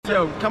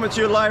Yo, coming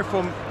to you live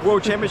from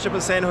World Championship in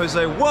San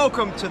Jose.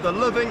 Welcome to the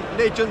Living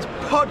Legends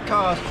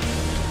podcast.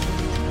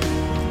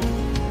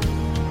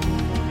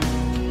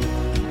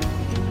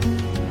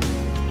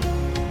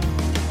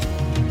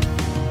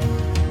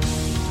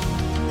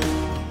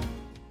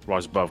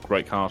 Rise Above,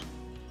 great card.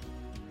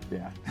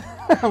 Yeah.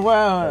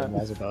 Well,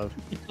 Rise Above.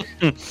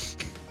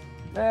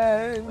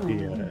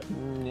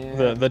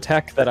 The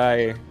tech that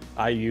I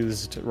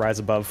used Rise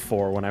Above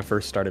for when I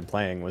first started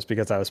playing was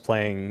because I was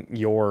playing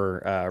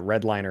your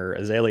Redliner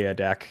Azalea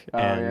deck,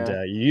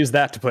 you use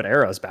that to put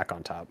arrows back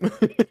on top.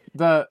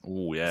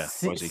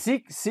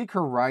 Seek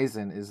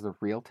Horizon is the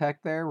real tech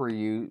there, where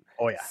you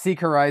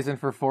Seek Horizon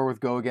for 4 with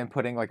Go Again,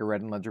 putting like a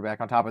Red and Ledger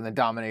back on top, and then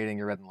dominating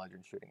your Red and Ledger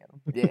and shooting at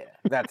them. Yeah,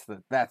 that's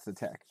the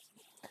tech.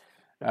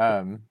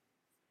 I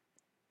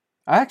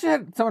actually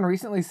had someone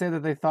recently say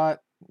that they thought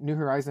New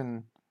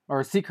Horizon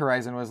or Seek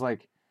Horizon was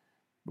like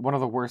one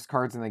of the worst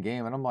cards in the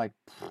game, and I'm like,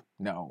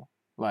 no,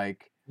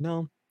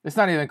 it's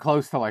not even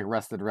close to like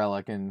Rusted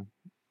Relic and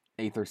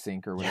Aether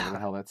Sink or whatever the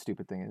hell that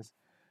stupid thing is.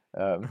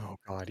 Oh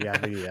god,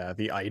 yeah,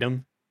 the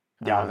item.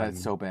 Yeah,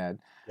 that's so bad.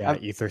 Yeah,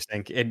 Aether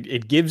Sink.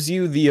 It gives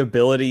you the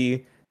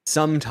ability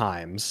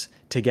sometimes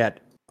to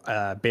get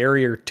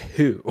Barrier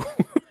 2.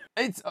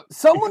 It's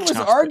someone was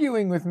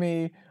arguing with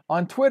me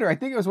on Twitter. I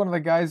think it was one of the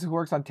guys who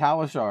works on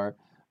Talishar,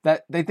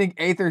 that they think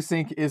Aether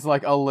Sink is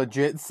like a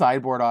legit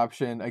sideboard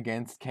option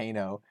against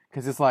Kano,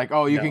 because it's like,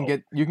 you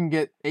can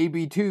get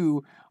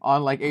AB2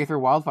 on like Aether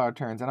Wildfire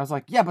turns, and I was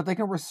like, yeah, but they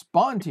can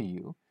respond to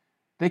you.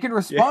 They can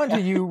respond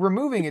to you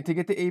removing it to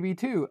get to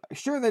AB2.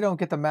 Sure, they don't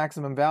get the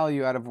maximum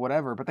value out of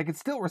whatever, but they can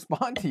still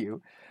respond to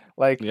you.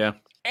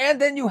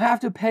 And then you have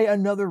to pay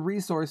another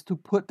resource to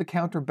put the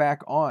counter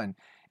back on.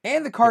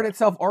 And the card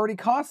itself already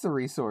costs a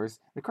resource.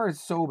 The card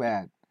is so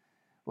bad.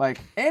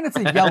 And it's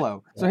a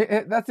yellow. So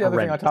that's the other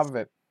thing on top of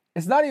it.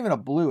 It's not even a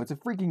blue. It's a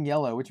freaking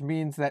yellow, which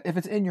means that if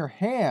it's in your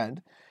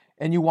hand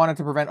and you want it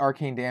to prevent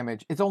arcane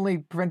damage, it's only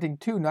preventing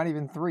 2, not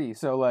even 3.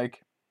 So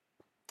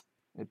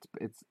it's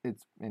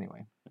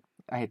anyway.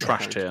 I hate that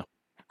trash card. tier.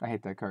 I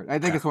hate that card. I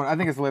think it's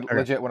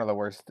legit one of the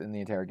worst in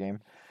the entire game.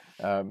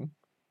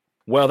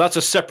 Well, that's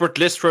a separate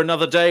list for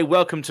another day.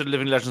 Welcome to the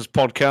Living Legends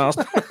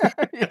podcast.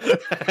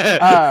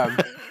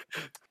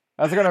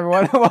 How's it going,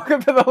 everyone?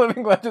 Welcome to the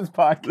Living Legends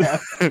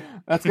podcast.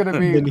 That's going to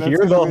be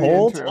here the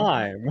whole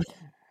time.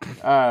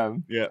 I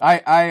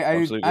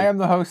am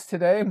the host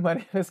today. My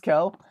name is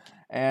Kel,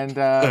 and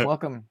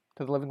welcome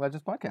to the Living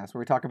Legends podcast, where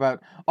we talk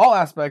about all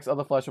aspects of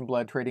the Flesh and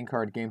Blood trading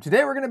card game.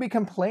 Today, we're going to be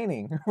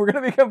complaining.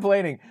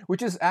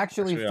 Which is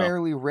actually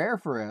fairly rare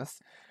for us.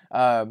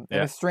 In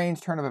a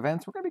strange turn of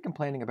events, we're going to be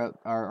complaining about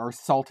our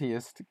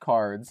saltiest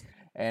cards.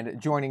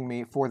 And joining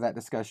me for that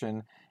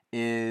discussion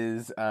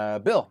is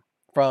Bill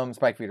from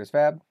Spike Feeder's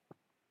Fab.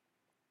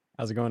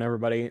 How's it going,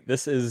 everybody?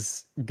 This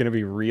is going to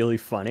be really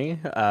funny.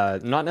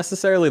 Not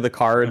necessarily the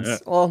cards.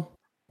 Well,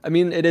 I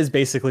mean, it is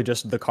basically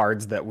just the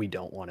cards that we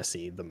don't want to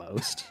see the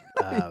most.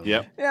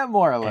 Yeah,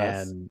 more or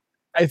less. And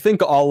I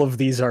think all of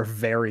these are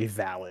very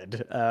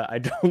valid. I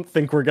don't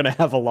think we're going to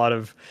have a lot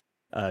of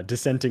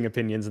dissenting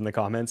opinions in the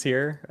comments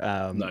here.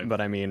 No.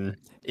 But I mean,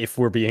 if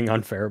we're being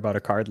unfair about a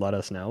card, let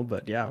us know.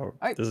 But yeah,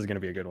 this is going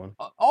to be a good one.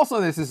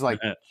 Also, this is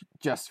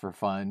just for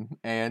fun.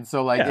 And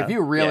so if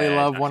you really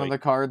love one of the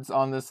cards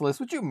on this list,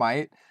 which you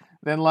might,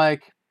 then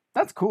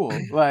that's cool.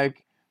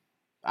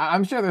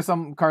 I'm sure there's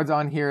some cards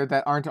on here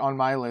that aren't on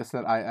my list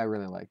that I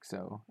really like.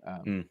 So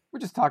we're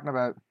just talking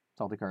about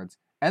salty cards.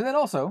 And then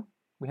also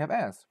we have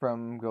Azz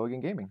from Go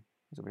Again Gaming.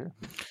 He's over here.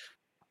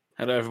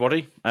 Hello,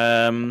 everybody.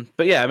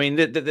 But yeah, I mean,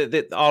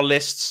 our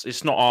lists,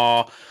 they're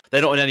not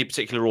in any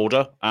particular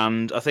order.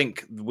 And I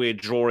think we're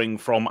drawing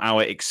from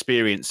our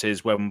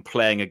experiences when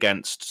playing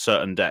against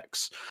certain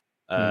decks.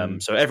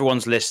 So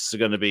everyone's lists are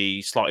going to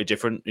be slightly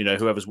different. You know,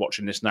 whoever's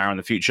watching this now in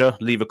the future,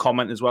 leave a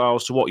comment as well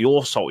as to what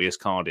your saltiest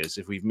card is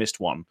if we've missed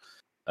one.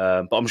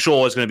 But I'm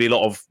sure there's going to be a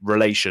lot of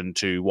relation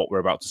to what we're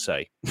about to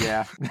say.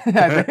 Yeah,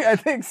 I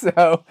think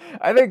so.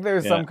 I think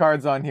there's some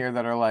cards on here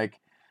that are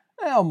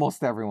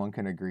almost everyone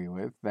can agree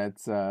with.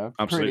 That's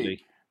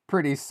absolutely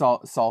pretty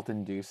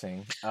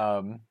salt-inducing.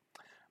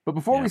 But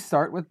before we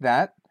start with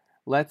that,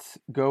 let's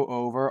go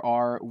over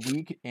our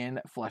week in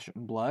Flesh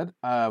and Blood.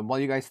 While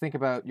you guys think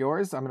about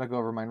yours, I'm going to go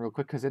over mine real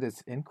quick because it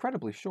is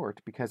incredibly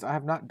short, because I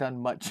have not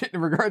done much in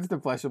regards to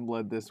Flesh and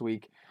Blood this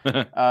week.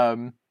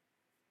 I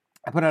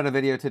put out a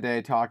video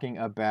today talking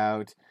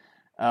about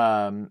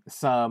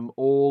some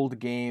old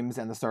games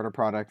and the starter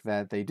product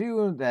that they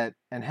do,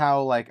 and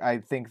how I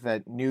think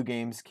that new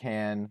games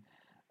can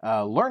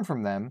learn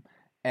from them.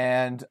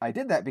 And I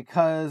did that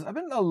because I've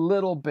been a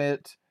little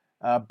bit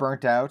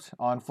burnt out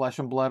on Flesh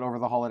and Blood over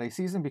the holiday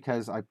season,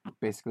 because I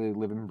basically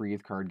live and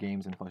breathe card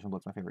games, and Flesh and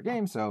Blood's my favorite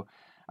game, so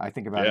I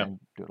think about it and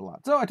do it a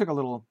lot. So I took a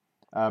little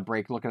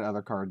break, looking at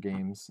other card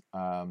games,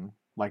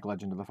 like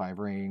Legend of the Five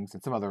Rings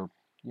and some other,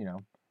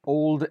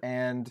 old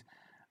and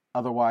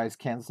otherwise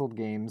canceled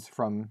games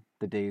from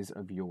the days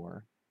of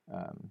yore.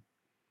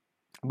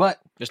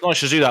 But it's nice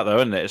to do that, though,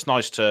 isn't it? It's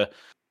nice to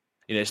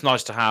it's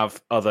nice to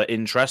have other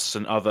interests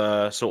and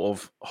other sort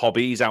of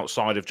hobbies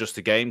outside of just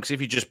the game. Because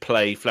if you just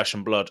play Flesh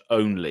and Blood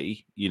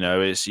only,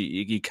 it's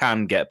you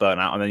can get burnt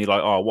out, and then you're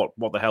like, oh,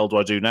 what the hell do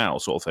I do now,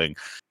 sort of thing.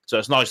 So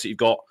it's nice that you've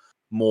got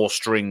more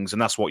strings,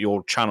 and that's what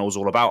your channel's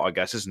all about, I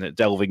guess, isn't it?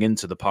 Delving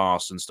into the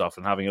past and stuff,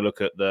 and having a look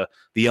at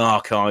the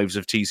archives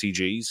of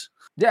TCGs.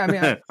 Yeah, I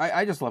mean,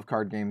 I just love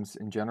card games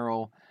in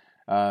general,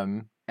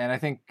 and I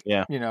think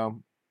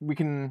we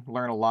can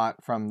learn a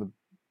lot from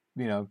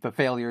the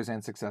failures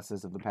and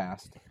successes of the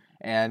past.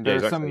 And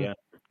there's some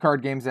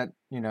card games that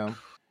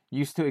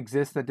used to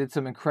exist that did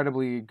some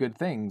incredibly good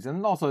things,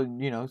 and also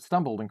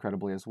stumbled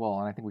incredibly as well.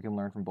 And I think we can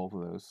learn from both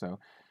of those. So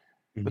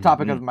the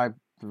topic of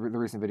the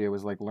recent video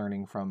was like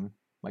learning from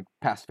like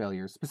past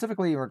failures,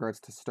 specifically in regards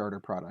to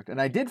starter product.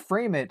 And I did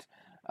frame it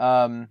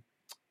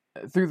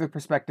through the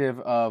perspective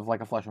of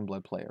like a Flesh and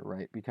Blood player,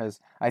 right?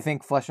 Because I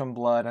think Flesh and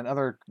Blood and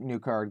other new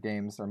card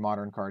games or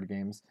modern card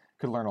games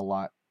could learn a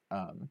lot.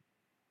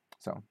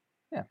 So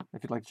yeah,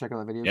 if you'd like to check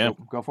out that video,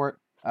 go for it.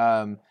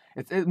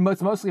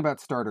 It's mostly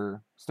about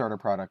starter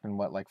product and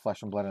what like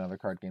Flesh and Blood and other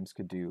card games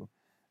could do.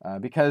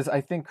 Because I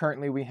think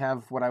currently we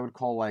have what I would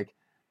call like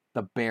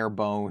the bare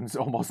bones,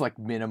 almost like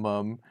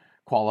minimum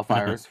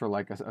qualifiers for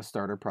like a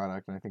starter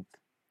product, and I think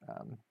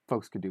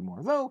folks could do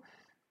more. Though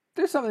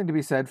there's something to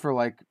be said for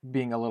like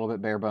being a little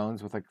bit bare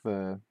bones with like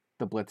the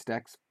Blitz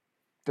decks.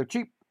 They're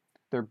cheap,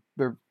 they're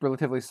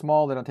relatively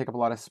small, they don't take up a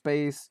lot of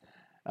space,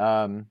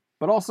 but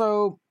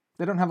also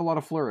they don't have a lot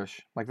of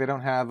flourish. Like they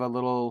don't have a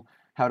little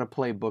how to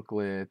play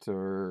booklet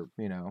or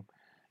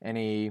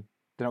they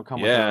don't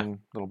come with their own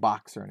little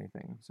box or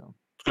anything. So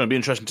it's going to be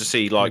interesting to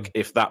see like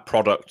if that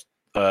product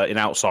in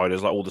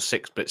Outsiders, like all the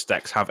 6-bit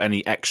decks, have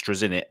any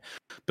extras in it,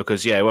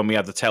 because when we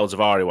had the Tales of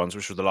Aria ones,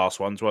 which were the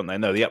last ones, weren't they?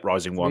 No, the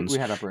Uprising ones. We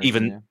had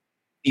Uprising,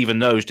 even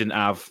those didn't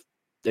have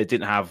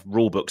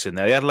rule books in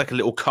there. They had like a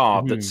little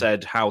card that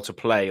said how to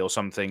play or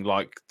something,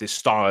 like this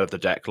style of the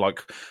deck.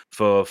 Like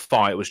for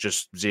fight, it was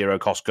just 0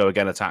 cost go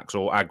again attacks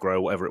or aggro,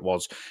 whatever it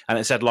was, and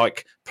it said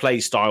like play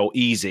style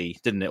easy,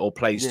 didn't it, or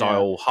play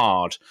style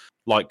hard,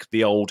 like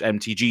the old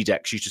MTG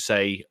decks used to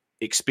say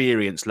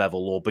experience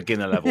level or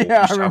beginner level.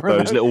 I remember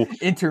those little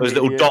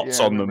dots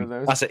on them.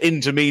 Those. That's an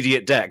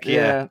intermediate deck.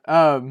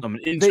 I'm an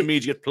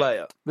intermediate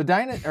player.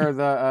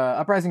 The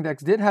Uprising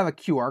decks did have a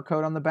QR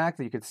code on the back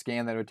that you could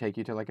scan that would take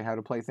you to like a how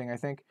to play thing, I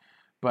think.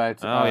 But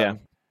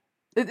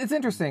it's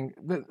interesting.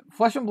 The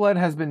Flesh and Blood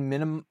has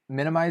been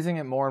minimizing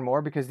it more and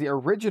more, because the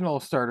original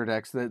starter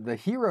decks, the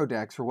hero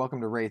decks for Welcome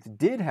to Wraith,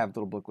 did have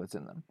little booklets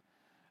in them.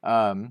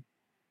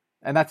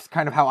 And that's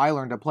kind of how I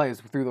learned to play,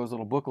 is through those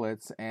little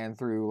booklets and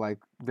through like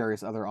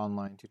various other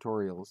online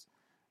tutorials.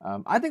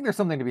 I think there's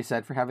something to be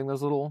said for having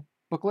those little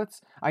booklets.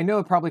 I know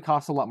it probably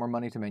costs a lot more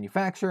money to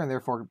manufacture and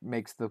therefore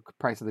makes the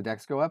price of the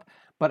decks go up.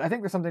 But I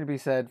think there's something to be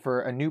said for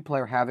a new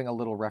player having a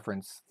little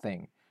reference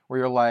thing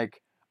where you're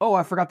like, oh,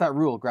 I forgot that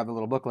rule. Grab the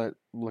little booklet,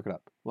 look it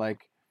up.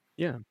 Like,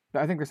 I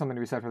think there's something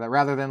to be said for that,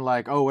 rather than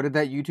like, oh, what did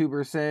that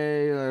YouTuber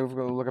say?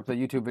 Go look up the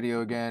YouTube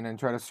video again and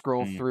try to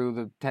scroll through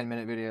the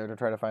 10-minute video to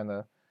try to find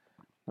the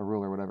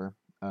rule or whatever.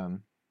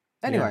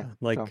 Anyway,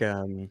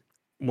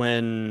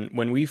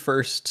 when we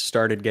first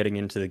started getting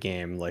into the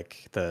game,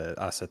 like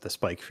us at the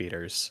Spike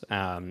Feeders,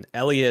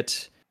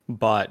 Elliot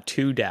bought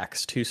 2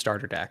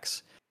 starter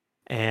decks,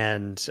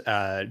 and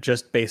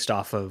just based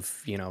off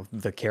of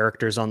the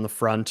characters on the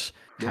front,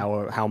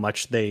 how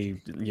much they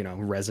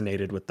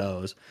resonated with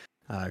those,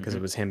 because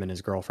it was him and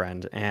his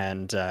girlfriend,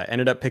 and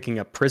ended up picking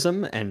up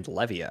Prism and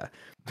Levia.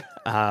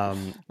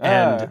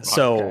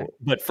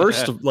 But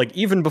first, like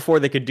even before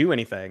they could do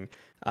anything,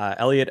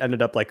 Elliot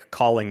ended up like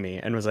calling me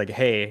and was like,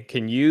 hey,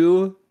 can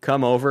you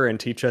come over and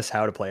teach us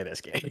how to play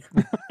this game?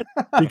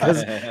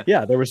 Because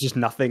there was just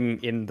nothing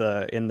in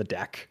the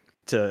deck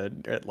to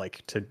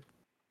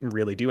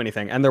really do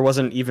anything, and there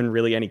wasn't even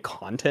really any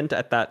content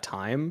at that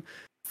time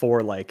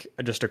for like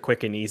just a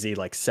quick and easy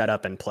like set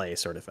up and play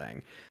sort of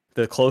thing.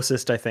 The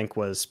closest I think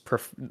was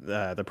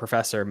the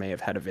professor may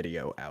have had a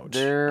video out.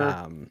 There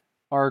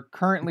are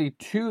currently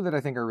 2 that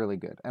I think are really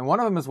good, and one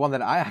of them is one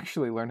that I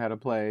actually learned how to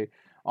play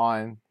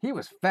on. He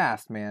was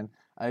fast, man.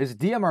 His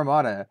DM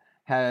Armada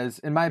has,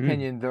 in my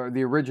opinion,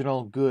 the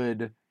original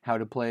good how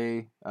to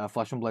play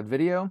Flesh and Blood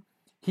video.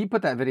 He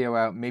put that video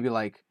out maybe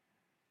like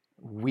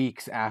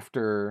weeks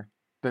after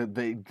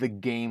the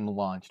game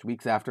launched,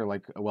 weeks after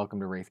like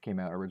Welcome to Wraith came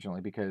out originally,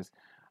 because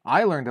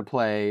I learned to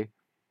play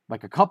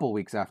like a couple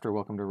weeks after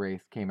Welcome to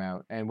Wraith came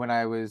out. And what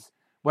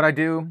I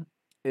do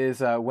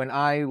is when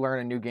I learn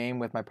a new game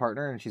with my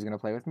partner and she's going to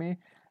play with me,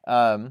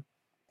 I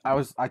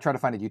try to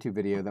find a YouTube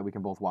video that we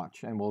can both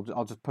watch, and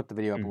I'll just put the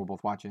video up and we'll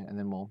both watch it, and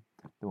then we'll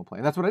play.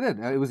 And that's what I did.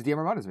 It was DM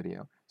Armada's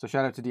video. So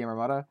shout out to DM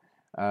Armada.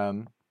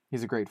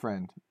 He's a great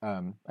friend.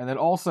 And then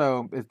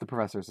also the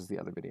Professors is the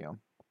other video.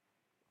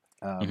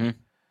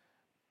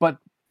 But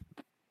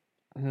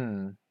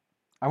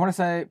I want to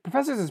say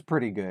Professors is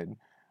pretty good.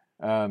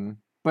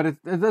 But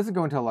it doesn't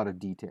go into a lot of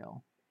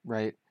detail,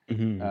 right?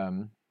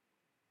 And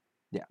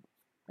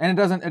it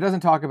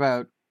doesn't talk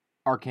about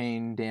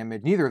arcane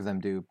damage. Neither of them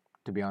do,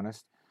 to be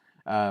honest.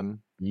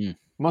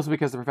 Mostly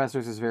because the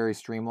Professor's is very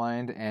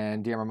streamlined,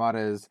 and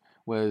Diarmamata's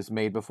was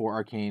made before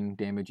arcane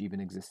damage even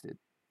existed.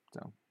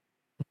 So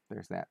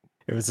there's that.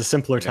 It was a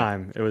simpler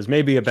time. It was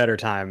maybe a better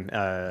time,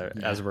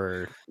 as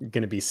we're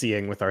going to be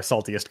seeing with our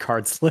saltiest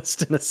cards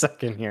list in a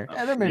second here.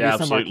 Yeah, there may be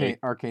some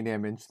arcane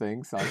damage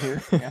things on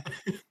here. Yeah,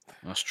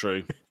 that's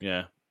true.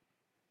 Yeah.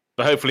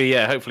 But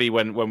hopefully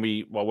when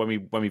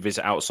we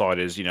visit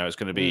Outsiders, it's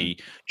going to be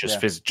just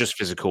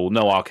physical,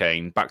 no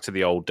arcane, back to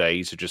the old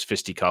days of just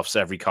fisticuffs.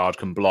 Every card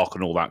can block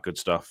and all that good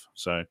stuff.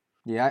 So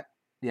I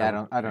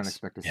don't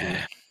expect to see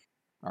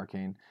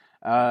arcane.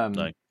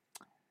 No.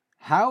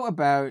 How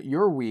about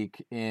your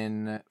week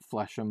in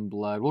Flesh and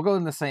Blood? We'll go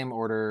in the same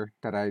order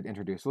that I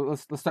introduced.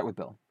 Let's start with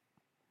Bill.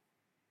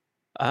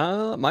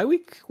 My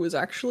week was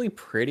actually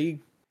pretty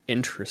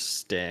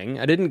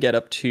interesting. I didn't get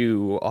up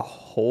to a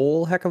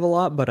whole heck of a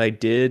lot, but I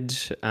did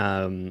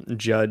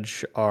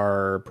judge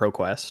our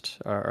ProQuest,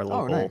 our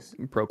local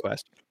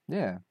ProQuest.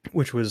 Yeah.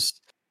 Which was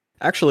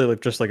actually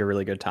just like a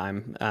really good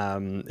time.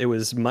 It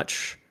was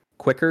much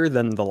quicker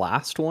than the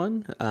last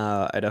one.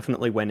 I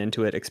definitely went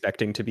into it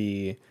expecting to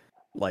be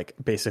like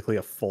basically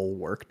a full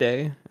work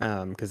day,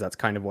 because that's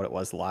kind of what it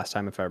was the last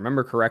time, if I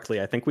remember correctly.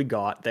 I think we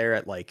got there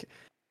at I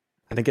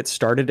think it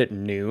started at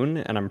noon,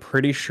 and I'm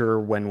pretty sure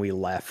when we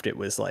left it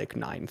was like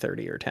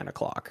 9:30 or 10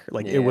 o'clock.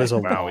 It was a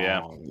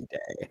long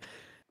day.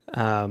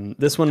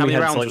 This one we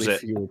had slightly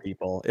fewer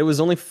people. It was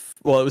only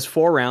it was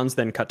 4 rounds,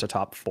 then cut to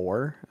top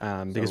 4,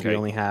 because we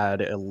only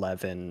had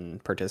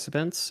 11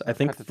 participants. I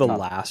think the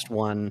last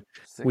one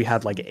 6. We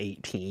had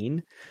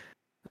 18.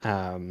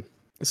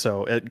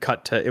 So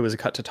it was a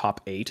cut to top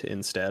 8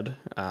 instead.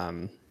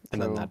 And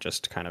then that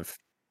just kind of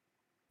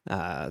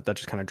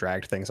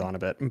dragged things on a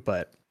bit.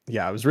 But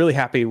yeah, I was really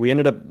happy. We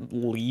ended up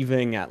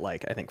leaving at I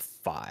think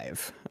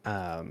 5.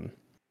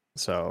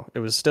 So it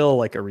was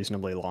still a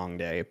reasonably long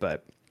day,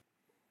 but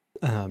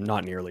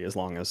not nearly as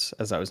long as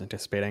I was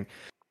anticipating.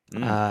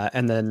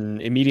 And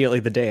then immediately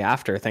the day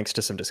after, thanks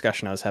to some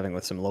discussion I was having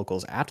with some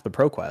locals at the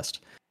ProQuest,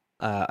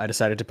 I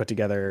decided to put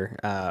together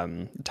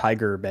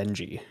Tiger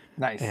Benji.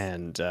 Nice.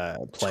 And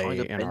play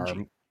in our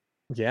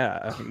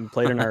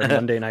played in our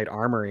Monday night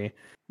armory.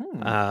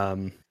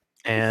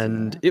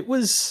 And it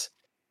was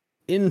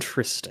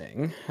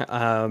interesting.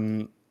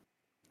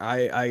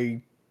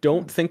 I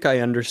don't think I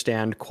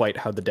understand quite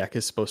how the deck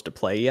is supposed to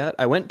play yet.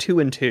 I went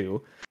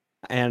 2-2,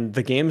 and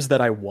the games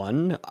that I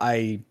won,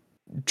 I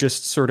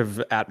just sort of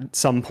at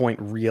some point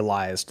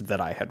realized that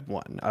I had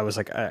won. I was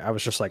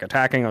just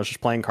attacking, I was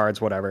just playing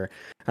cards, whatever.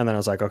 And then I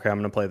was like, okay, I'm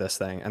going to play this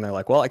thing. And they're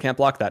like, well, I can't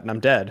block that, and I'm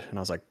dead. And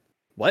I was like,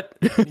 what?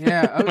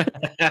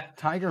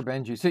 Tiger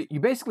Benji. So you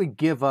basically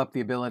give up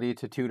the ability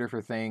to tutor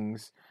for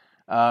things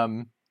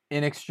in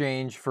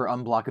exchange for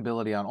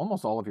unblockability on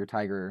almost all of your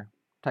tiger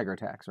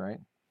attacks, right?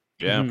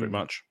 Yeah, pretty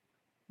much.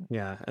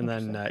 Yeah, and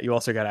then you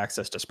also got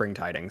access to Spring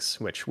Tidings,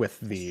 which with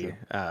the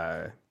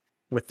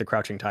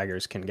Crouching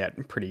Tigers can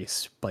get pretty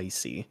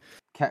spicy.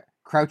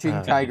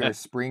 Crouching Tiger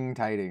Spring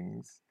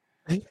Tidings.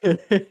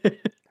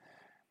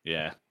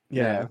 Yeah.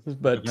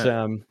 But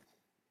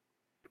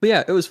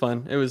yeah, it was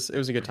fun. It was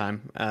a good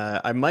time.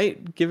 I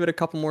might give it a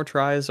couple more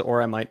tries,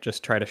 or I might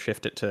just try to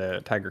shift it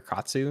to Tiger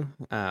Katsu,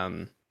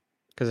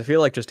 because I feel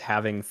like just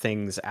having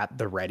things at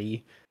the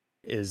ready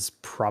is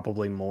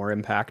probably more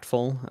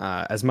impactful.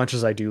 As much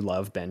as I do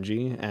love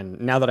Benji, and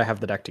now that I have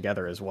the deck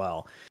together as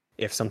well,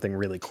 if something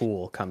really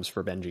cool comes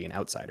for Benji and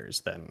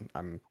Outsiders, then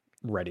I'm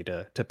ready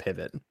to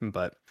pivot.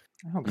 But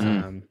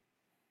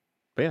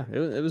yeah,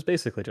 it was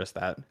basically just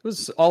that. It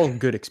was all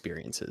good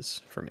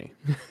experiences for me.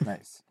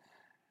 Nice.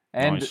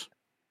 And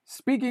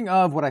speaking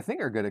of what I think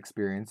are good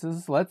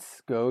experiences,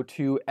 let's go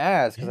to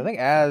Azz, because I think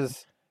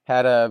Azz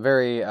had a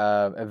very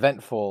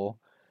eventful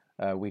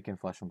week in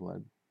Flesh and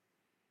Blood.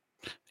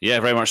 Yeah,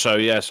 very much so.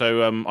 Yeah,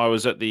 so I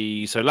was at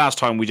so last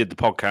time we did the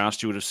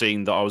podcast, you would have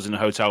seen that I was in a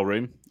hotel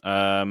room.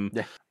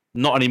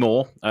 Not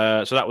anymore.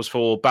 So that was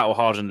for Battle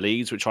Hardened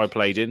Leeds, which I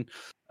played in.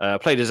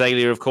 Played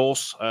Azalea, of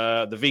course.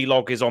 The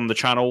vlog is on the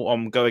channel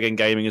on Go Again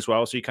Gaming as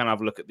well, so you can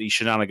have a look at the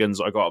shenanigans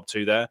that I got up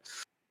to there,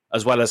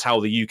 as well as how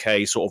the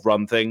UK sort of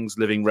run things.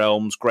 Living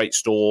Realms, great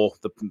store,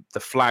 the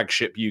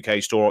flagship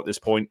UK store at this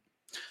point,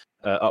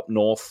 up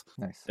north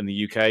in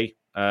the UK.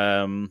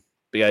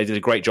 But yeah, they did a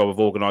great job of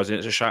organising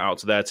it. So shout out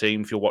to their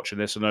team if you're watching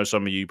this. I know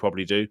some of you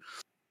probably do.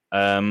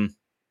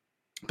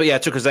 But yeah, I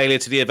took Azalea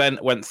to the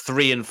event, went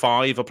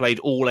 3-5. I played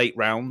all 8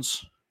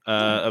 rounds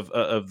of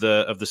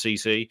the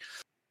CC.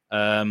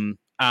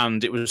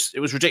 And it was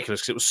ridiculous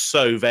because it was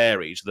so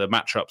varied. The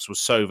matchups were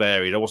so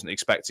varied. I wasn't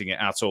expecting it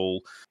at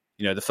all.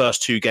 The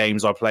first 2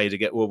 games I played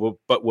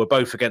were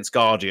both against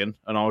Guardian,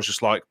 and I was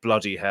just like,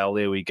 bloody hell,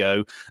 here we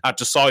go. I had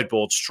to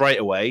sideboard straight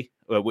away,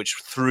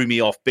 which threw me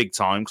off big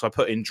time because I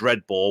put in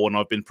Dreadball and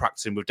I've been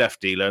practicing with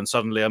Death Dealer, and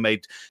suddenly I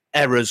made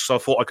errors, so I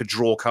thought I could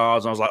draw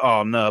cards, and I was like,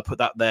 oh no, I put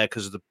that there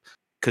because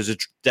of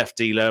Death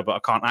Dealer, but I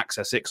can't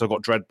access it because I've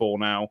got Dreadball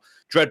now.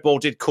 Dreadball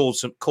did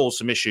cause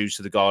some issues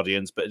to the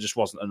Guardians, but it just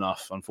wasn't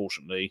enough,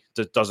 unfortunately.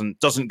 It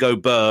doesn't go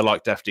burr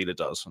like Death Dealer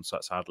does,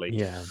 sadly.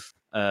 Yeah.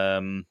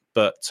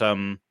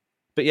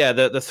 But but yeah,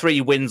 the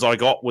 3 wins I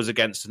got was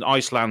against an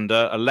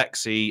Icelander, a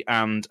Lexi,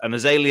 and an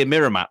Azalea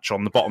mirror match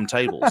on the bottom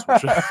tables,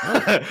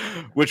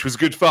 which was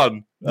good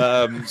fun.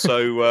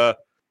 So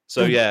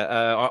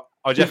yeah,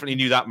 I definitely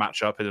knew that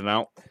matchup in and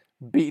out.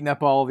 Beating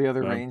up all the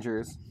other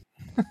Rangers.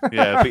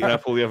 Yeah, beating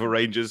up all the other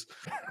Rangers.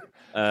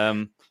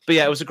 But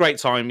yeah, it was a great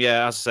time.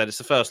 Yeah, as I said, it's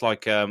the first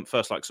sort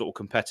of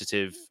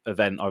competitive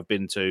event I've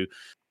been to.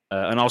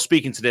 And I was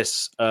speaking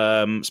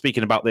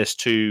about this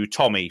to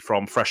Tommy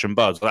from Fresh and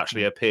Buds, that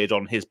actually appeared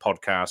on his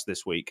podcast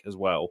this week as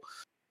well.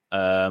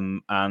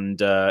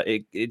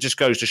 It just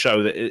goes to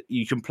show that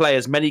you can play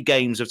as many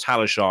games of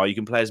Talishar, you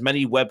can play as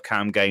many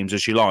webcam games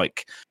as you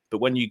like, but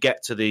when you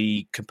get to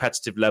the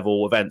competitive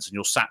level events and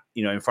you're sat,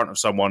 in front of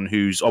someone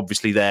who's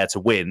obviously there to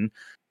win,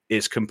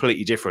 it's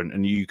completely different,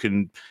 and you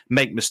can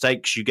make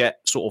mistakes. You get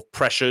sort of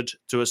pressured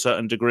to a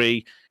certain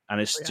degree, and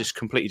it's just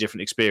completely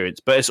different experience.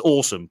 But it's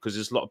awesome because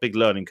there's a lot of big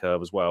learning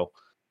curve as well.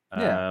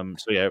 So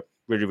yeah,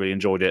 really, really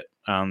enjoyed it.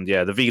 And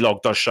yeah, the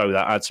vlog does show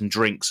that. I had some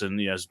drinks and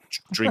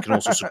drinking all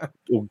sorts of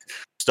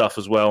stuff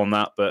as well on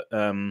that. But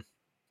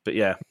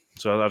yeah,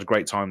 so I had a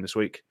great time this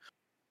week.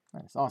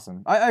 That's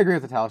awesome. I agree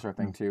with the Talishar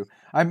thing too.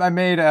 I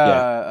made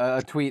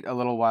a tweet a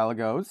little while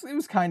ago. It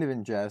was kind of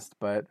in jest,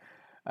 but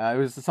it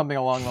was something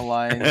along the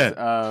lines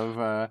of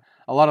a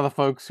lot of the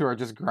folks who are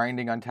just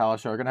grinding on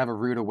Talishar are going to have a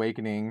rude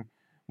awakening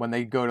when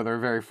they go to their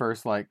very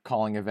first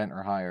calling event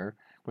or higher,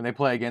 when they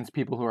play against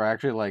people who are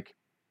actually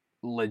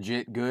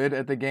legit good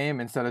at the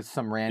game instead of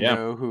some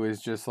rando who is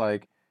just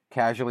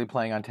casually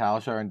playing on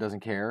Talishar and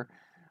doesn't care.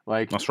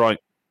 That's right.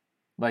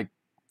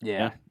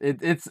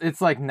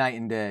 It's like night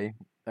and day.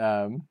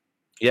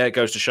 Yeah, it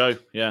goes to show.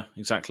 Yeah,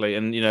 exactly.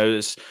 And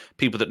there's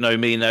people that know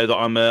me know that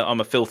I'm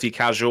a filthy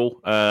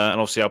casual,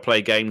 and obviously I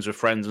play games with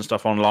friends and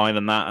stuff online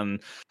and that,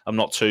 and I'm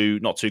not too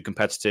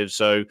competitive.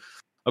 So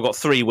I got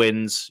 3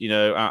 wins,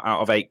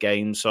 out of 8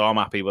 games, so I'm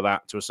happy with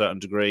that to a certain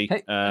degree.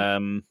 Hey,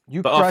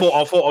 but I thought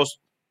I was.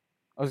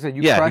 I was saying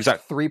you crushed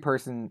 3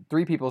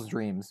 people's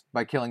dreams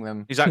by killing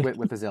them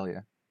with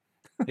Azalea.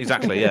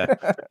 Exactly, yeah,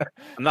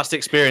 and that's the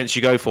experience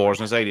you go for as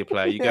an Azalea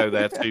player. You go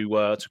there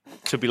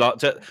to be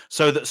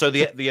so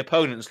the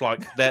opponents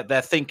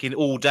they're thinking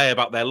all day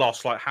about their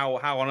loss. How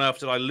on earth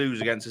did I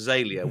lose against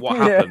Azalea? What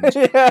happened?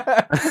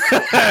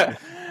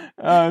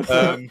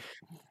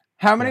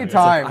 How many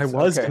times? I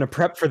was going to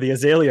prep for the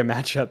Azalea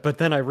matchup, but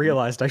then I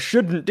realized I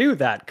shouldn't do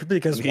that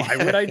because why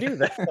would I do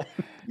that?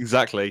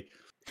 Exactly.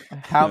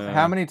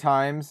 How many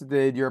times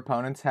did your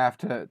opponents have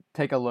to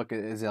take a look at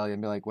Azalea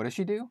and be like, "What does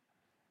she do?"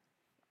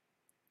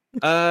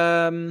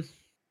 So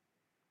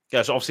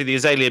obviously the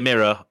Azalea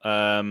mirror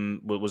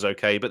was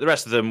okay, but the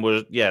rest of them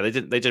were they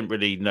didn't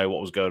really know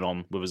what was going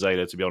on with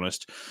Azalea, to be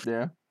honest.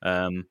 Yeah.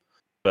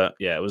 But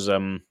yeah, it was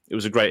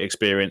a great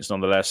experience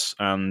nonetheless,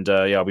 and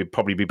I'll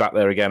probably be back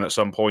there again at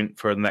some point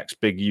for the next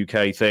big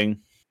UK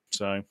thing.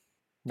 So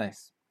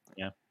nice.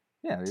 Yeah.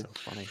 Yeah, so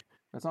funny.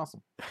 That's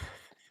awesome.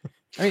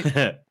 I mean,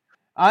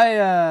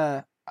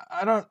 I'm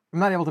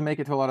not able to make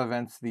it to a lot of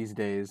events these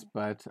days,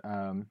 but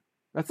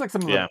that's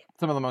some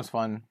of the most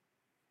fun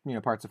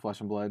parts of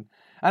Flesh and Blood.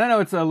 I don't know,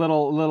 it's a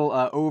little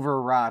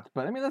overwrought,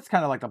 but I mean that's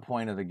kind of the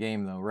point of the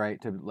game, though, right?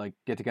 To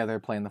get together,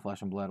 play in the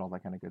Flesh and Blood, all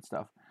that kind of good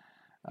stuff.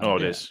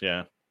 It is,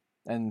 yeah.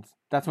 And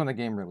that's when the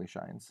game really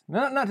shines.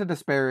 Not to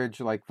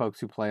disparage folks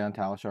who play on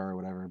Talishar or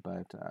whatever,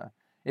 but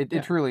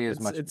it truly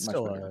is much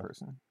better in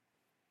person.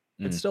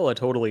 It's still a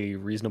totally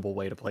reasonable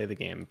way to play the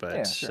game,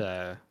 but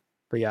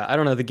but yeah, I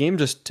don't know. The game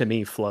just to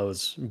me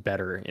flows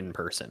better in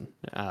person.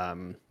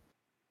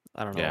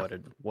 I don't know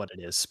what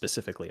it is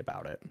specifically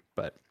about it,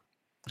 but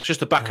it's just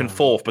the back and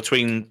forth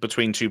between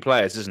 2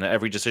 players, isn't it?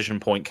 Every decision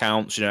point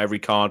counts. Every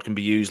card can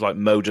be used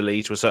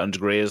modally to a certain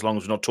degree, as long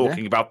as we're not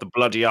talking about the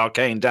bloody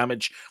arcane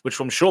damage, which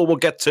I'm sure we'll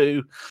get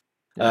to.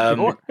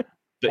 Or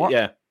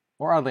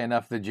oddly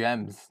enough, the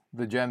gems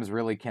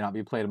really cannot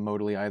be played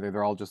modally either.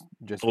 They're all just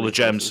all the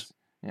gems.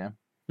 Yeah,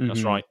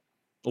 that's right.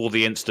 All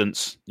the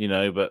instants,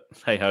 but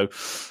hey ho.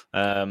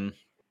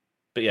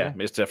 But yeah,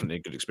 it's definitely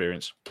a good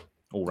experience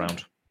all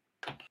round.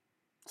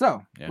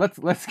 So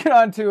let's get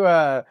on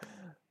to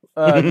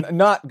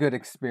not good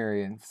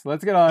experience.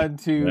 Let's get on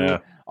to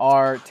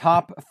our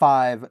top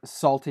 5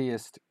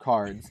 saltiest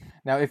cards.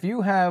 Now, if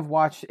you have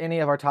watched any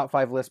of our top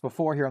 5 lists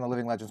before here on the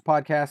Living Legends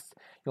podcast,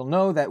 you'll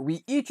know that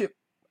we each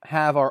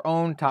have our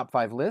own top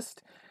 5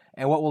 list.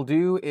 And what we'll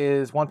do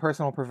is one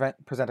person will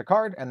present a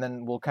card, and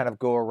then we'll kind of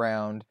go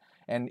around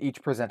and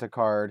each present a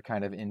card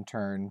kind of in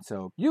turn.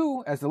 So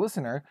you, as the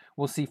listener,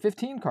 will see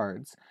 15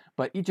 cards,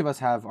 but each of us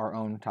have our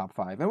own top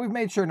 5. And we've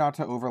made sure not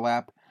to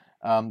overlap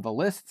the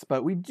lists,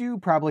 but we do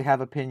probably have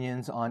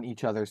opinions on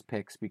each other's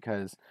picks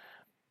because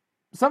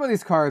some of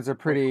these cards are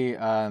pretty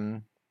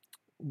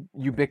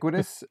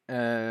ubiquitous,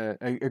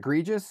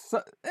 egregious,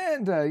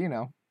 and,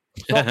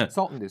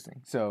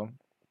 salt-inducing. So,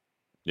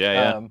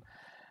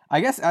 I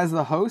guess as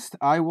the host,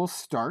 I will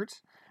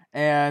start.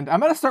 And I'm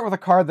going to start with a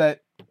card that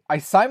I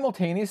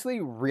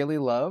simultaneously really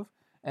love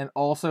and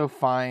also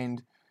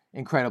find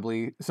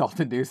incredibly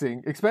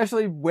salt-inducing,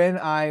 especially when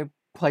I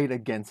played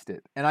against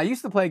it. And I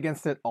used to play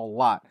against it a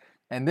lot.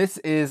 And this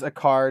is a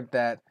card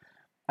that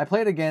I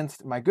played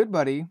against my good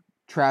buddy,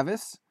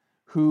 Travis,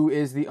 who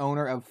is the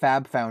owner of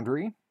Fab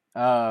Foundry,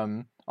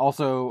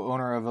 also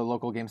owner of a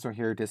local game store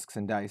here, Discs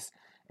and Dice.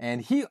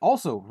 And he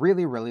also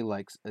really, really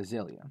likes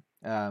Azalea.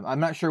 I'm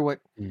not sure what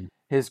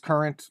his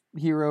current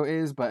hero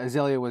is, but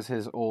Azalea was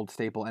his old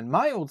staple. And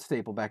my old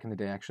staple back in the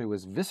day actually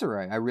was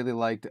Viserai. I really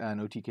liked an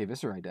OTK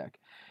Viserai deck.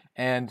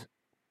 And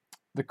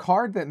the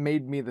card that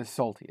made me the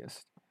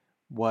saltiest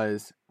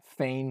was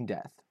Feign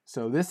Death.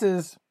 So this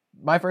is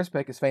my first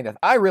pick is Feign Death.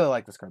 I really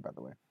like this card, by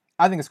the way.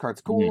 I think this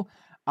card's cool.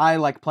 I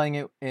like playing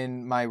it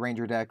in my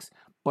Ranger decks,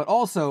 but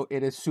also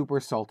it is super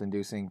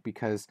salt-inducing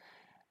because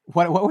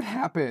what would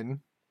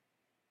happen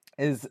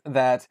is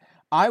that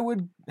I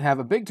would have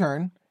a big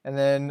turn and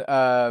then,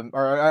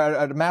 or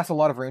I'd amass a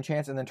lot of rune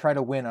chance and then try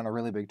to win on a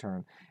really big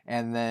turn.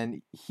 And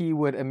then he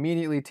would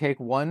immediately take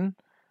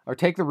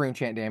the rune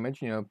chant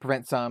damage,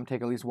 prevent some,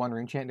 take at least one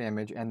rune chant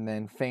damage, and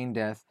then Feign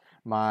Death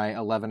my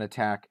 11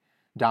 attack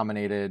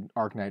dominated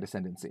Arknight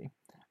Ascendancy.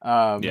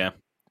 And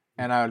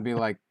I would be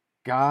like,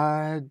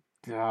 God,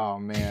 oh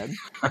man.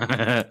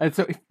 And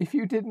so if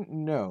you didn't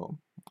know,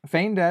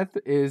 Feign Death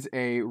is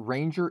a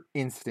Ranger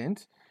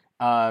instant.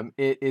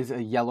 It is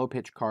a yellow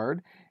pitch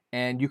card,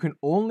 and you can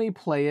only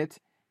play it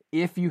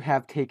if you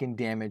have taken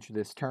damage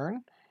this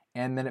turn,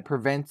 and then it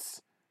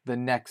prevents the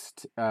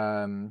next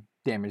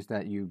damage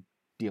that you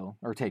deal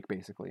or take,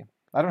 basically.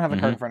 I don't have the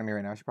card in front of me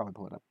right now. I should probably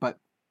pull it up, but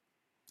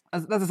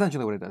that's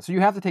essentially what it does. So you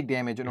have to take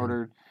damage in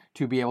order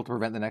to be able to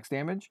prevent the next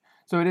damage.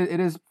 So it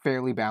is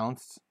fairly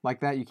balanced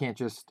like that. You can't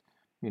just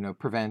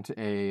prevent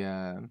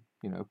a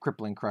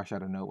crippling crush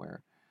out of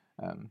nowhere.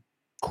 Imagine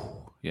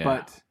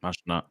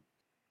that.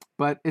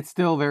 But it's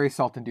still very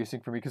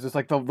salt-inducing for me because it's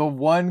like the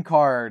one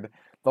card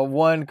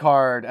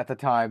at the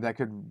time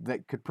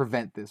that could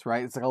prevent this,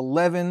 right? It's like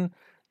 11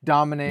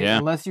 dominate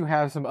unless you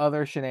have some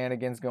other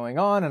shenanigans going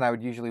on, and I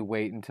would usually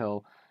wait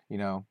until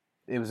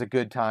it was a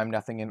good time,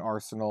 nothing in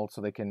arsenal,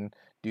 so they can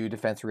do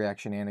defense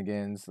reaction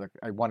shenanigans. Like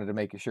I wanted to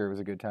make sure it was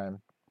a good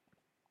time.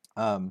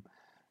 That's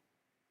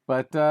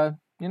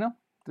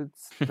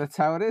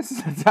how it is.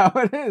 That's how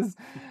it is.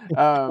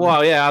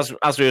 Well, yeah,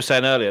 as we were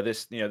saying earlier,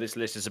 this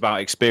list is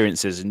about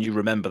experiences, and you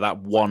remember that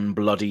one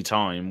bloody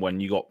time when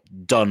you got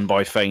done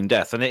by Feign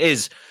Death, and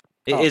if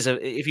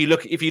you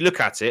look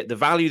at it, the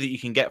value that you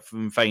can get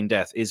from Feign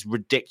Death is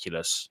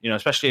ridiculous.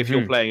 Especially if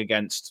you're playing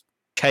against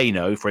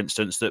Kano, for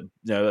instance, that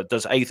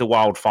does Aether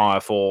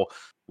Wildfire for.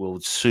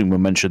 We'll soon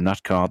mention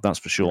that card, that's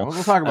for sure. Yeah,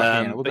 we'll talk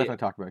about Kano. We'll definitely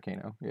talk about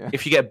Kano. Yeah.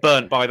 If you get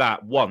burnt by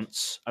that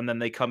once, and then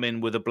they come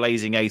in with a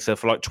Blazing Aether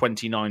for like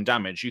 29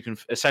 damage, you can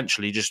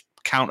essentially just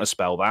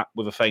counterspell that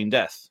with a Feign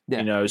Death.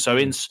 Yeah. So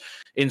in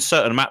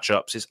certain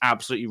matchups, it's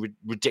absolutely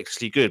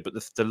ridiculously good. But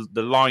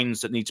the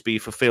lines that need to be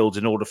fulfilled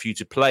in order for you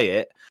to play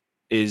it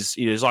is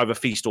either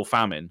feast or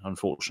famine.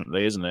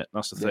 Unfortunately, isn't it?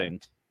 That's the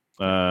thing.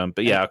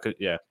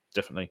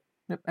 Definitely.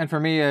 Yep. And for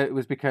me, it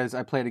was because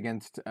I played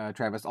against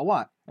Travis a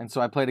lot. And so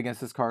I played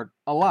against this card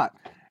a lot.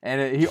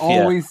 And he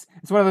always,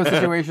 it's one of those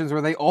situations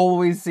where they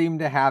always seem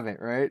to have it,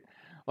 right?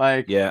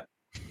 Like, yeah.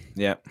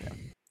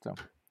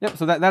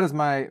 So that is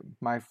my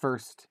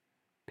first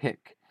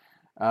pick.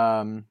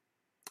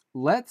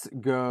 Let's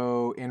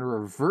go in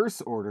reverse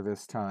order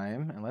this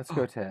time. And let's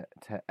go to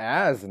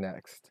Azz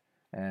next.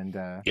 And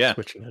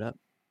switching it up.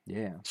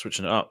 Yeah.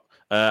 Switching it up.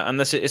 And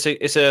this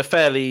it's a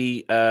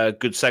fairly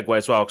good segue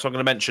as well, because I'm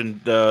going to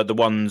mention the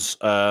ones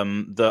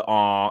that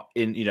are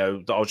in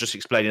that I was just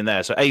explaining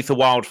there. So Aether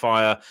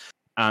Wildfire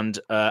and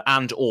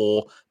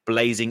or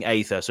Blazing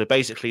Aether. So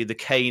basically the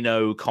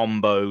Kano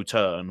combo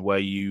turn where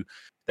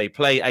they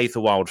play Aether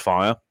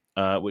Wildfire,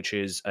 which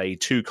is a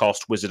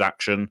 2-cost wizard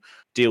action,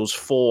 deals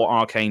 4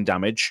 arcane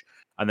damage.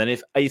 And then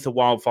if Aether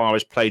Wildfire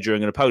is played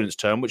during an opponent's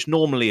turn, which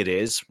normally it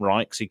is,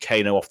 right? Because you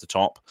Kano off the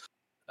top.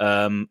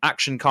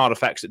 Action card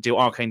effects that deal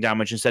arcane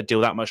damage instead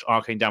deal that much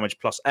arcane damage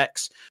plus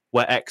X,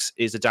 where X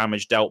is the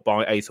damage dealt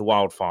by Aether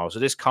Wildfire. So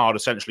this card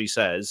essentially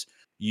says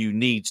you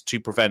need to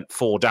prevent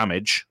 4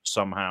 damage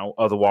somehow,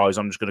 otherwise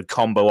I'm just going to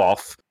combo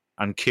off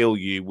and kill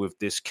you with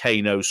this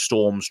Kano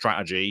Storm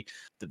strategy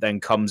that then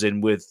comes in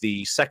with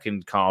the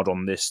second card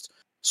on this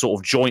sort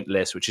of joint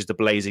list, which is the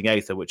Blazing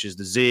Aether, which is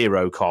the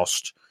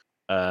 0-cost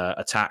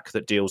attack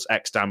that deals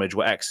X damage,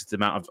 where X is the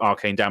amount of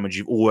arcane damage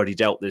you've already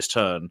dealt this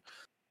turn.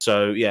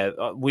 So,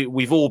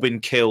 we've all been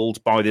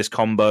killed by this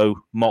combo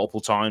multiple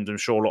times. I'm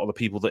sure a lot of the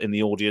people that in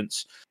the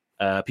audience,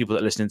 people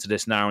that are listening to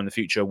this now in the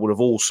future, would have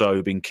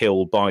also been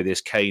killed by this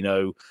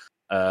Kano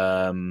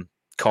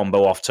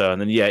combo off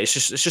turn. And it's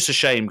just a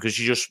shame because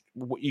you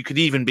could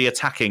even be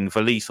attacking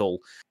for lethal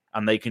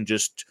and they can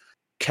just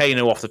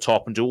Kano off the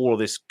top and do all of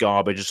this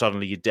garbage and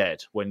suddenly you're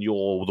dead when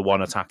you're the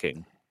one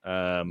attacking.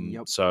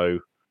 So...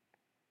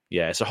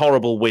 yeah, it's a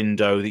horrible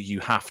window that you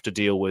have to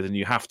deal with and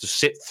you have to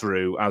sit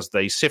through as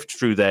they sift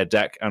through their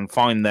deck and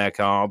find their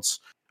cards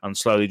and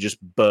slowly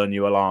just burn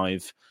you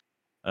alive.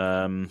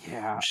 I've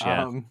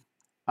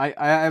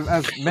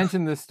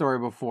mentioned this story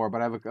before,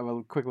 but I have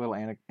a quick little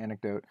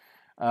anecdote.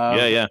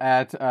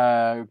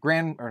 At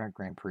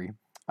Grand Prix,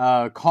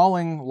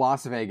 calling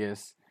Las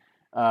Vegas,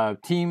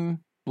 Team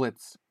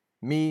Blitz,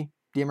 me,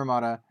 DM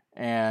Ramada,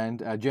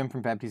 and Jim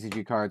from Fab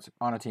TCG Cards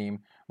on a team.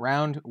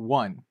 Round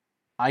 1,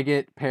 I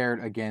get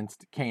paired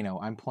against Kano.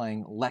 I'm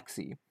playing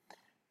Lexi.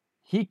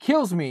 He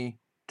kills me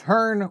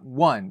turn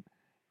 1.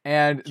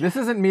 And this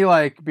isn't me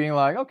like being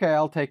like, okay,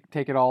 I'll take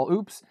it all.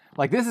 Oops.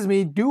 Like, this is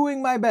me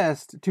doing my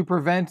best to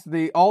prevent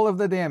all of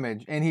the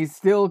damage, and he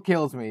still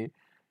kills me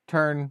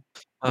turn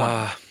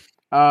 1.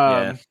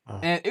 Yeah.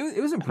 And it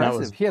was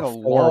impressive. He had a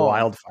long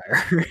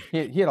Wildfire.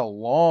 he had a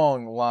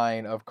long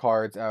line of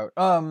cards out.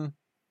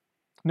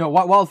 No,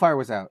 Wildfire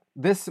was out.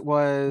 This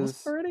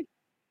was already?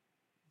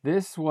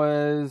 This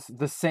was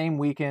the same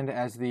weekend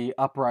as the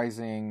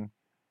Uprising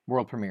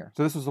world premiere.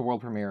 So this was the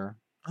world premiere.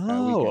 Weekend.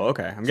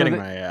 Okay. I'm getting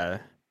my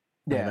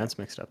events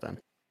mixed up then.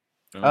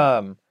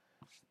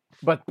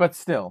 But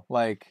still,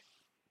 like,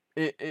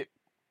 it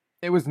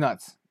was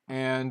nuts.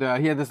 And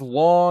he had this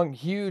long,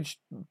 huge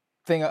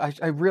thing.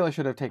 I really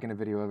should have taken a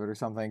video of it or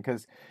something,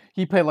 because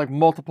he played like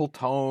multiple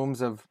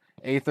tomes of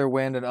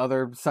Aetherwind and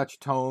other such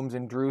tomes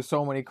and drew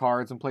so many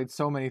cards and played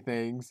so many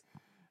things.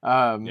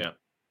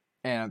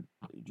 And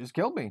he just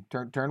killed me.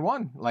 Turn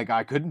 1. Like,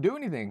 I couldn't do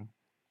anything.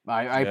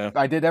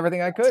 I did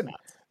everything I could.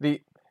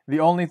 The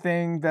only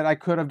thing that I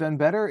could have done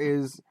better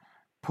is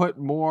put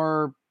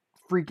more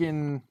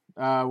freaking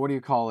what do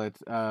you call it?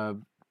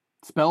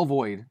 Spell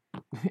Void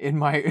in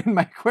my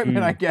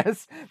equipment, I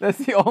guess. That's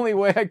the only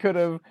way I could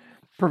have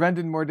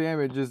prevented more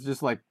damage, is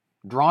just like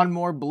drawn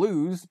more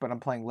blues, but I'm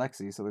playing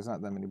Lexi, so there's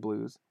not that many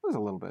blues. There's a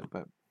little bit,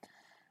 but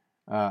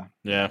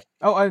yeah.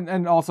 Oh,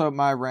 and also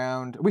my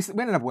round, we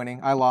ended up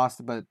winning. I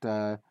lost, but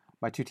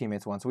my 2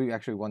 teammates won, so we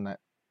actually won that.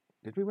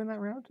 Did we win that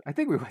round? I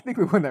think we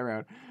won that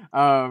round.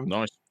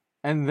 Nice.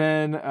 And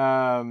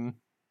then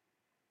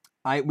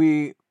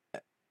we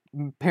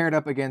paired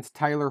up against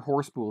Tyler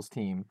Horspool's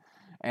team,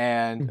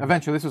 and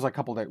eventually, this was like a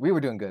couple days. We were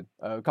doing good.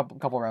 A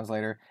couple rounds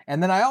later,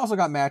 and then I also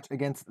got matched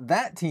against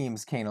that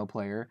team's Kano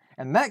player,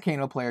 and that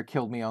Kano player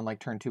killed me on like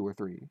turn 2 or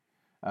 3.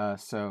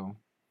 So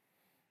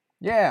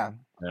yeah.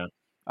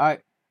 I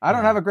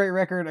don't have a great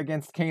record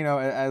against Kano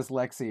as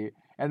Lexi.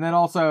 And then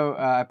also,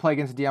 I play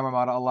against DM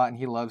Armada a lot, and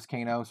he loves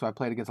Kano, so I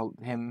played against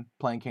him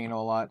playing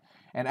Kano a lot.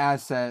 And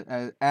as said,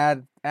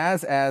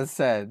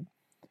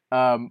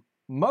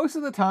 most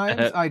of the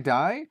times I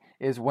die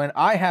is when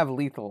I have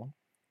lethal,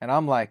 and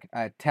I'm like,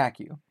 I attack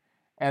you.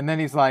 And then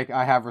he's like,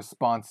 I have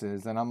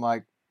responses, and I'm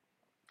like,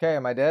 okay,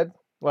 am I dead?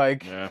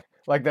 Like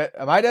that?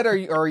 Am I dead, or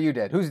are you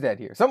dead? Who's dead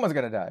here? Someone's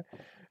gonna die.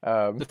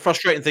 The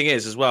frustrating thing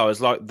is, as well,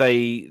 is like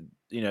they,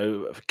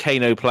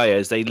 Kano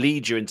players, they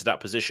lead you into that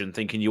position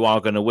thinking you are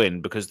going to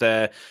win, because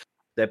they're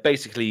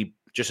basically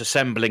just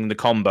assembling the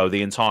combo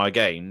the entire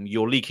game.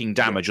 You're leaking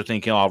damage. You're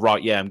thinking, oh,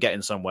 right, yeah, I'm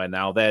getting somewhere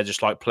now. They're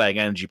just like playing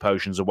energy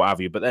potions or what have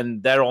you. But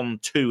then they're on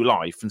 2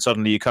 life, and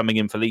suddenly you're coming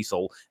in for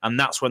lethal, and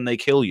that's when they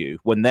kill you,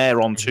 when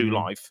they're on 2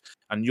 life,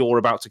 and you're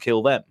about to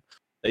kill them.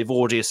 They've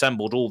already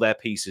assembled all their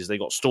pieces. They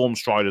got Storm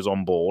Striders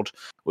on board,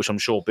 which I'm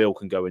sure Bill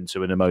can go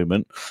into in a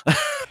moment.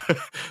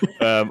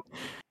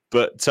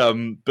 But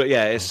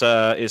yeah, it's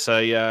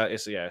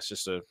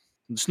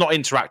not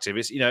interactive.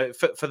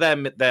 It's for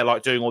them, they're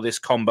like doing all this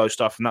combo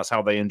stuff, and that's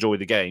how they enjoy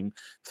the game.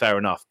 Fair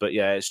enough, but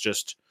yeah, it's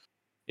just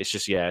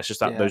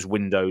those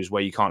windows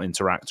where you can't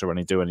interact or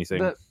do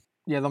anything.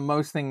 The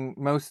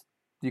most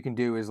you can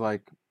do is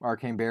like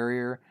Arcane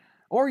Barrier,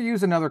 or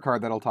use another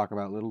card that I'll talk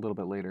about a little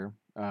bit later.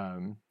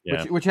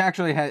 Which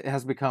actually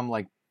has become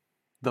like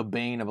the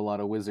bane of a lot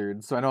of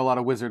wizards. So I know a lot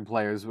of wizard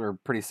players were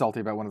pretty salty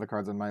about one of the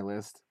cards on my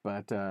list,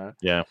 but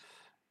yeah.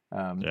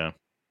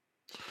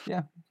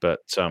 But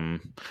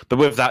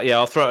with that,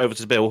 I'll throw it over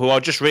to Bill, who I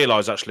just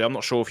realised, actually, I'm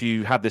not sure if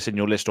you had this in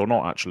your list or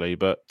not, actually,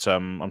 but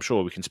I'm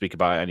sure we can speak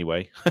about it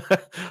anyway.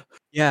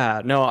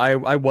 Yeah, no,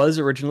 I was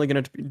originally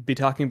going to be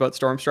talking about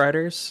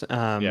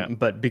Stormstriders,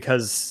 but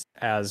because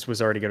Az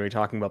was already going to be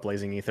talking about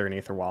Blazing Ether and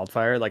Ether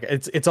Wildfire, like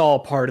it's all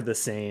part of the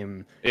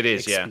same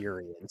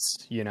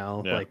experience,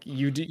 like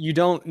you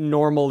don't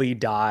normally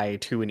die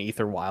to an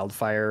Ether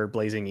Wildfire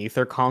Blazing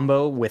Ether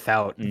combo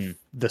without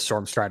the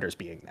Stormstriders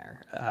being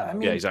there.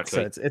 Exactly.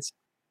 So it's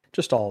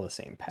just all the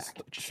same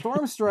package.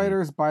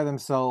 Stormstriders by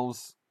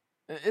themselves,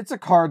 it's a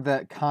card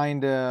that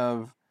kind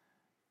of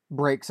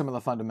break some of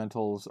the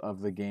fundamentals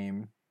of the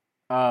game.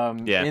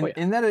 In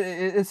that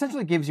it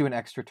essentially gives you an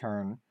extra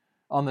turn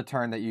on the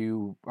turn that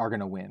you are going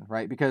to win,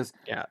 right? Because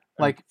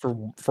like for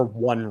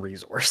one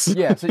resource.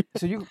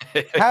 So you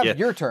have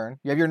your turn,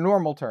 you have your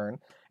normal turn,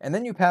 and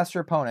then you pass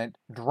your opponent,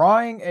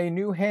 drawing a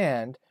new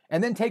hand,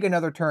 and then take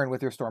another turn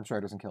with your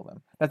Stormstriders and kill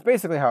them. That's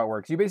basically how it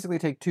works. You basically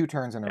take 2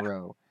 turns in a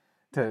row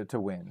to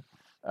win.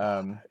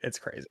 It's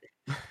crazy.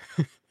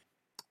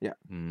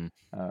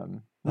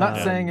 Not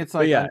saying it's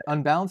like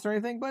unbalanced or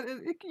anything, but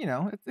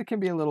it can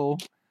be a little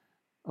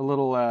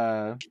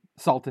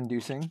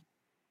salt-inducing,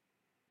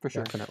 for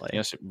sure. Definitely.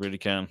 Yes, it really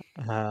can.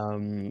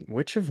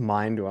 Which of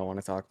mine do I want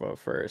to talk about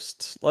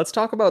first? Let's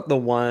talk about the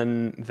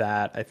one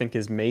that I think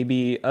is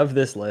maybe of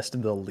this list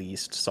the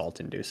least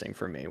salt-inducing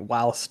for me,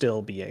 while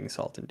still being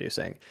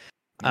salt-inducing.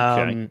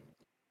 Okay.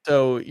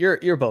 So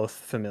you're both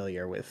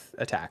familiar with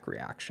attack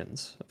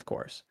reactions, of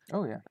course.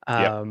 Oh yeah.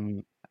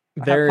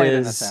 There played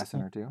an is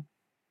assassin or two.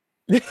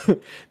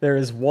 there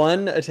is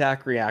one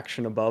attack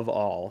reaction above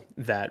all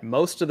that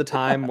most of the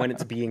time when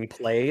it's being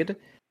played,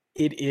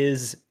 it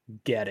is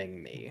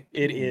getting me.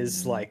 It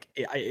is like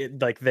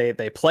like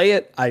they play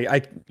it.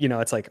 I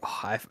it's like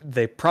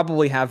they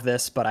probably have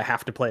this, but I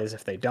have to play as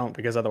if they don't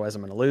because otherwise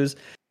I'm going to lose.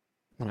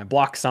 When I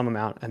block some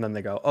amount, and then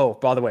they go, oh,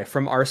 by the way,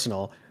 from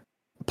Arsenal,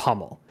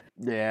 pummel.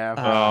 Yeah.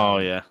 Oh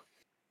yeah.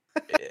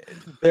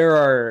 There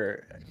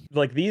are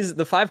like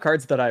the 5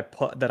 cards that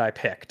I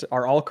picked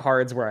are all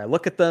cards where I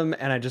look at them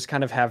and I just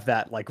kind of have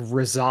that like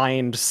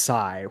resigned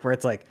sigh where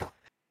it's like,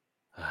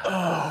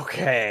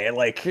 okay,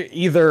 like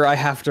either I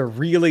have to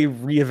really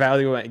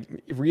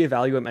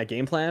reevaluate my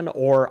game plan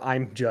or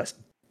I'm just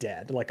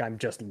dead, like I'm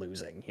just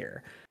losing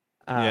here.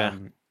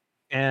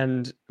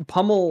 And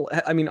pummel,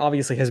 I mean,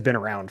 obviously has been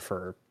around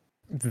for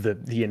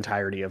the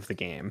entirety of the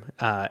game,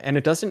 and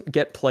it doesn't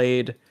get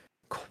played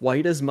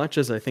quite as much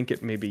as I think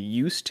it maybe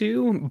used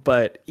to,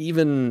 but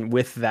even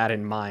with that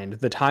in mind,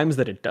 the times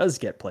that it does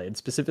get played,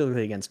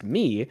 specifically against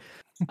me,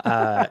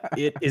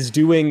 it's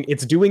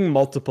doing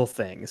multiple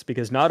things,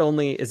 because not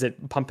only is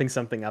it pumping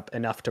something up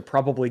enough to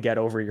probably get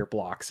over your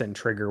blocks and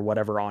trigger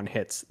whatever on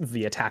hits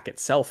the attack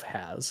itself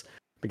has,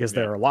 because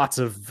there are lots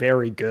of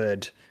very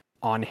good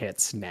on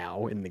hits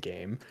now in the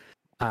game.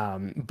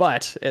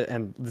 But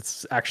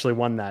it's actually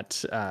one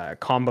that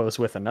combos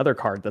with another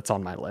card that's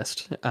on my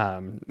list.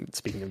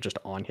 Speaking of just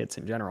on hits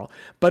in general,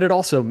 but it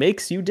also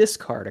makes you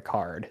discard a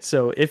card.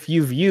 So if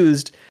you've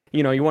used,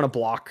 you want to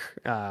block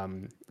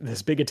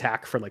this big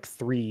attack for like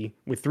 3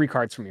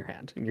 cards from your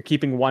hand, and you're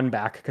keeping 1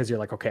 back because you're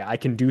like, okay, I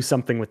can do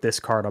something with this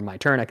card on my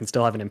turn. I can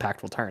still have an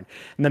impactful turn.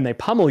 And then they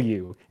pummel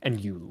you and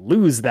you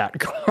lose that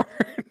card.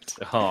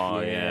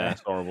 Oh yeah,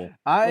 it's horrible.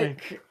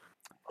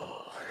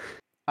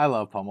 I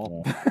love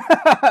pummel.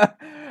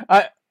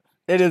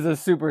 It is a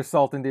super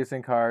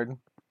salt-inducing card,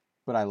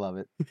 but I love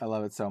it. I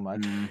love it so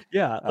much.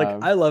 Yeah, like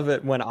I love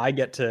it when I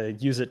get to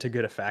use it to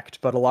good effect,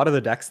 but a lot of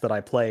the decks that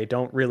I play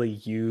don't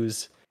really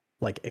use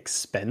like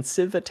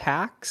expensive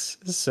attacks,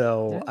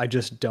 so I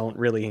just don't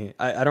really.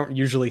 I don't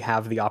usually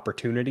have the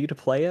opportunity to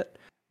play it.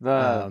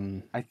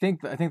 I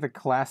think the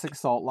classic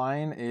salt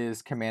line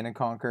is Command and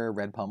Conquer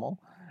Red Pummel.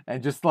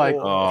 And just like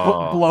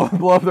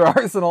blow up their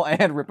arsenal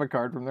and rip a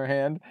card from their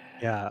hand.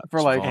 Yeah, for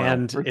like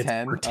for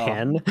 10. For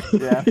 10.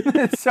 Yeah,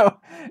 it's so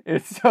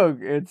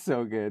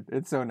good.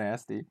 It's so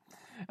nasty.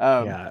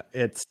 I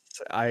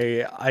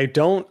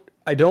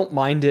don't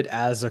mind it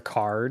as a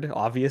card.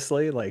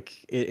 Obviously, like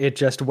it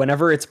just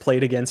whenever it's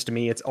played against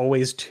me, it's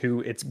always to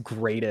its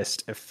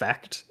greatest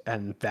effect,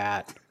 and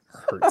that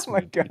hurts. Oh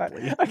my god,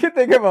 deeply. I can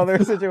think of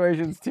other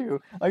situations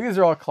too. Like these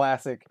are all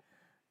classic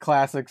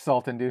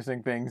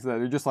salt-inducing things that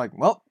are just like,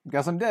 well,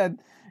 guess I'm dead.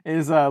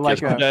 Is like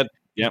dead.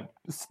 Yep.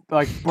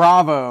 Like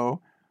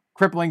Bravo,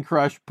 Crippling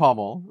Crush,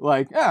 Pummel.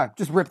 Like,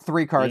 just rip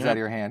 3 cards out of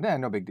your hand.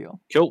 No big deal.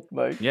 Cool.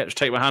 Like, just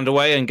take my hand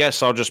away and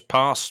guess I'll just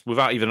pass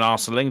without even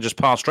arsenaling. Just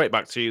pass straight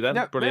back to you then.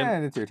 Yep, Brilliant.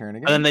 And it's your turn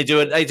again. And then they do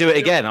it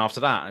again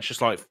after that. It's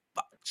just like,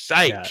 fuck's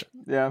sake.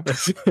 Yeah.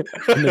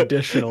 An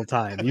additional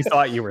time. You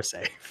thought you were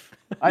safe.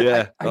 I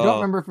don't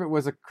remember if it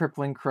was a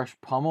Crippling Crush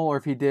Pummel or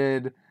if he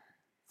did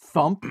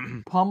Thump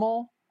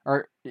Pummel.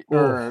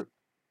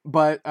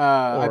 But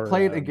I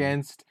played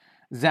against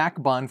Zach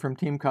Bunn from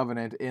Team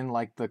Covenant in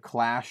like the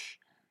Clash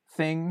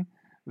thing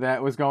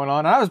that was going on.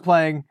 And I was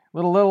playing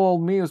little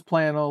old me was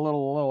playing a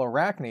little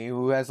Arachne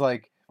who has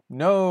like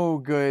no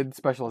good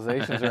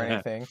specializations or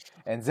anything,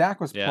 and Zach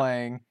was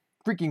playing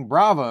freaking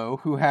Bravo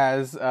who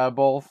has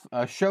both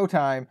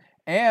Showtime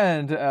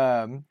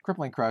and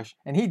Crippling Crush,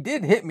 and he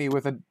did hit me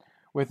with a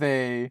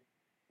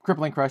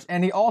Crippling Crush,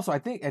 and he also I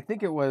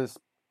think it was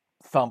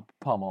Thump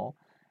Pummel,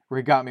 where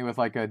he got me with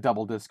like a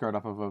double discard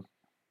off of a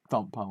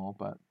Thump Pummel.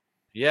 But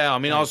yeah, I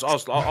mean, I was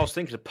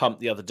thinking of Thump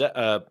the other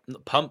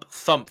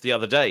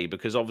day,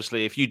 because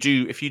obviously if you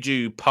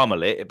do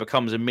pummel it, it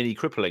becomes a mini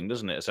crippling,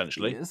 doesn't it?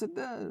 Essentially, yes, it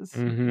does.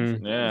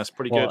 Mm-hmm. Yeah, it's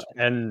pretty good.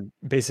 And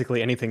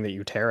basically anything that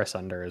you Terrace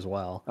under as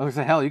well. I was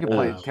like, hell, you can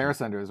play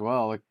Terrace under as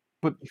well. Like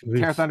put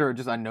Terrace under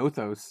just on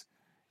Nothos.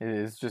 It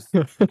is just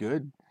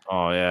good.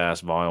 Oh yeah, that's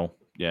vile.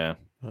 Yeah.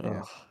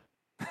 These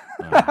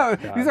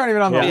aren't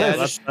even on the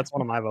list. That's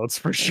one of my votes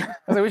for sure. I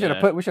was like,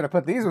 we should have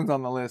put these ones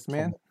on the list,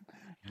 man.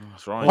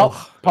 That's right.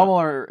 Pummel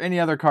or any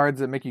other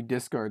cards that make you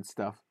discard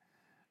stuff.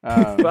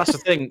 That's the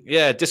thing.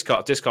 Yeah,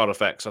 discard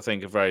effects I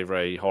think are very,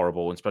 very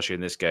horrible, especially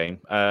in this game.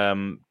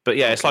 But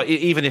yeah, it's like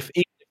even if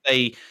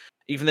they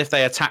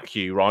attack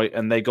you, right,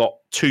 and they got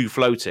 2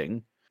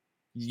 floating,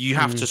 you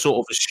have to sort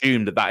of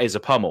assume that is a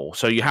pummel.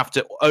 So you have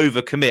to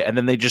overcommit, and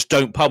then they just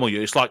don't pummel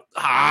you. It's like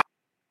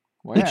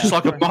Well, yeah, it's just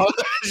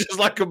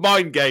like a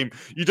mind game.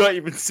 You don't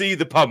even see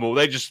the pummel;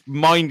 they just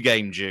mind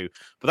gamed you.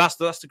 But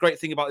that's the great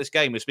thing about this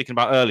game. We were speaking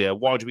about earlier.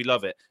 Why do we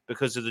love it?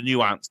 Because of the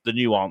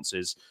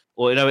nuances.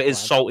 Or it is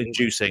salt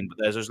inducing, but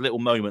there's those little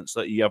moments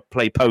that you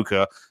play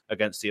poker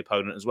against the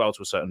opponent as well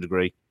to a certain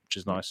degree, which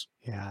is nice.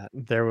 Yeah,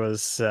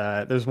 there's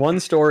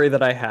one story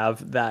that I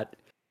have that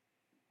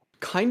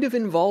kind of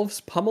involves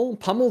Pummel.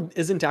 Pummel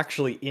isn't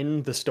actually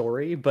in the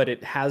story, but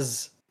it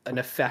has an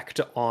effect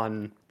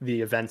on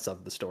the events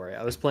of the story.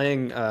 I was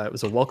playing, it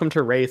was a Welcome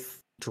to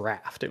Wraith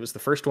draft. It was the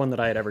first one that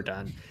I had ever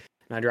done.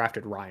 And I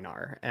drafted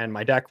Rhinar, and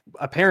my deck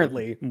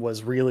apparently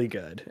was really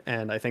good.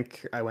 And I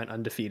think I went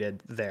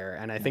undefeated there.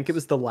 And I think it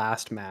was the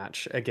last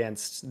match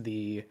against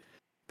the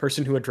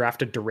person who had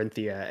drafted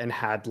Dorinthia and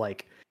had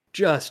like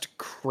just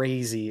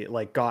crazy,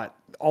 like got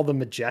all the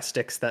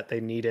Majestics that they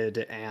needed,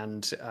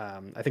 and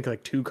I think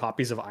like 2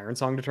 copies of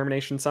Ironsong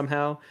Determination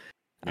somehow.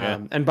 Yeah.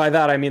 And by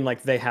that I mean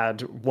like they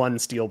had 1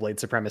 Steelblade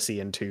Supremacy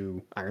and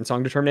 2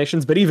 Ironsong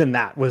Determinations, but even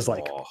that was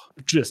like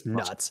just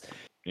nuts.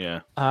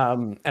 Yeah.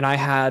 And I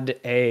had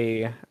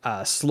a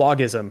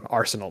Slogism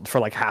arsenal for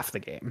like half the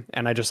game,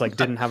 and I just like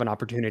didn't have an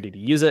opportunity to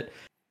use it.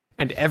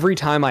 And every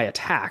time I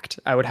attacked,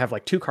 I would have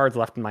like 2 cards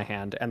left in my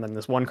hand, and then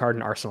this 1 card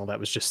in arsenal that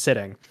was just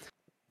sitting.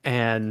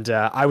 And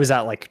I was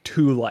at like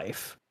 2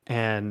 life.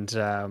 And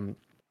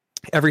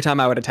every time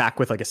I would attack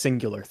with like a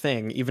singular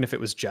thing, even if it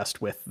was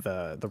just with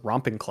the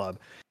Romping Club,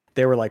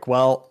 they were like,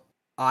 well,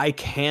 I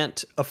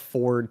can't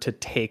afford to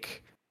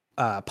take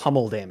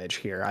pummel damage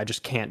here. I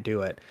just can't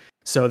do it.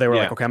 So they were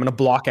like, okay, I'm going to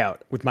block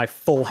out with my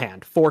full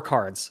hand, 4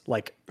 cards,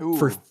 like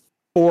for 4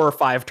 or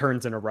 5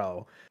 turns in a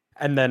row.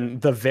 And then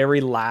the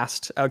very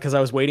last, because I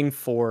was waiting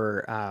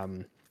for,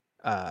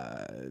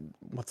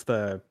 what's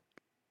the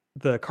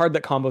card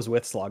that combos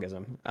with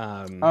Slogism?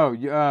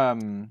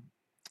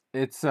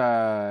 It's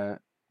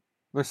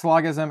there's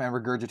Slogism and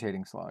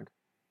Regurgitating Slog.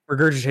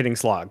 Regurgitating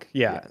Slog,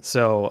 yeah.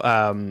 So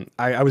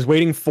I was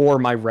waiting for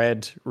my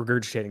red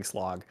Regurgitating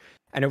Slog,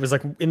 and it was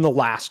like in the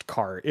last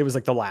card. It was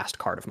like the last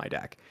card of my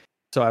deck.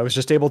 So I was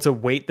just able to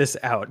wait this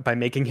out by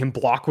making him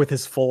block with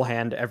his full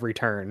hand every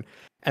turn.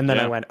 And then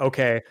I went,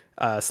 okay,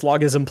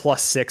 Slogism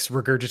 +6,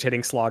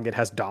 Regurgitating Slog, it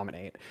has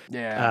Dominate.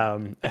 Yeah.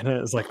 And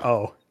it was like,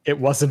 oh, it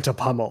wasn't a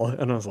pummel.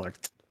 And I was like,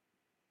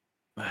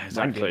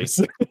 exactly.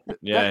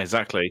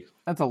 Exactly.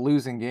 That's a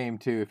losing game,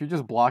 too. If you're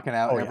just blocking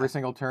out every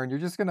single turn, you're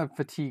just going to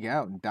fatigue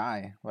out and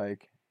die.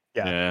 Like,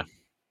 yeah.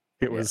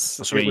 It was.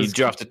 So you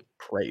do have to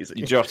crazy.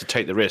 You do have to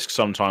take the risk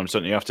sometimes,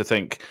 don't you? You have to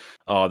think,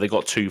 oh, they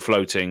got 2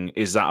 floating.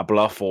 Is that a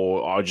bluff,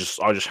 or I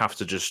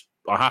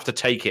have to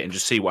take it and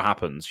just see what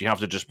happens. You have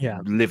to just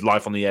live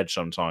life on the edge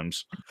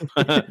sometimes,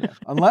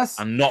 unless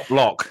and not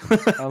block.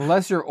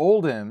 Unless you're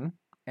Oldhim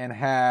and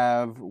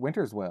have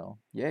Winter's Will.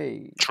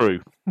 Yay.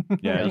 True.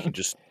 Yeah, you can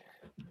just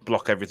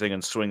block everything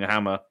and swing a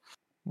hammer.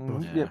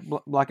 Mm-hmm.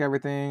 Block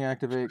everything.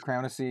 Activate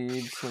Crown of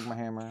Seeds. Swing my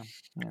hammer.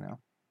 You know.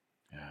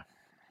 Yeah.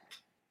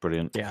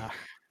 Brilliant. Yeah.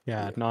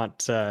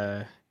 Not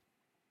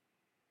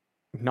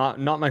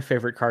my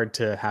favorite card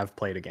to have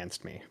played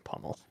against me,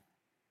 Pummel.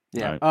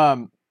 Yeah.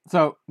 Right.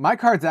 So my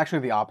card's actually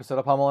the opposite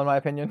of Pummel, in my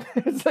opinion.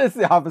 It's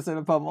the opposite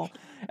of Pummel,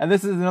 and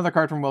this is another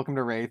card from Welcome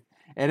to Wraith,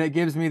 and it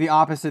gives me the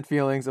opposite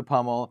feelings of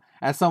Pummel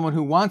as someone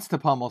who wants to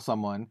pummel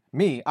someone.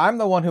 Me, I'm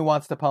the one who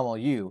wants to pummel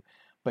you,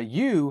 but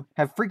you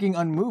have freaking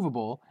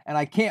unmovable, and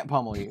I can't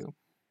pummel you.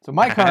 So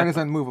my card is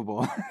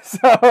unmovable.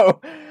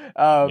 So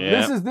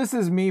this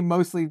is me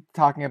mostly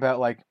talking about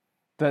like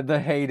the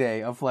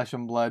heyday of Flesh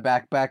and Blood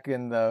back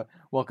in the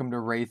Welcome to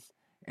Wraith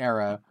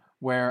era,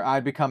 where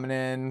I'd be coming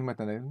in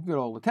with a good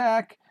old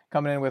attack,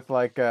 coming in with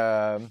like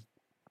I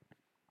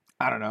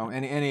don't know,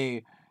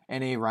 any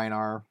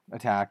Rhinar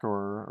attack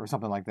or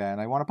something like that,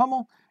 and I want to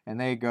pummel, and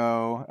they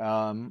go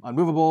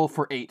unmovable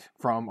for 8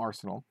 from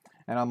Arsenal,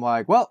 and I'm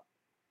like, well,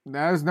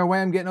 there's no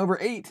way I'm getting over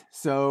 8,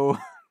 so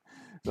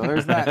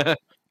there's that.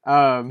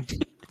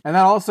 And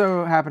that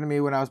also happened to me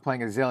when I was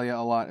playing Azalea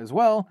a lot as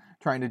well,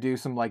 trying to do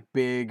some like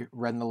big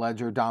Red in the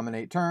Ledger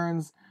dominate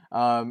turns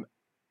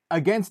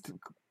against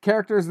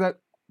characters that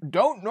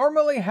don't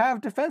normally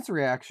have defense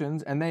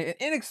reactions, and they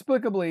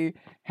inexplicably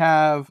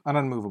have an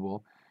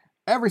unmovable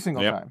every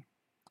single time.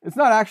 It's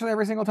not actually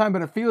every single time,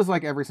 but it feels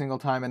like every single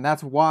time, and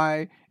that's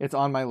why it's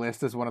on my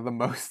list as one of the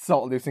most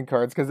salt-inducing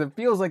cards, because it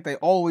feels like they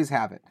always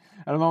have it.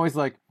 And I'm always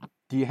like,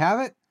 do you have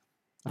it?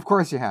 Of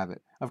course you have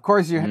it. Of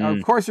course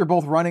you're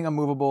both running a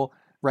movable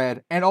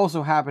red and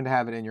also happen to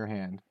have it in your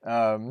hand,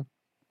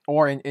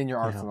 or in your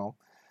arsenal.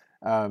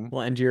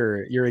 Well, and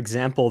your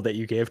example that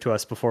you gave to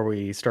us before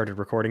we started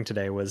recording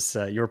today was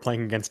you were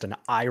playing against an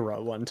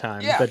Ira one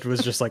time that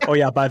was just like, oh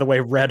yeah, by the way,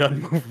 red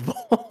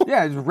unmovable.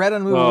 Yeah, it's red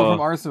unmovable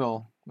from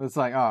Arsenal. It's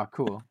like, oh,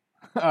 cool.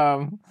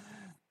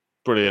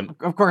 Brilliant.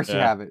 Of course you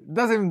have it.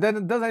 Doesn't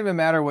even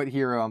matter what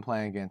hero I'm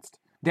playing against.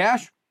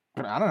 Dash?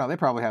 I don't know. They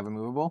probably have a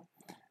movable.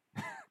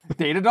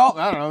 Datadalt?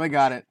 I don't know. They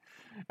got it.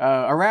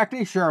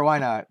 Arachne? Sure, why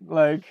not?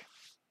 Like,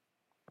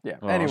 yeah.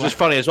 Anyway. It's just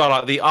funny as well,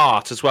 like the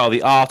art as well.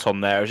 The art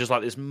on there is just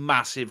like this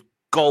massive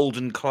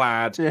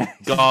golden-clad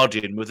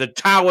guardian with a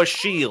tower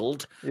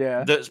shield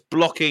that's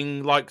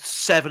blocking like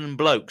 7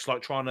 blokes,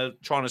 like trying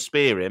to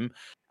spear him.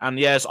 And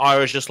yes,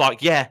 Ira's just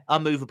like,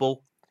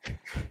 unmovable.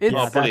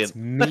 Brilliant. That's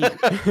me.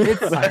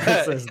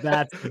 Says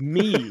that's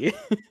me.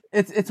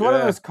 It's one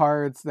of those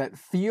cards that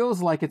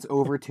feels like it's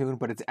overtuned,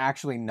 but it's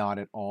actually not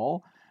at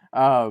all.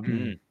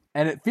 And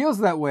it feels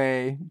that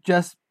way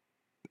just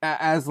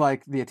as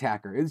like the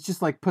attacker. It's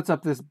just like puts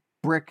up this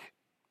brick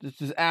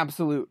just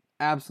absolute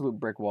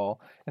brick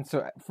wall. And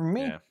so for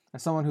me,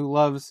 as someone who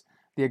loves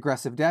the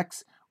aggressive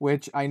decks,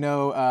 which I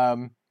know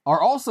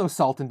are also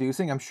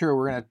salt-inducing, I'm sure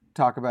we're gonna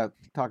talk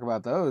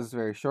about those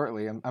very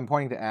shortly. I'm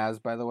pointing to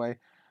Azz, by the way.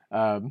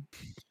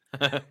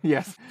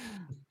 Yes.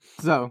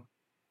 So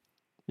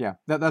yeah,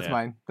 that's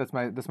mine. That's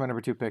my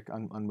number 2 pick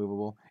on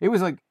Unmovable. It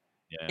was like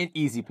an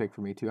easy pick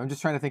for me too. I'm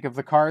just trying to think of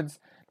the cards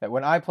that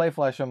when I play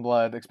Flesh and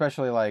Blood,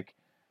 especially like,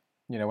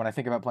 when I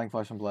think about playing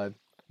Flesh and Blood,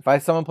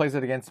 if someone plays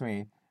it against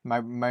me,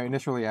 my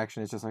initial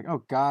reaction is just like,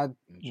 oh God,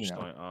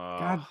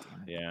 God.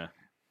 Yeah.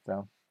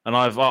 So. And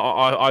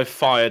I've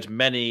fired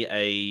many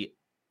a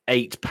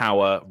 8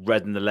 power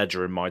red in the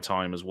ledger in my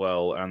time as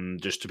well,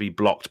 and just to be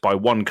blocked by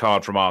one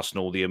card from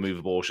Arsenal, the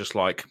Immovable, it's just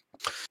like,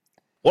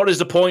 what is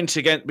the point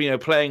against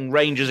playing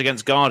Rangers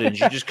against Guardians?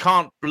 You just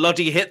can't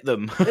bloody hit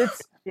them.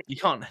 You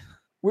can't.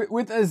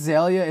 With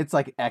Azalea, it's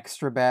like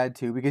extra bad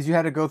too, because you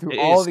had to go through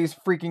all these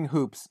freaking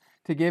hoops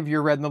to give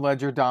your red in the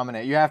ledger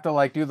dominate. You have to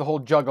like do the whole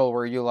juggle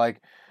where you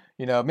like,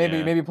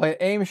 maybe play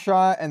aim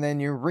shot, and then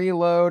you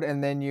reload,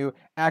 and then you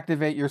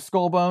activate your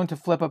Skullbone to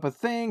flip up a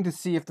thing to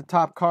see if the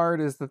top card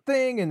is the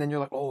thing, and then you're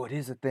like, oh, it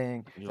is a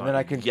thing. And then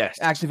I can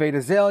activate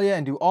Azalea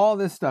and do all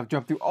this stuff,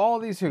 jump through all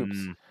these hoops,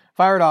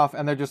 fire it off,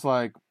 and they're just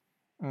like,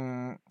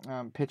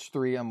 pitch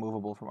 3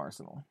 Unmovable from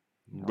Arsenal.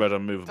 Red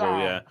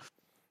Unmovable,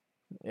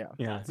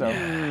 Yeah. So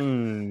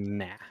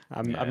nah,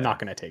 I'm not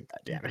gonna take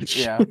that damage.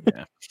 Yeah.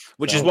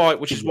 Which is why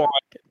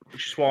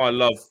I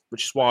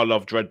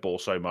love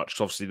Dreadball so much. Because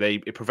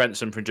obviously it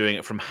prevents them from doing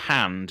it from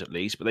hand at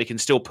least, but they can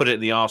still put it in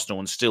the arsenal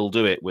and still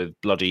do it with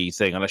bloody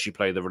thing, unless you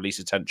play the Release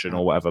Attention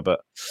or whatever. But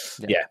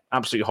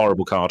absolutely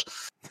horrible card.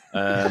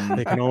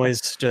 They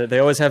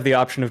always have the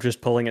option of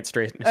just pulling it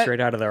straight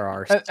out of their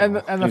arse. And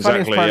the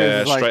funniest part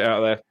is like, straight out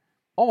of there.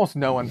 Almost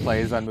no one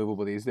plays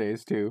Unmovable these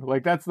days too.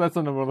 Like that's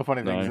one of the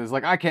funny things is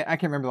like I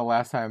can't remember the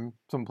last time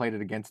someone played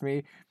it against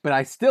me, but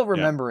I still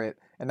remember it,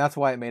 and that's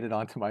why it made it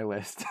onto my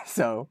list.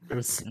 So it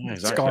was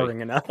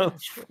scarring enough.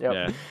 Yep.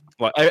 Yeah,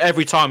 like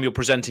every time you're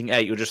presenting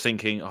 8, you're just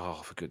thinking, oh,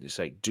 for goodness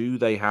sake, do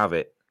they have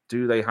it?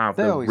 Do they have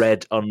the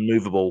red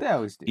Unmovable? They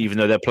always do. Even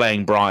though they're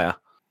playing Briar.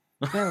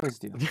 They always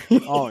do.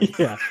 Oh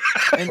yeah,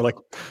 like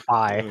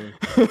fire.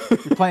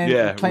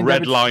 Playing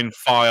red line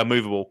fire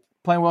movable.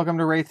 Playing Welcome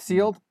to Wraith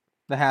Sealed.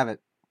 They have it.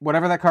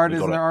 Whatever that card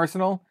is in their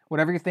arsenal,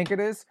 whatever you think it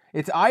is,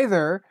 it's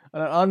either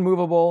an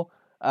Unmovable,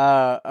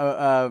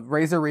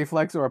 Razor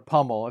Reflex, or a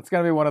Pummel. It's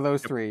going to be one of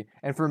those 3.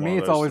 And for me,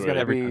 it's always going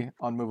to be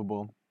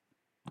Unmovable.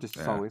 Just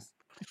always.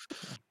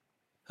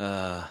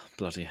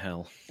 Bloody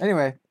hell.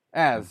 Anyway,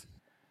 Azz,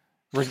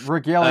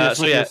 regale us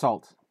with your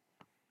salt.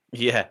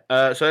 Yeah.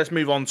 So let's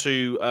move on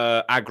to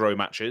aggro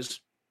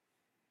matches.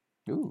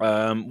 Ooh,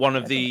 one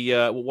of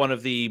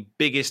the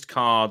biggest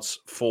cards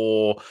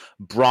for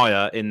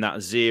Briar in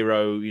that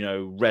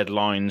 0, red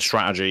line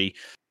strategy,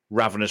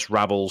 Ravenous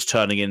Rabbles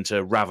turning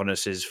into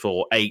Ravenouses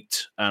for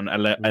 8 and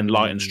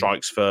Enlightened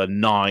Strikes for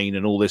 9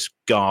 and all this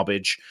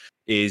garbage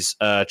is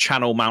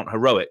Channel Mount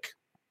Heroic.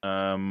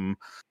 One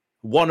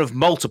of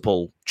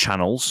multiple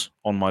channels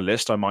on my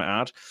list, I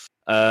might add.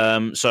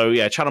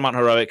 Channel Mount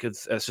Heroic,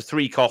 it's a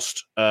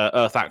 3-cost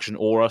Earth Action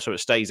Aura, so it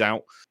stays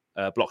out.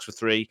 Blocks for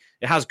 3.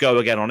 It has Go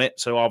Again on it,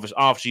 so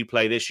after you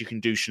play this, you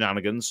can do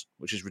shenanigans,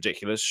 which is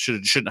ridiculous.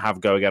 Shouldn't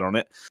have Go Again on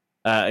it.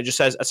 It just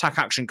says attack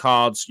action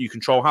cards you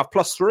control have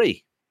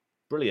 +3.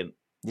 Brilliant.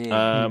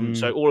 Yeah.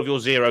 So all of your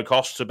 0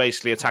 costs are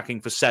basically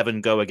attacking for 7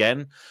 Go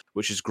Again,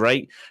 which is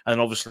great. And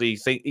obviously,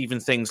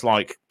 even things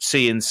like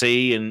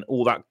CNC and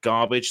all that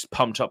garbage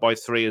pumped up by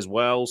 3 as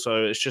well.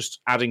 So it's just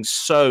adding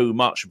so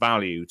much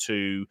value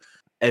to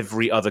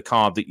every other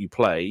card that you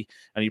play,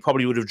 and you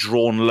probably would have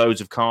drawn loads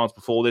of cards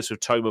before this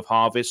with Tome of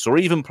Harvests, or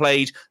even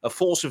played a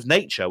Force of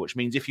Nature, which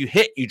means if you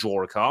hit, you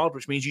draw a card,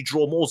 which means you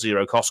draw more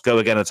 0-cost Go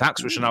Again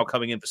attacks, which are now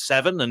coming in for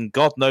 7, and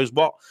God knows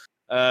what.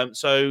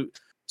 So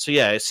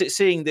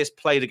seeing this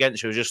played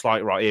against you is just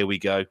like, right, here we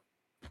go.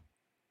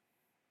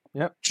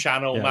 Yep.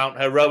 Channel Mount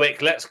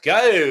Heroic, let's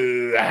go.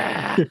 You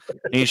have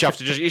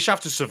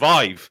to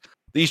survive.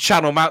 These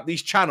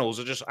channels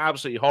are just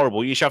absolutely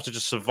horrible. You have to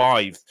just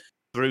survive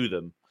through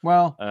them.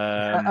 Well,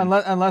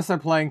 unless they're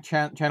playing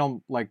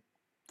channel like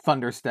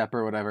Thunderstep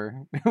or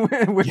whatever.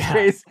 In which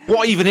case,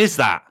 what even is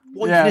that?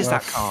 What even is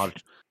that card?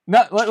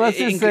 Let's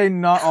just say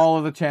not all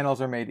of the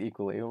channels are made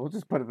equally. We'll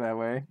just put it that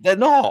way. They're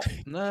not.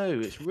 No,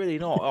 it's really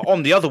not.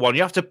 On the other one,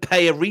 you have to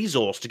pay a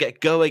resource to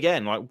get Go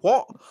Again. Like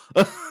what?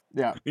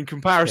 Yeah. In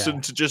comparison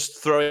to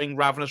just throwing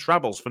Ravenous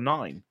Rabbles for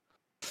 9.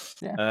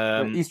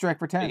 Yeah. E-Strike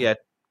for 10. Yeah.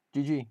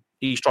 GG.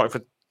 E-Strike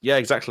for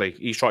exactly.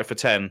 E-Strike for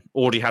 10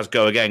 already has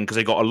Go Again because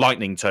they got a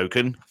lightning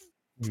token.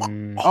 Oh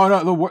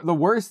no, the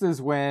worst is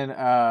when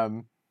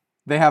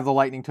they have the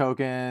lightning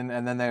token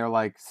and then they're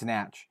like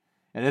snatch,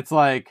 and it's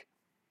like,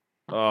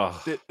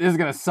 this is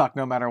gonna suck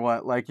no matter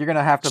what. Like you're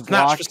gonna have to snatch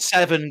block for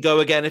 7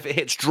 Go Again if it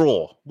hits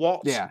draw.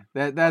 What? Yeah,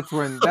 that's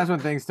when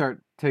things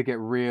start to get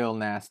real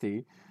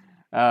nasty.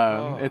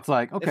 It's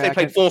like, okay, if they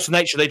play Force of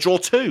Nature, they draw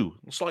 2.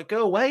 It's like,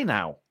 go away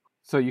now.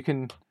 So you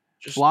can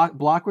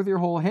block with your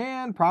whole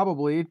hand,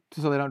 probably,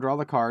 so they don't draw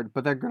the card,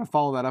 but they're going to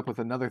follow that up with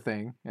another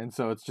thing, and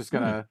so it's just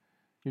gonna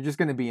you're just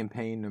gonna be in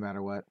pain no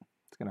matter what.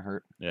 It's gonna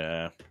hurt.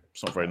 Yeah,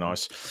 it's not very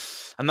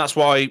nice, and that's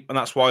why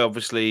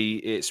obviously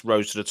it's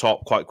rose to the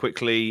top quite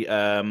quickly.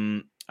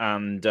 And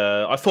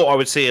I thought I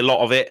would see a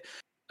lot of it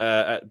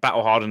at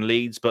Battle Hardened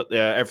Leeds, but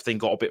everything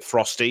got a bit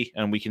frosty,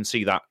 and we can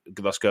see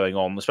that's going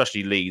on.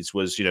 Especially Leeds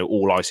was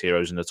all ice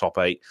heroes in the top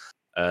 8.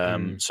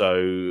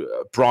 So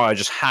Briar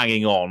just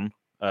hanging on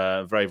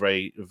very,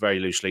 very, very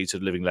loosely to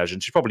Living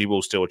Legend. She probably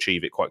will still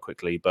achieve it quite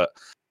quickly, but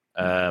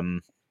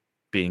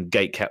being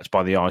gate kept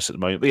by the ice at the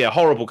moment. But yeah,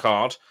 horrible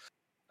card.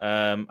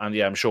 And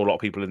yeah, I'm sure a lot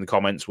of people in the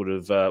comments would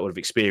have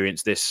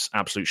experienced this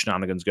absolute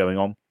shenanigans going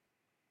on.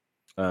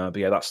 But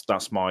yeah,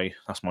 that's my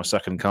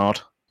second card.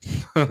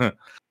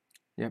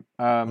 Yep.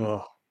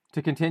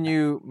 To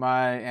continue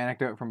my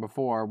anecdote from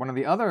before, one of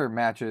the other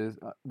matches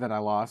that I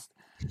lost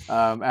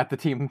at the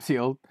Team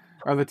Sealed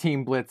or the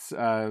Team Blitz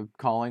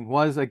calling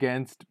was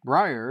against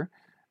Briar,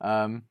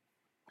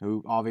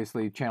 who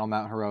obviously Channel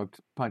Mount Heroic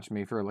punched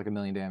me for like 1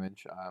 million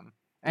damage.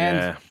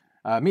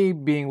 Me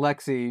being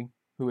Lexi,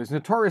 who is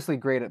notoriously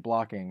great at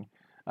blocking,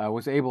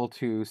 was able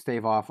to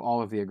stave off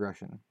all of the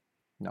aggression.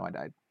 No, I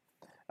died.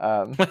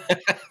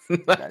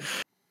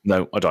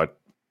 No, I died.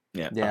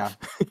 Yeah.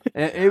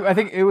 I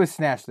think it was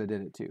Snatch that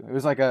did it too. It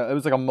was like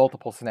a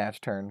multiple Snatch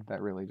turn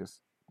that really just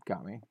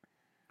got me.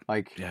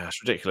 Like, yeah,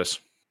 it's ridiculous.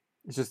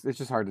 It's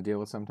just hard to deal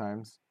with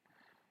sometimes.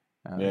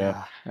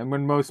 And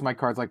when most of my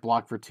cards like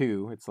block for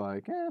 2, it's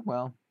like,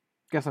 well,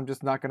 guess I'm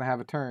just not gonna have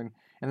a turn.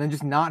 And then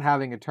just not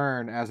having a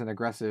turn as an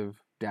aggressive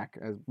deck,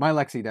 as my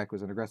Lexi deck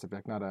was an aggressive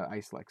deck, not a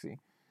Ice Lexi.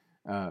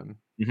 Then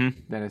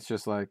it's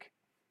just like,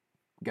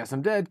 guess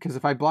I'm dead, because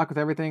if I block with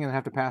everything and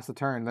have to pass the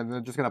turn, then they're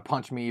just gonna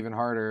punch me even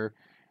harder.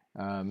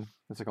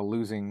 It's like a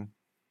losing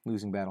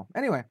battle.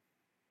 Anyway,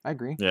 I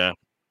agree. Yeah,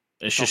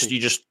 it's just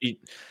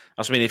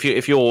I mean,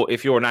 if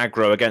you're an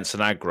aggro against an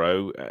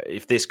aggro,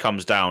 if this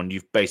comes down,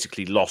 you've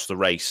basically lost the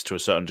race to a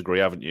certain degree,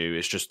 haven't you?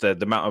 It's just the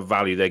amount of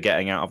value they're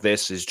getting out of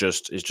this is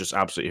just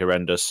absolutely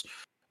horrendous.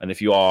 And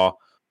if you are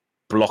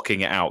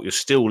blocking it out, you're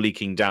still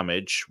leaking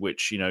damage,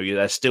 which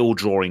they're still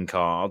drawing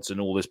cards and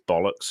all this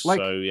bollocks.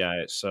 So yeah,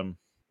 it's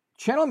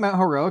Channel Mount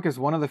Heroic is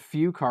one of the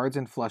few cards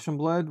in Flesh and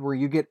Blood where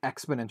you get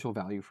exponential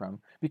value from.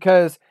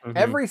 Because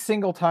every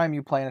single time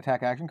you play an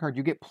attack action card,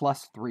 you get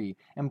 +3.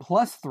 And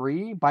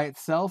 +3 by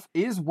itself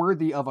is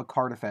worthy of a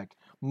card effect.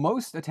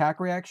 Most attack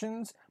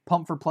reactions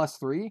pump for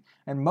 +3,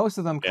 and most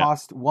of them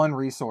cost 1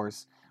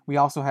 resource. We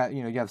also have,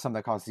 you have some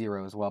that cost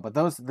 0 as well. But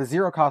the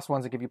 0 cost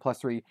ones that give you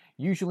 +3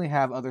 usually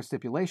have other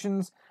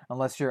stipulations,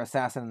 unless you're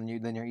Assassin,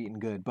 then you're eating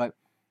good. But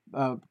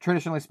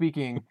traditionally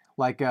speaking,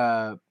 like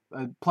a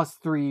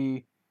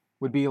 +3...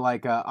 would be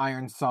like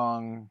Iron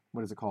Song.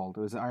 What is it called?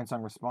 Was it Iron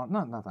Song Response?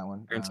 No, not that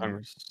one.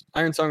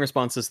 Iron Song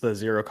Response is the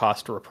 0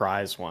 cost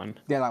reprise one.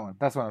 Yeah, that one.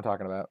 That's what I'm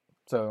talking about.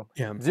 So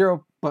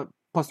 0, but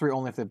 +3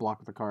 only if they block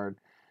with the card.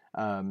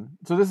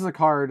 So this is a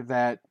card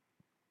that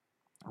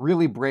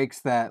really breaks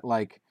that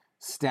like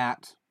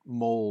stat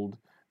mold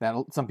that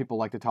some people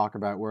like to talk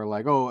about, where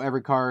like, oh,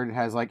 every card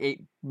has like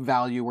 8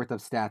 value worth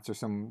of stats or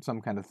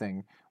some kind of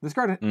thing. This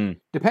card,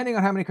 depending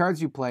on how many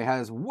cards you play,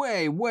 has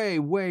way, way,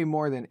 way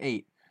more than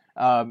 8.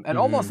 And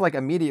almost like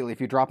immediately,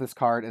 if you drop this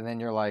card and then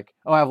you're like,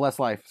 oh, I have less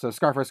life, so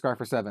Scar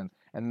for 7,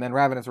 and then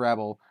Ravenous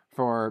Rabble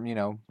for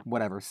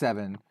whatever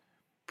 7,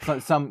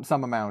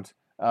 some amount,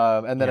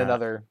 and then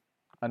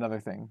another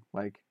thing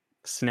like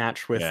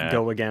Snatch with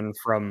Go Again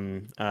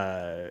from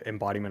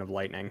Embodiment of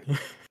Lightning.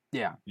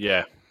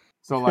 yeah.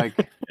 So like,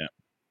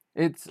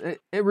 it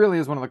really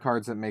is one of the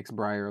cards that makes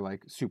Briar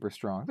like super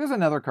strong. There's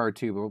another card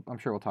too, but I'm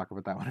sure we'll talk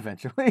about that one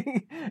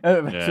eventually,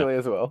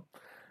 as well.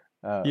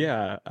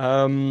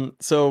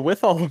 So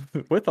with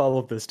all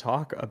of this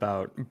talk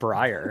about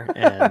Briar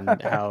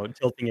and how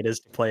tilting it is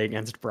to play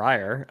against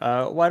Briar,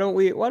 why don't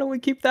we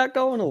keep that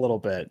going a little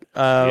bit?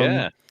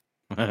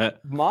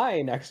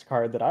 My next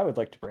card that I would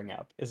like to bring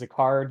up is a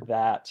card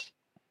that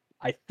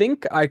I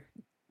think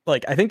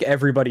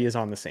everybody is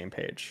on the same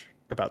page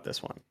about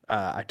this one.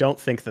 I don't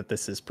think that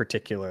this is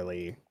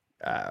particularly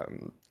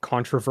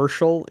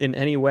controversial in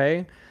any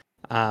way.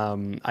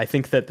 I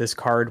think that this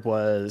card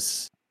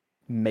was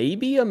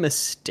maybe a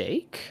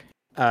mistake.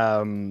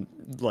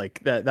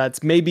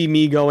 That's maybe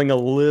me going a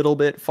little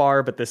bit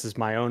far, but this is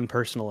my own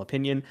personal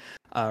opinion.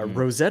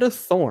 Rosetta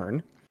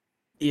Thorn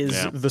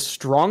is the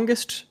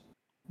strongest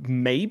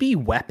maybe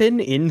weapon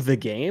in the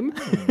game.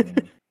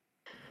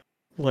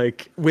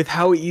 Like, with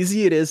how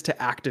easy it is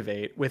to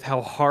activate, with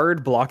how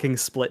hard blocking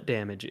split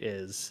damage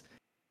is,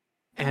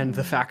 and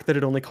the fact that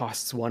it only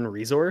costs 1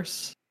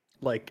 resource.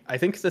 Like, I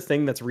think the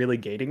thing that's really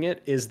gating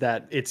it is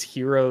that its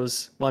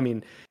heroes,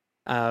 Chain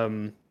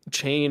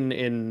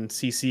in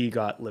CC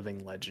got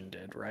Living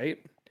Legended, right?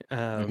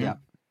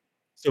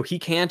 So he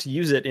can't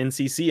use it in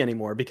CC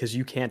anymore because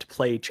you can't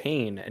play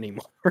Chain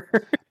anymore.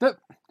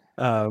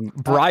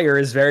 Briar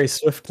is very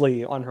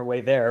swiftly on her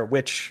way there,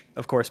 which,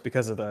 of course,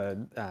 because of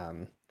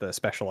the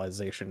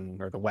specialization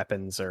or the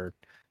weapons or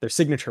their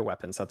signature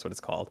weapons, that's what it's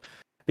called.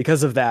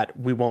 because of that,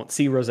 we won't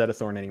see Rosetta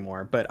Thorn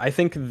anymore. But I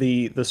think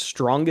the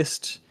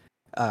strongest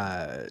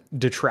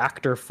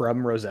detractor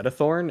from Rosetta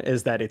Thorn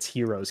is that its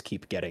heroes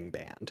keep getting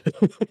banned.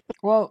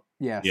 Well,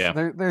 yes,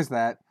 there's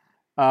that.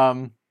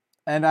 And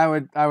I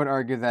would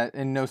argue that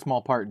in no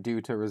small part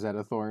due to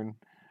Rosetta Thorn.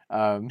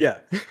 Yeah.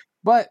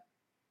 But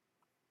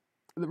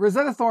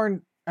Rosetta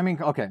Thorn, I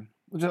mean, okay,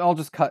 I'll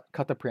just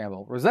cut the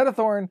preamble. Rosetta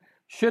Thorn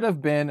should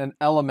have been an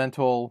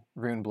elemental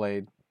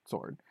Runeblade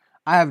sword.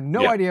 I have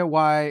no idea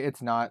why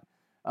it's not.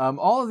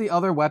 All of the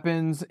other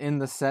weapons in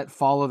the set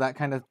follow that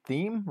kind of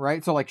theme,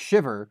 right? So like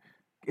Shiver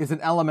is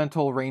an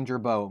elemental ranger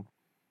bow.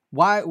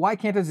 Why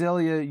can't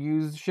Azalea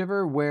use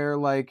Shiver where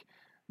like,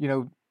 you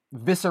know,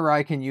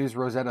 Viserai can use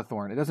Rosetta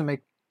Thorn? It doesn't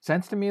make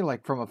sense to me,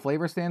 like from a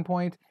flavor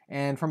standpoint,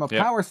 and from a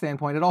power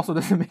standpoint, it also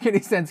doesn't make any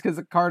sense because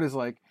the card is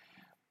like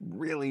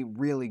really,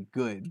 really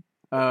good.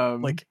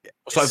 Like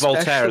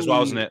Voltaire as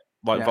well, isn't it?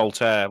 Like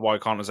Voltaire, why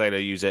can't Azalea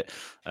use it?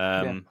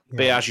 But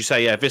as you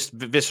say,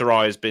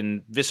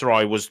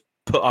 Viserai was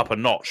put up a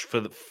notch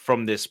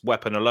from this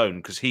weapon alone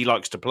because he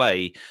likes to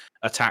play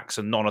attacks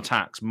and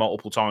non-attacks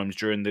multiple times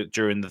during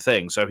the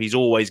thing. So he's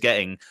always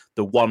getting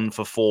the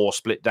 1-for-4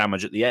 split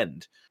damage at the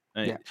end.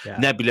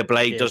 Nebula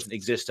Blade doesn't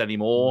exist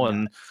anymore,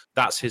 and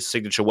that's his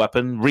signature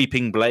weapon.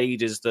 Reaping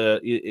Blade is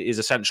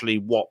essentially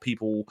what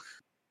people.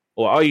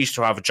 Well, I used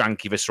to have a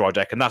janky Viserai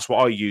deck, and that's what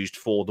I used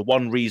for the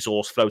one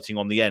resource floating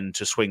on the end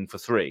to swing for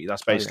 3.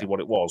 That's basically what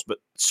it was. But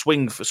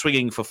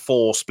swinging for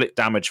 4 split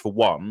damage for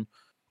 1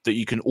 that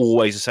you can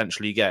always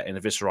essentially get in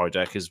a Viserai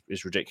deck is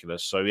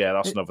ridiculous. So yeah,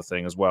 that's another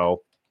thing as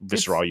well.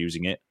 Viserai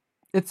using it.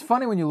 It's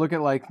funny when you look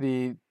at like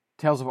the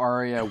Tales of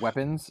Aria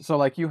weapons. So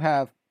like you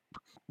have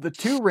the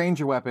 2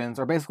 ranger weapons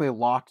are basically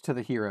locked to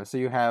the hero. So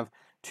you have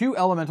 2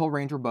 elemental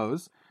ranger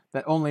bows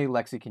that only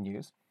Lexi can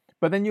use.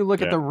 But then you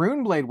look at the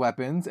Runeblade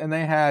weapons, and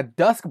they had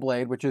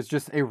Duskblade, which is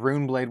just a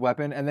Runeblade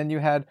weapon, and then you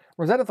had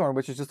Rosetta Thorn,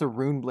 which is just a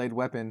Runeblade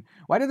weapon.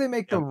 Why did they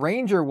make the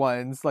Ranger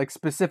ones like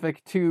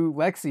specific to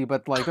Lexi?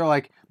 But like they're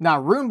like,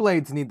 nah,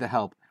 Runeblades need the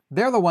help.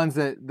 They're the ones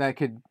that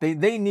could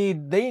they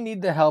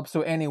need the help,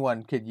 so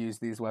anyone could use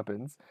these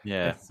weapons.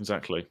 Yeah,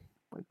 exactly.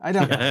 I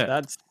don't know.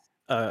 That's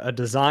a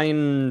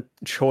design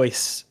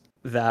choice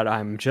that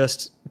I'm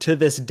just to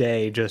this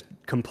day just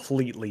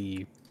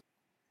completely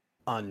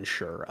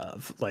unsure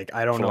of. Like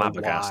I don't know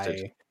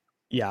why.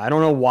 Yeah, I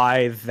don't know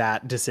why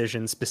that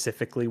decision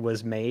specifically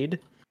was made.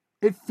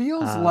 It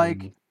feels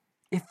like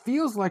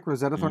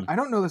Rosetta Thorn. I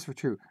don't know this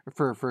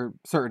for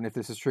certain if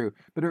this is true,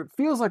 but it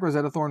feels like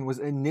Rosetta Thorn was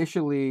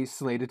initially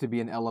slated to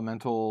be an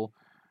elemental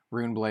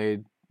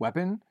Runeblade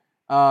weapon,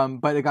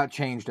 but it got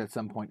changed at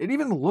some point. It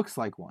even looks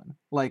like one.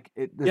 Like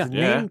it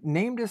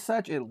named as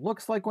such. It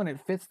looks like one. It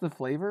fits the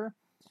flavor.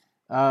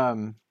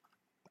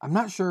 I'm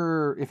not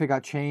sure if it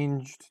got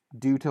changed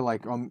due to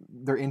like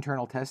their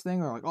internal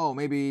testing or like, oh,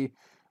 maybe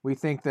we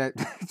think that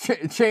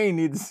Chain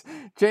needs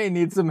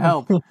some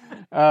help.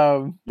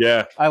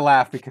 I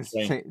laugh because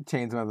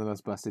Chain's one of the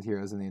most busted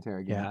heroes in the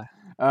entire game.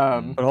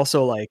 Yeah. But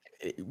also like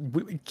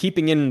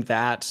keeping in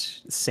that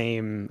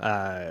same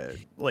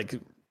like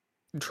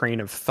train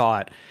of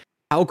thought,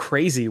 how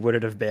crazy would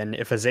it have been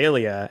if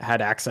Azalea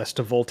had access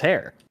to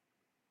Voltaire?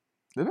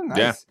 That'd been nice.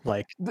 Yeah.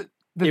 Like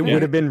it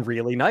would have been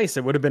really nice.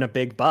 It would have been a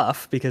big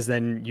buff because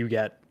then you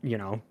get,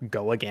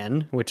 Go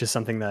Again, which is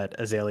something that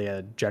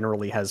Azalea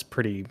generally has a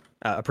pretty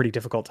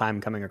difficult time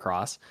coming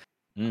across.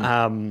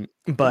 But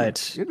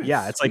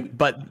it's like,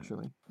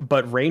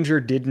 but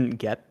Ranger didn't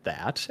get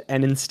that.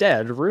 And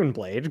instead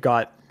Runeblade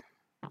got,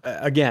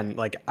 again,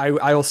 like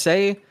I will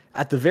say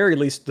at the very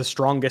least, the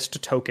strongest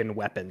token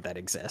weapon that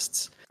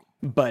exists.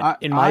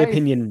 But in my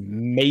opinion,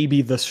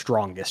 maybe the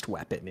strongest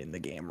weapon in the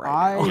game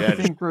right now. I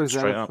think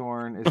Rosetta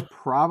Thorn is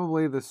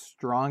probably the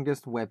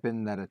strongest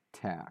weapon that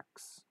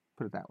attacks.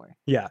 Put it that way.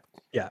 Yeah.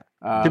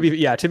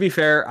 To be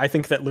fair, I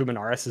think that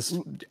Luminaris is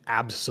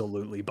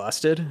absolutely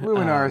busted.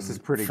 Luminaris is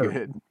pretty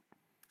good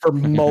for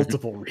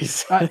multiple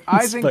reasons.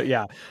 I think, but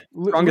yeah,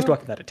 strongest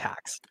weapon that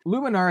attacks.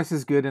 Luminaris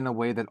is good in a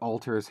way that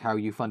alters how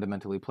you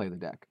fundamentally play the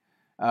deck.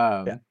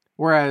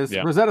 Whereas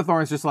Rosetta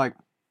Thorn is just like,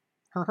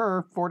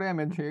 4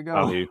 damage. Here you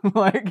go.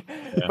 But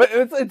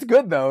it's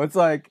good though. It's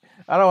like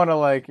I don't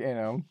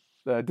want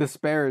to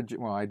disparage.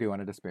 Well, I do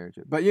want to disparage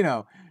it, but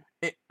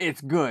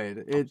it's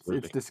good. It's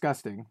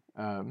disgusting.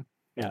 Also,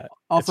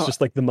 it's just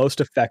like the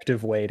most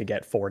effective way to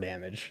get 4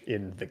 damage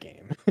in the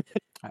game.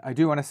 I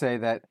do want to say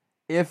that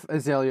if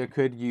Azalea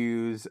could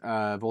use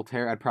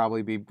Voltaire, I'd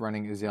probably be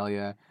running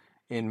Azalea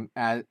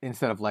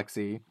instead of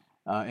Lexi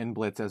in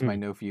Blitz as my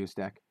no fuse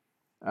deck.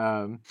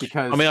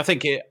 Because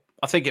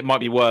I think it might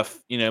be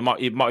worth, it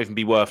might even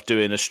be worth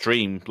doing a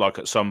stream like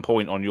at some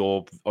point on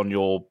your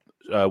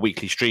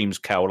weekly streams,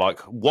 Kel. Like,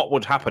 what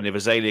would happen if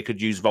Azalea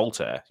could use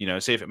Voltaire?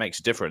 See if it makes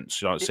a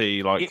difference.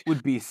 It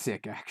would be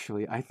sick.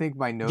 Actually, I think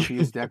my no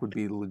fuse deck would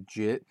be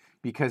legit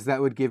because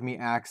that would give me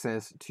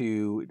access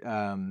to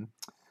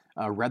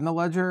Red in the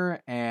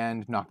Ledger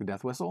and Knock the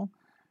Death Whistle.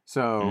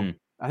 So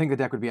I think the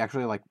deck would be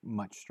actually like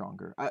much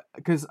stronger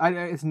because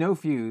it's no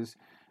fuse.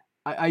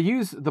 I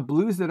use the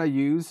blues that I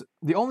use.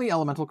 The only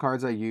elemental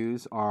cards I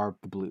use are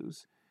the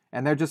blues,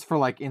 and they're just for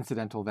like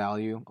incidental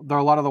value. There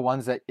are a lot of the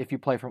ones that if you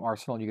play from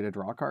Arsenal, you get a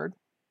draw card.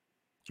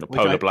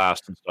 Polar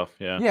Blast and stuff,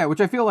 yeah. Yeah, which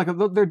I feel like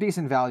they're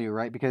decent value,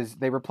 right? Because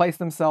they replace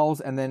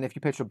themselves, and then if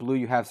you pitch a blue,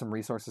 you have some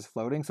resources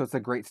floating. So it's a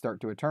great start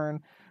to a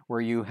turn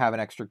where you have an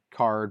extra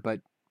card,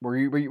 but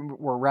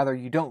where rather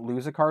you don't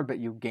lose a card, but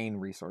you gain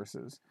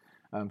resources.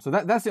 So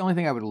that's the only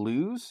thing I would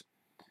lose.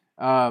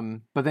 But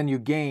then you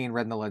gain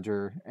Red in the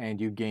Ledger and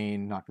you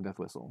gain Knock the Death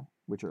Whistle,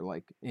 which are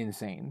like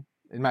insane,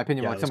 in my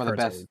opinion. Like some of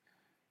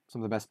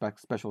the best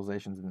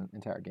specializations in the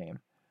entire game.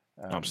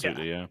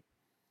 Absolutely, yeah.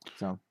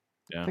 So.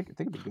 Yeah. I think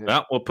it'd be good.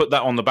 Well, we'll put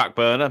that on the back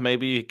burner.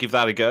 Maybe give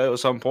that a go at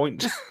some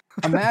point.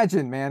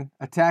 Imagine, man,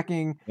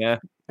 attacking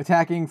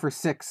for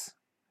 6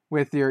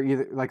 with your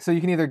either like so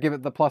you can either give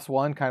it the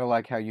 +1, kind of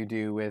like how you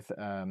do with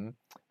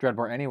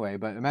Dreadbore anyway.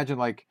 But imagine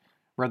like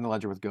Red in the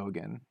Ledger with Go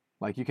Again.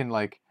 Like you can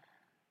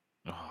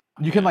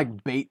can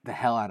like bait the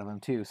hell out of them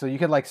too. So you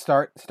could like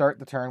start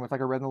the turn with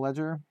like a Red in the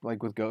Ledger,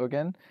 like with Go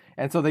Again,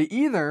 and so they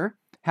either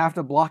have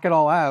to block it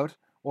all out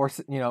or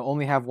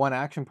only have 1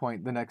 action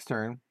point the next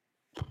turn.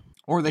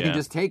 Or they can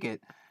just take it,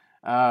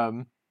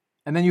 and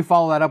then you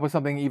follow that up with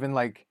something even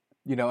like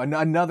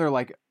another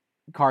like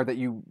card that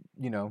you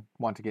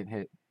want to get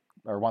hit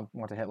or want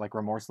to hit, like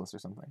Remorseless or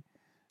something.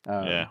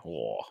 Yeah,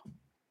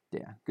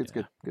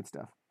 good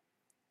stuff.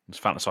 Let's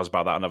fantasize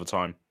about that another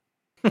time.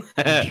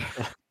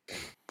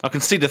 I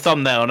can see the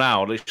thumbnail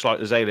now. It's like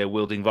Azalea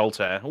wielding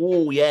Voltaire.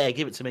 Oh yeah,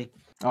 give it to me.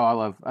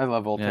 Oh, I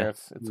love Voltaire. Yeah.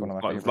 It's one of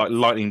my favorites. Like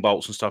lightning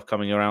bolts and stuff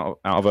coming out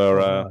of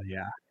her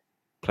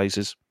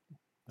places.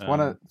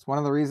 It's one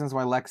of the reasons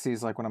why Lexi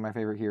is like one of my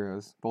favorite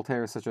heroes.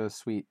 Voltaire is such a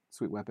sweet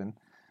weapon.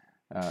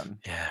 Yeah.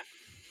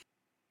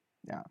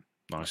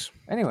 Nice.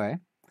 Anyway,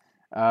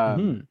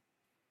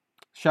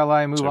 shall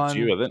I move on? To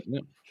you, then.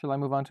 Yeah. Shall I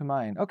move on to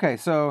mine? Okay,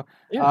 so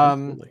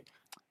absolutely.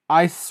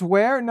 I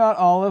swear not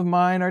all of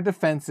mine are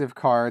defensive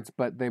cards,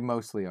 but they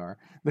mostly are.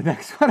 The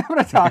next one I'm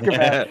going to talk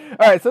about.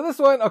 All right, so this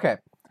one, okay.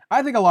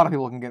 I think a lot of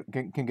people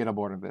can get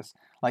aboard of this.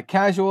 Like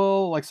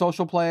casual, like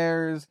social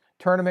players,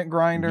 tournament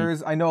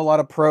grinders. I know a lot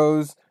of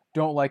pros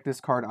don't like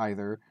this card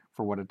either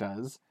for what it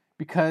does,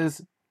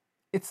 because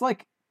it's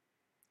like,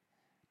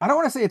 I don't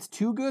want to say it's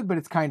too good, but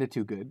it's kind of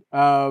too good.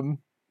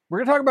 We're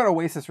going to talk about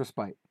Oasis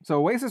Respite.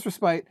 So Oasis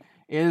Respite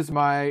is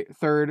my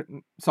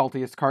 3rd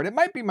saltiest card. It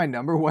might be my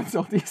number 1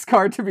 saltiest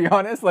card, to be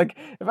honest, like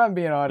if I'm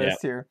being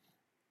honest here.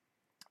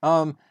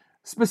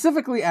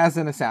 Specifically as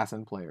an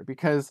assassin player,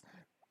 because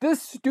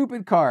this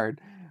stupid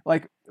card,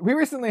 like we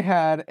recently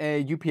had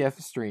a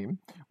UPF stream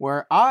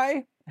where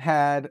I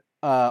had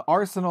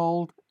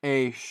Arsenal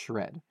a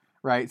shred,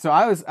 right? So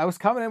I was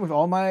coming in with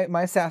all my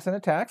assassin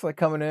attacks, like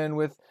coming in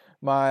with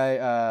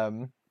my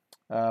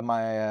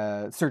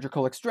my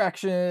surgical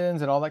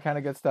extractions and all that kind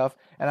of good stuff,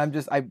 and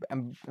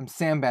I'm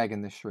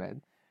sandbagging this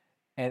shred,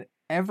 and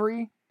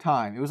every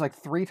time, it was like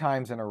 3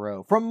 times in a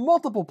row from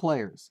multiple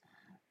players,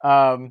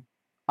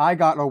 I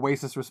got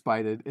Oasis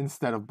Respited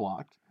instead of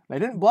blocked. They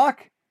didn't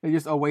block, they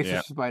just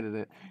Oasis Respited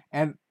it,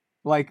 and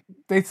like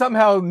they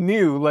somehow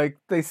knew, like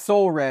they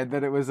soul read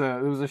that it was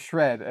a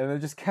shred, and it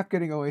just kept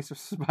getting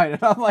Oasis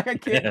Respited. I'm like,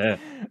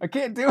 I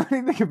can't do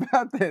anything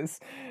about this.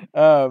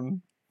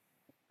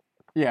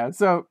 Yeah,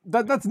 so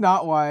that's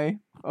not why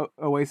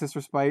Oasis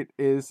Respite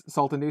is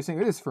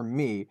salt-inducing. It is for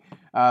me.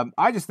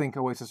 I just think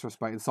Oasis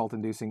Respite is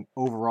salt-inducing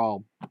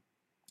overall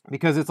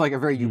because it's like a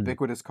very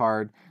ubiquitous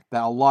card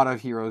that a lot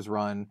of heroes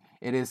run.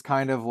 It is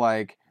kind of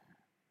like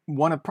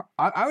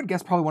I would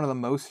guess probably one of the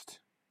most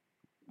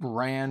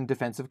ran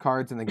defensive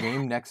cards in the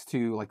game, next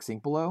to like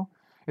Sink Below.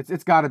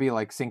 It's got to be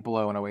like Sink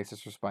Below and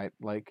Oasis Respite,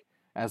 like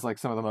as like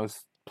some of the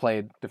most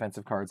played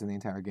defensive cards in the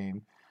entire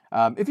game.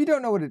 If you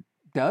don't know what it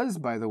does,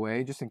 by the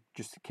way, just in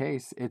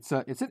case, it's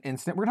an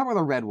instant. We're talking about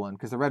the red one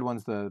because the red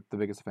one's the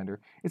biggest offender.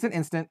 It's an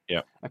instant.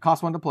 Yeah. It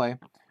costs 1 to play.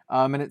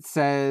 And it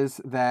says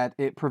that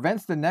it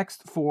prevents the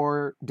next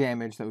 4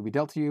 damage that would be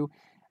dealt to you.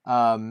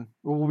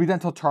 Will be done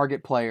till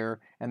target player,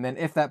 and then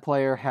if that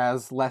player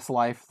has less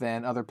life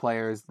than other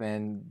players,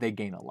 then they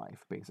gain a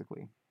life,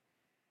 basically.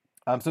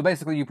 So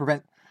basically, you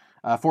prevent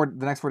the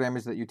next 4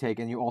 damage that you take,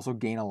 and you also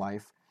gain a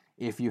life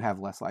if you have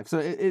less life. So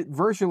it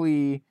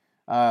virtually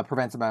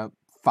prevents about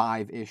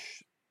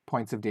 5-ish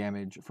points of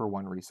damage for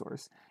 1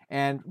 resource,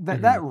 and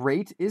that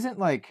rate isn't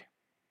like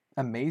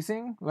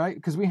amazing, right?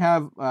 Because we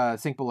have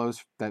Sink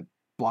Belows that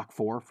block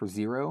 4 for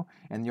 0,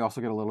 and you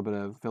also get a little bit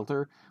of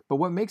filter. But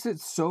what makes it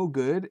so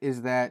good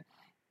is that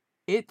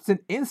it's an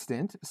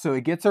instant, so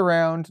it gets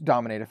around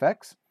dominate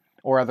effects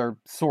or other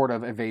sort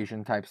of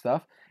evasion type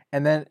stuff,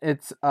 and then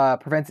it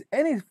prevents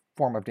any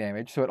form of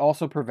damage, so it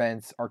also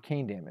prevents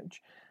arcane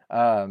damage.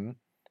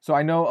 So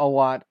I know a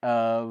lot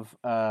of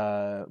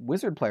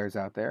wizard players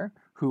out there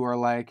who are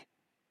like,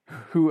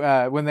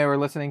 when they were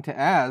listening to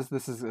Azz,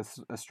 this is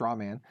a straw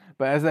man,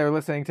 but as they were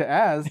listening to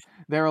Azz,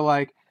 they were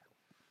like,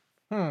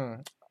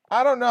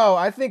 I don't know.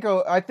 I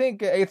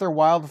think Aether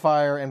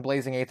Wildfire and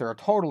Blazing Aether are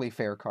totally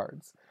fair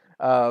cards,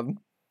 and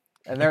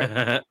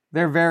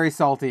they're very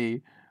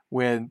salty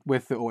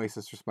with the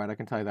Oasis Respite. I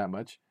can tell you that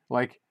much.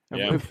 Like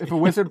Yeah. if a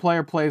Wizard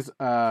player plays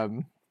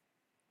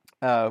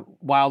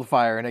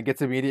Wildfire and it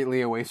gets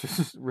immediately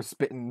Oasis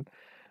Respitten,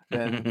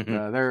 then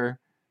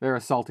they're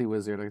a salty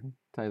wizard. I can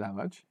tell you that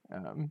much.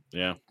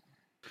 Yeah.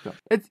 So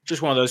it's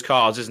Just one of those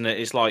cards, isn't it?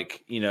 It's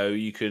like,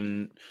 you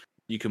can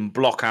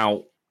block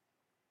out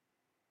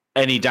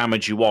any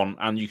damage you want,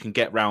 and you can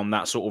get round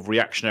that sort of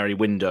reactionary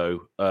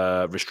window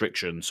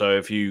restriction. So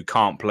if you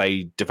can't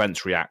play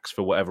defense reacts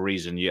for whatever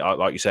reason,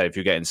 like you say, if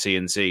you're getting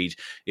CNC'd,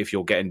 if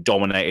you're getting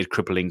dominated,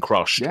 crippling,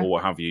 crushed, or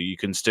what have you, you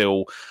can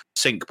still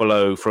sink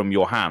below from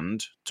your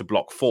hand to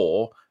block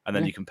 4, and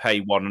then you can pay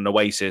 1 an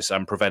Oasis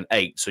and prevent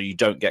 8, so you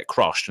don't get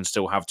crushed and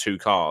still have 2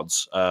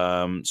 cards.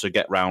 So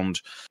get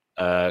round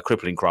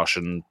crippling crush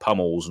and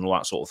pummels and all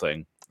that sort of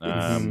thing.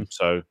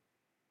 So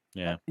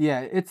yeah,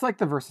 it's like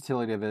the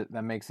versatility of it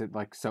that makes it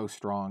like so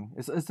strong.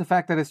 It's the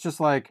fact that it's just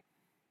like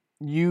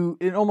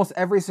in almost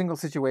every single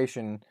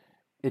situation,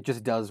 it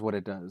just does what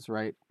it does,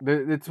 right?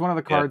 It's one of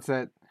the cards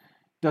that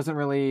doesn't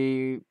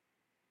really,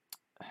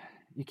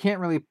 you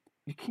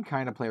can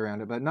kind of play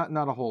around it, but not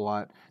a whole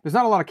lot. There's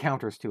not a lot of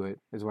counters to it,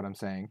 is what I'm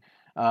saying.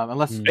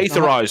 Unless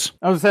Aetherize.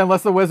 I was saying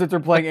unless the Wizards are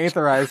playing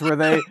Aetherize, where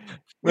they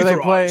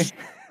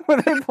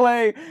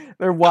play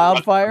their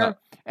Wildfire,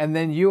 and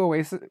then you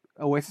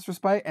Oasis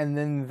Respite, and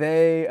then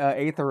they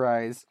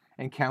Aetherize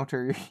and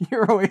counter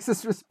your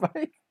Oasis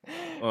Respite.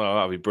 Oh,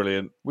 that'd be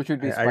brilliant. Which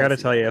would be I gotta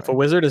tell you, if a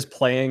wizard is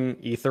playing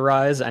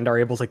Aetherize and are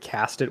able to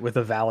cast it with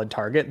a valid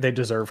target, they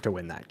deserve to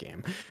win that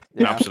game.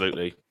 Yeah.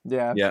 Absolutely.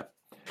 Yeah. Yeah.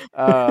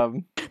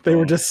 They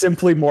were just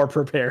simply more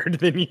prepared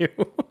than you.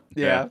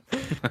 Yeah.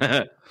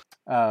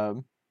 But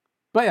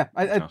yeah,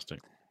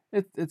 Fantastic.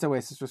 It's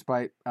Oasis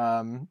Respite.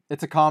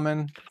 It's a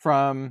common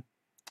from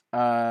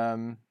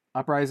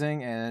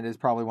Uprising, and it is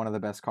probably one of the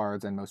best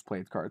cards and most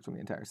played cards from the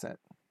entire set.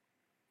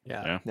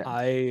 Yeah.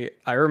 I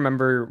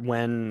remember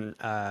when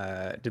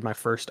did my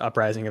first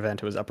Uprising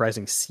event. It was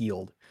Uprising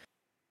Sealed,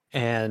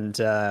 and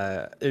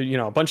a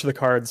bunch of the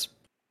cards.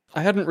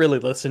 I hadn't really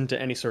listened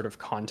to any sort of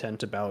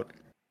content about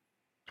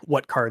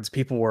what cards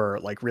people were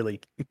like really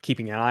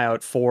keeping an eye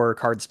out for,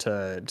 cards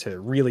to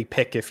really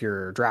pick if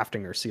you're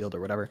drafting or sealed or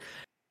whatever.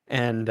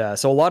 And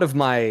so a lot of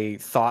my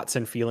thoughts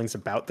and feelings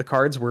about the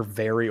cards were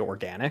very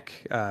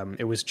organic.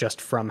 It was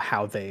just from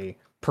how they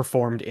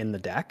performed in the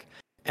deck.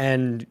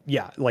 And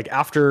yeah, like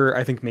after,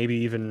 I think maybe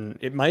even,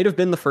 it might have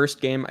been the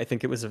first game. I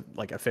think it was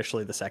like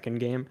officially the second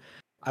game.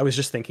 I was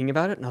just thinking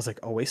about it and I was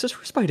like, Oasis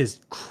Respite is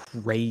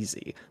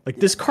crazy. Like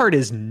this card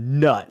is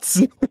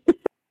nuts.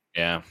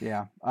 Yeah.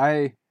 Yeah.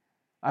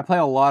 I play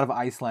a lot of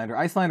Icelander.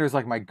 Icelander is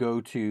like my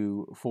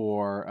go-to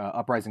for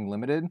Uprising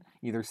Limited,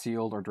 either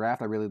sealed or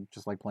draft. I really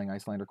just like playing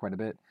Icelander quite a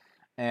bit.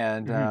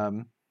 And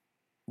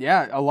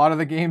a lot of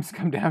the games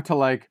come down to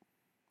like,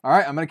 all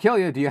right, I'm going to kill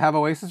you. Do you have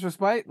Oasis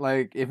Respite?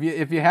 Like, if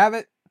you have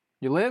it,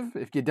 you live.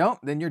 If you don't,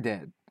 then you're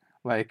dead.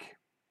 Like,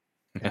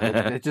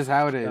 it's just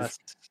how it is. That's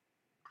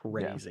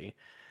crazy. Yeah.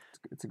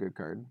 It's a good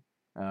card.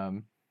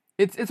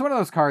 It's one of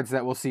those cards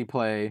that we'll see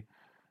play.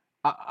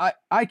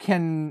 I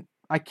can't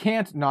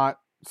not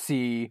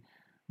see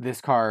this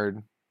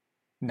card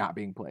not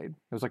being played.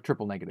 It was like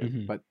triple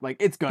negative, but like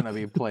it's gonna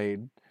be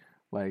played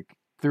like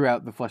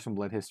throughout the Flesh and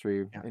Blood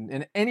history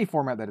in any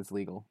format that it's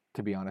legal,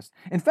 to be honest.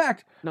 In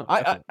fact,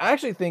 I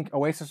actually think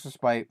Oasis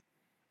Respite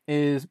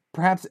is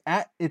perhaps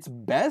at its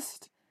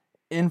best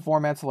in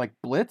formats like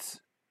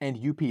Blitz and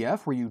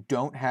UPF, where you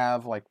don't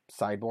have like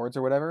sideboards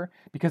or whatever,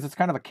 because it's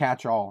kind of a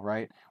catch-all,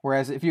 right?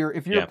 Whereas if you're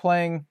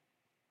playing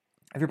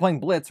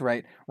Blitz,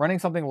 right, running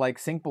something like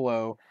Sink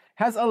Below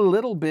has a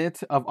little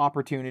bit of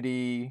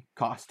opportunity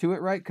cost to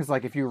it, right? Because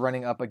like if you're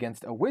running up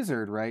against a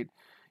wizard, right,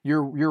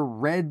 your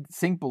red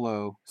Sink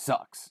Below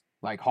sucks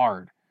like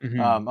hard,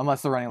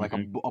 unless they're running like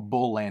a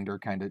Bull Lander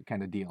kind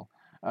of deal.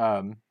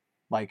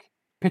 Like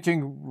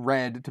pitching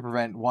red to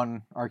prevent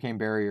 1 arcane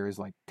barrier is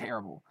like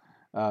terrible.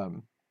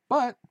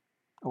 But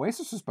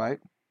Oasis Respite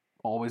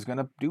always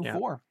gonna do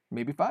 4,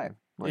 maybe 5.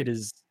 Like,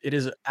 it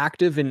is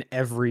active in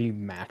every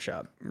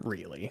matchup,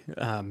 really,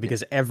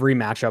 because every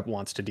matchup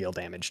wants to deal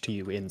damage to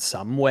you in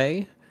some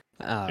way,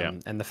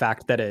 and the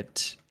fact that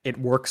it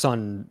works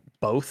on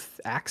both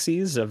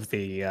axes of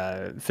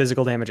the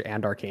physical damage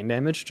and arcane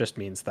damage just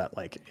means that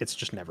like it's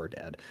just never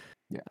dead,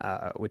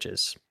 which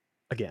is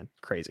again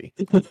crazy.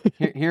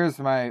 Here's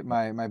my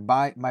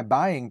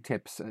buying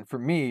tips for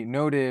me,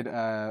 noted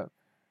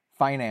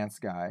finance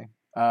guy.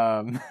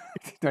 Don't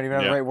even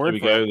have the right word.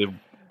 Here we go.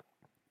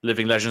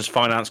 Living Legends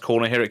Finance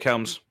Corner, here it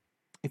comes.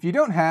 If you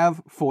don't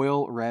have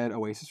foil red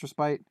Oasis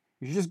Respite,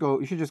 you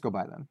should just go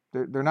buy them.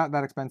 They're not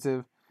that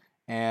expensive,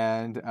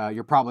 and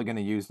you're probably going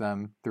to use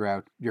them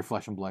throughout your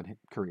Flesh and Blood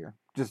career.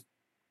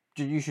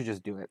 You should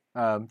just do it.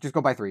 Just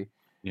go buy 3,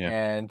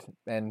 and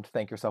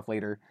thank yourself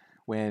later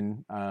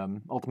when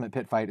Ultimate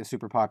Pit Fight is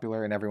super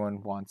popular and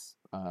everyone wants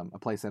a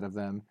playset of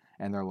them,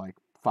 and they're like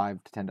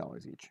 $5 to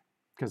 $10 each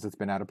because it's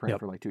been out of print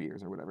for like 2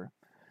 years or whatever.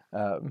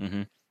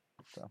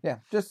 So yeah,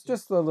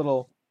 just a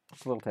little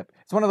tip.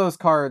 It's one of those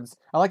cards.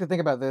 I like to think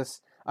about this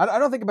I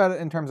don't think about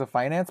it in terms of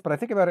finance, but I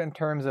think about it in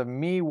terms of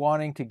me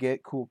wanting to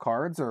get cool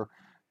cards or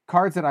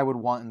cards that I would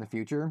want in the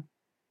future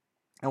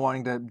and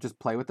wanting to just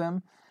play with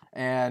them.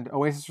 And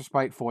Oasis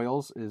Respite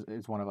foils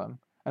is one of them.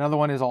 Another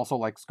one is also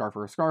like Scar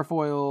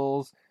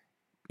foils,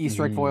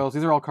 Easter Egg foils.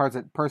 These are all cards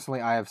that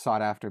personally I have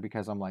sought after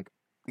because I'm like,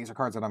 these are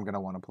cards that I'm going to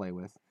want to play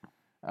with.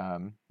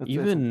 Oh,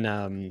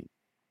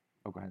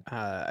 go ahead.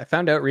 I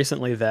found out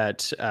recently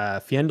that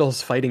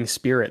Fiendel's Fighting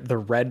Spirit, the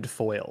red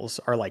foils,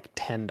 are like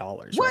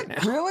 $10 right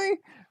now. Really?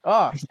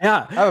 Oh,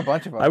 yeah. I have a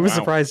bunch of them. I was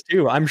surprised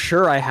too. I'm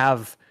sure I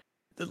have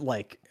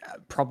like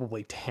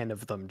probably 10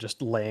 of them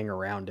just laying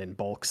around in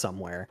bulk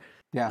somewhere.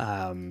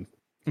 Yeah.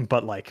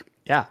 But like,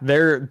 yeah,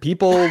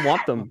 people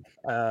want them.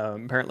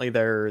 Apparently,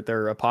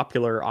 they're a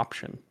popular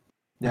option.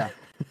 Yeah,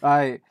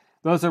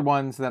 those are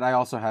ones that I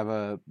also have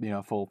a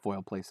full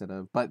foil playset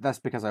of, but that's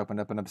because I opened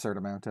up an absurd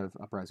amount of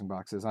Uprising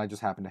boxes, and I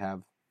just happen to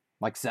have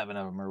like 7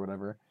 of them or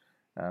whatever.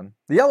 The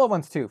yellow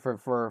ones too,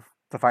 for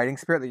the Fighting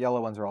Spirit, the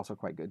yellow ones are also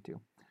quite good too,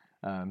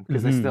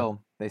 because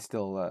they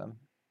still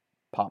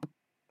pop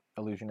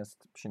illusionist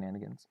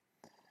shenanigans.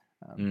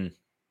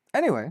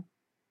 Anyway,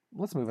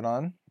 let's move it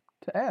on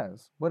to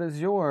Az. What is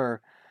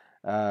your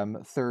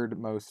third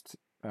most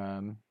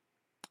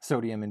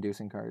sodium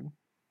inducing card?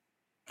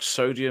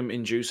 Sodium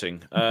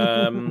inducing.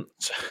 Yeah,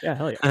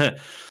 hell yeah.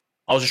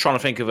 I was just trying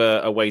to think of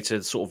a way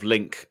to sort of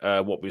link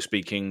what we're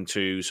speaking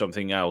to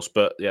something else,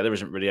 but yeah, there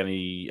isn't really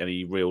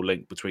any real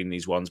link between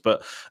these ones.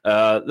 But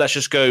let's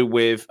just go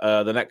with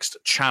the next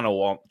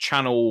channel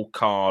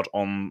card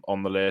on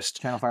the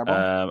list. Channel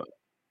Fireball.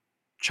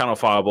 Channel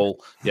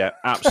Fireball. Yeah,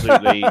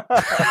 absolutely.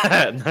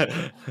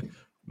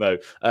 No.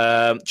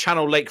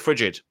 Channel Lake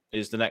Frigid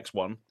is the next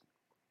one.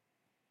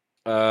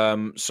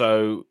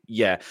 So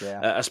yeah.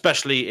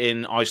 Especially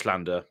in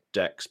Icelander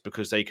decks,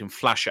 because they can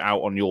flash it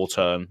out on your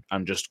turn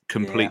and just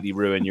completely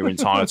ruin your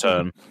entire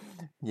turn.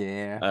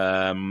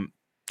 Yeah.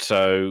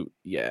 So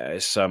yeah,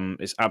 it's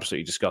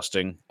absolutely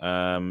disgusting.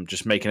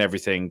 Just making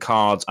everything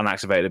cards and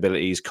activated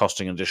abilities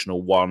costing an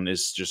additional 1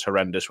 is just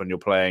horrendous when you're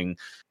playing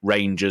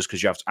Rangers,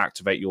 because you have to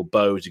activate your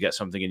bow to get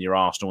something in your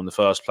arsenal in the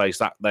first place.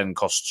 That then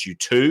costs you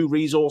 2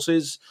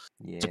 resources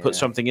to put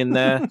something in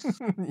there.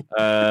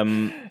 God.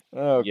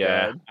 And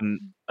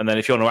then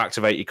if you want to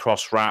activate your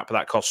cross wrap,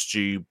 that costs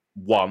you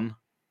 1.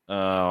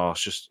 Oh,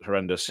 it's just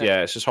horrendous.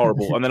 Yeah, it's just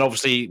horrible. And then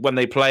obviously when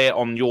they play it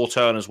on your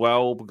turn as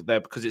well,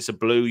 because it's a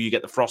blue, you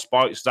get the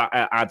frostbite, so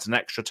that adds an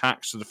extra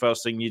tax to the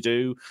first thing you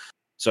do.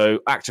 So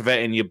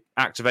activating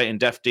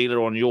Death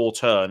Dealer on your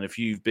turn, if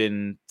you've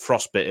been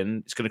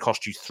frostbitten, it's going to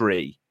cost you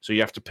 3. So you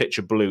have to pitch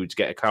a blue to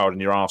get a card in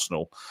your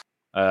arsenal.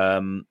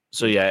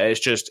 So yeah, it's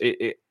just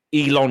it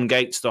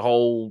elongates the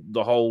whole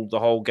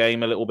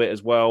game a little bit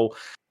as well,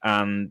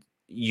 and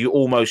you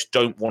almost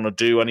don't want to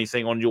do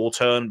anything on your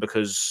turn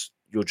because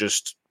you're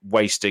just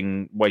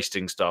wasting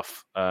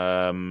stuff.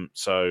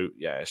 So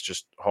yeah, it's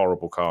just a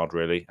horrible card,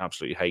 really.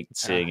 Absolutely hate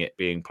seeing it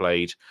being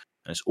played.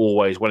 And it's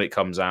always, when it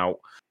comes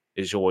out,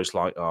 it's always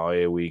like, oh,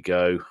 here we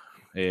go.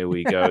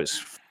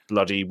 It's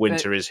bloody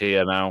winter is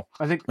here now.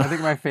 I think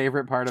my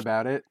favorite part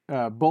about it,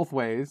 both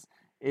ways,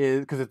 is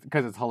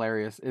because it's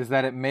hilarious, is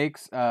that it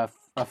makes a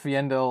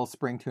Fiendel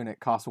Spring Tunic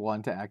cost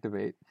 1 to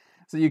activate.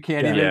 So you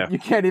can't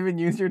even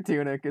use your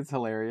tunic. It's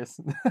hilarious.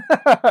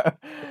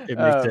 It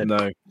makes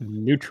it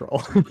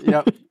neutral.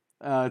 Yep.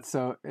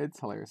 So it's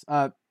hilarious.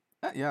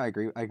 Yeah, I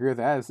agree with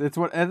that.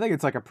 I think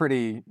it's like a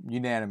pretty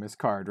unanimous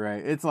card,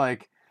 right? It's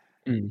like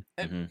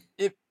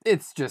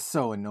it's just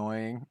so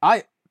annoying.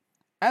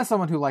 As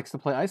someone who likes to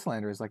play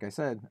Icelanders, like I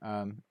said,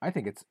 I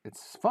think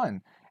it's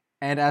fun.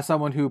 And as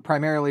someone who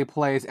primarily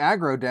plays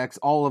aggro decks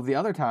all of the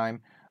other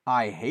time,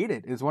 I hate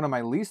it. It's one of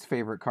my least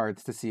favorite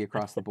cards to see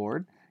across the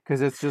board.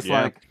 Because it's just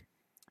like,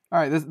 all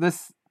right,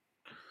 this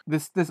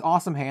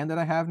awesome hand that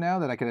I have now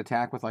that I could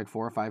attack with like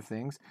 4 or 5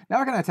 things.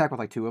 Now I can attack with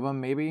like 2 of them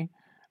maybe.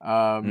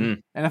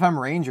 And if I'm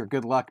Ranger,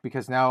 good luck,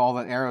 because now all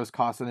the arrows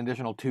cost an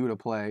additional 2 to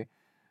play.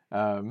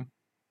 Oh,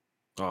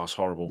 it's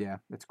horrible. Yeah,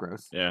 it's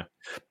gross. Yeah.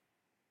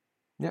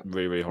 Yep.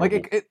 Really, really horrible.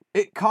 Like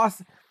it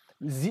costs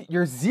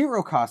your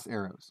 0 cost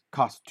arrows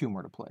cost 2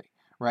 more to play,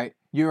 right?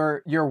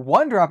 Your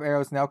 1-drop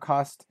arrows now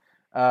cost.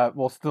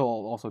 Still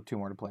also 2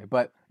 more to play,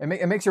 but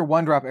it makes your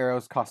 1-drop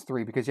arrows cost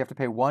 3 because you have to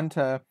pay 1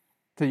 to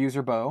use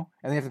your bow,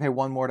 and then you have to pay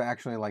 1 more to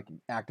actually like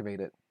activate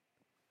it.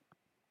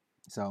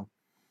 So,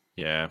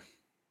 yeah,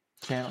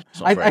 channel.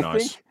 I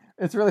think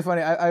it's really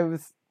funny. I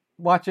was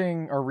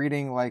watching or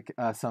reading like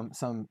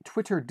some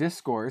Twitter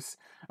discourse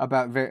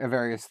about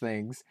various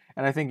things,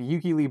 and I think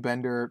Yuki Lee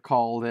Bender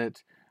called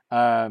it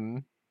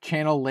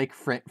Channel Lake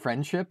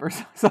Friendship or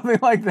something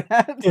like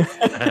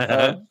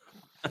that,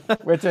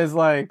 which is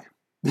like.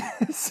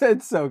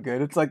 It's so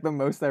good. It's like the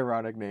most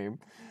ironic name.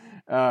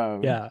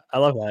 Yeah, I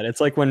love that.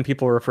 It's like when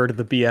people refer to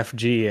the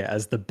BFG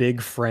as the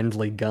big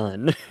friendly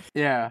gun.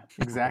 Yeah,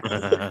 exactly.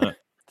 It's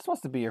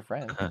supposed to be your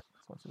friend.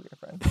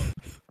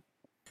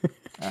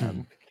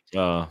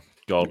 Oh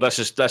God,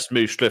 let's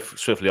move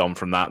swiftly on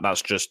from that.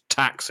 That's just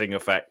taxing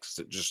effects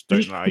that just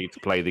don't allow you to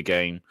play the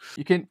game.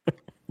 You can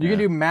You can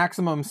do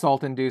maximum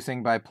salt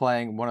inducing by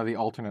playing one of the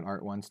alternate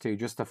art ones too,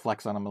 just to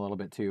flex on them a little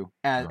bit too,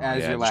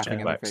 as you're laughing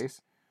in their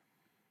face.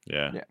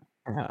 Yeah.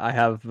 I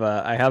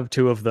have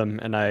 2 of them,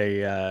 and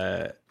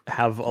I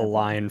have a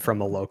line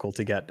from a local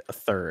to get a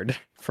third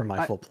for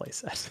my full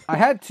playset. I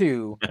had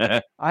 2.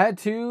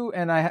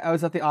 And I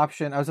was at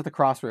the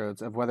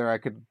crossroads of whether I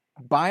could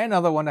buy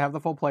another one to have the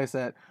full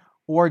playset,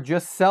 or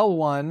just sell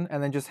one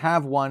and then just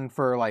have one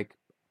for like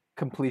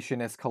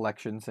completionist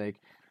collection's sake.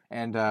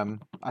 And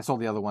I sold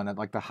the other one at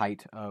like the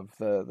height of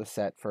the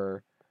set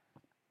for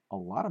a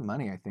lot of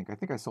money. I think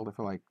I sold it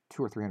for like $200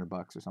 or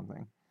 $300 or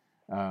something.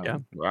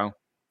 Wow,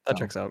 that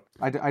checks out.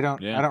 I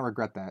don't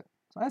regret that.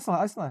 I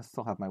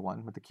still have my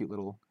one with the cute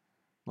little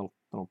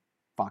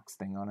fox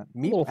thing on it.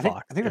 Meep. I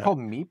think they're called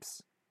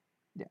meeps.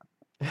 Yeah,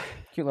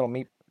 cute little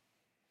meep.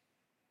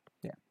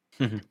 Yeah.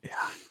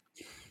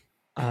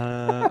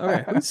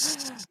 Okay,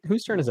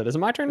 whose turn is it? Is it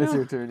my turn now? It's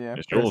your turn, yeah.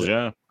 It's yours,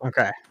 yeah.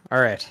 Okay,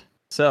 all right.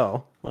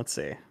 So let's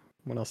see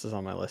what else is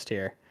on my list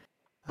here.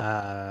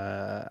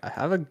 I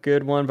have a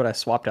good one, but I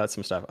swapped out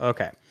some stuff.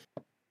 Okay,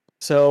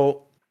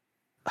 so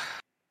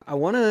I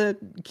want to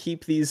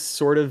keep these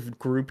sort of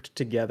grouped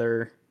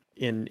together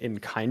in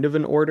kind of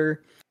an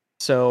order.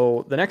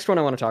 So the next one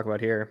I want to talk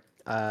about here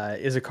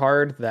is a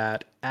card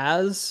that,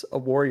 as a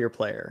warrior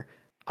player,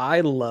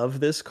 I love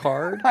this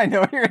card. I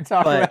know what you're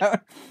talking about.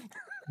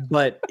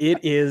 But it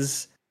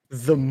is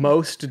the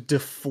most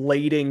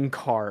deflating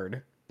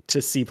card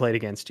to see played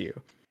against you.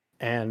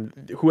 And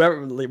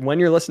when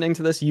you're listening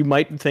to this, you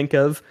might think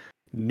of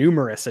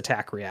numerous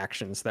attack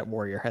reactions that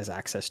Warrior has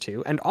access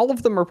to, and all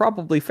of them are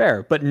probably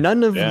fair, but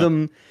none of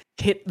them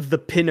hit the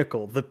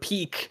pinnacle, the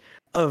peak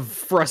of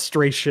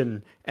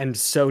frustration and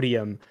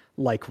sodium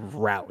like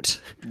Rout.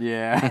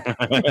 Yeah.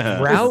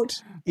 Rout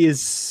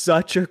is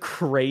such a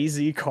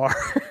crazy card.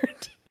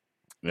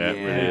 Yeah,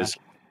 it really is.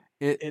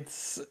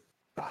 It's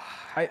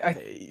I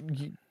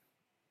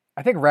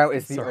think Rout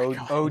is the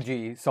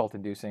OG salt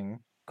inducing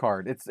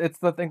card. It's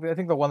the thing. I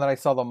think the one that I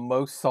saw the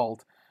most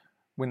salt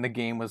when the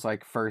game was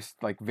like first,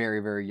 like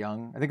very, very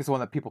young. I think it's the one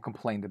that people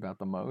complained about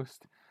the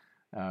most.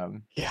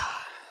 Yeah,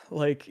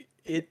 like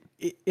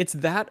it's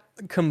that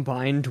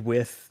combined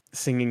with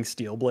Singing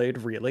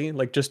Steelblade, really,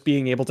 like just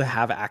being able to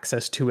have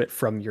access to it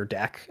from your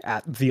deck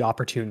at the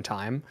opportune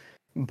time.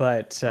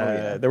 But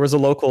there was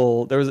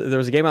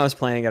a game I was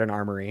playing at an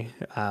armory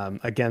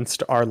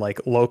against our like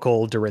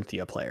local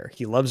Dorinthia player.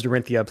 He loves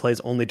Dorinthia,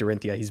 plays only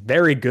Dorinthia. He's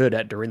very good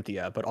at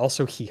Dorinthia, but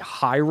also he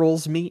high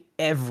rolls me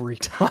every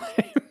time.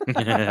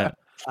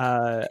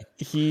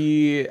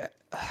 He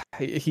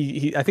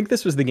I think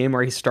this was the game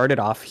where he started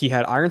off. He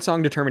had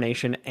Ironsong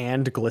Determination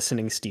and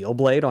Glistening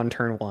Steelblade on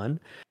turn 1.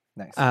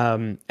 Nice.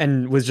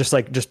 And was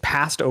just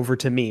passed over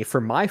to me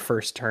for my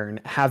first turn,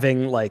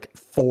 having like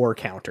 4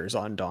 counters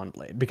on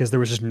Dawnblade because there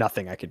was just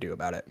nothing I could do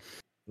about it.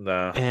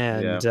 So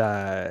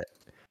I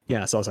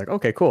was like,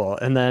 okay, cool.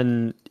 And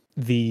then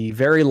the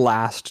very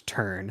last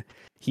turn,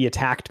 he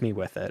attacked me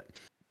with it,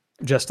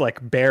 just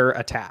like bare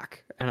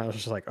attack. And I was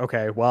just like,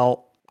 okay,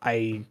 well,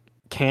 I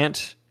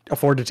can't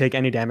afford to take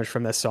any damage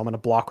from this, so I'm going to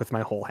block with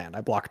my whole hand.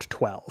 I blocked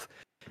 12.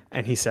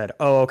 And he said,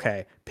 oh,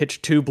 okay,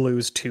 pitch 2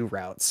 blues, 2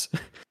 routes.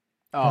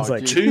 Oh, I was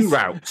like, 2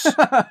 routes.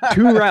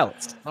 2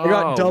 routes. I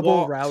got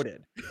double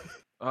routed.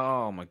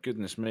 Oh my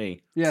goodness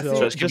me. Yeah,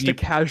 so it's just a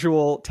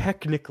casual,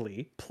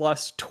 technically,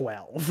 plus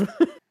 12.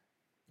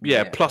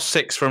 Yeah, plus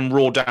 6 from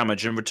raw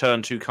damage and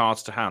return 2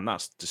 cards to hand.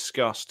 That's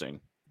disgusting.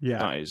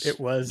 Yeah, it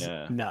was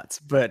nuts.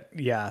 But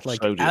yeah, like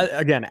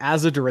again,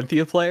 as a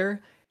Dorinthia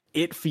player,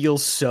 it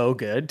feels so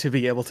good to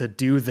be able to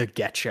do the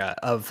getcha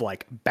of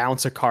like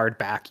bounce a card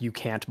back, you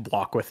can't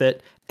block with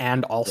it,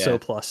 and also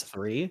plus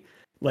 3.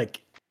 Like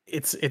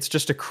it's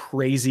just a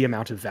crazy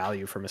amount of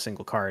value from a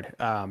single card.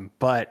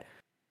 But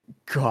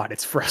God,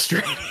 it's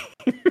frustrating.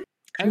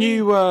 Can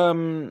you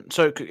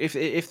so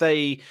if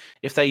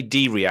they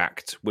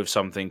de-react with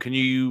something, can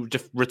you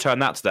return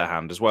that to their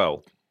hand as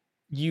well?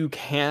 You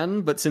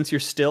can, but since you're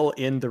still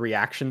in the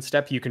reaction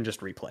step, you can just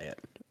replay it.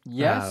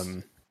 Yes.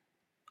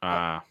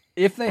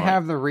 If they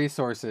have the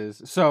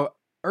resources. So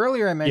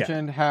earlier I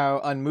mentioned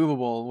how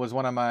Unmovable was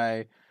one of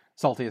my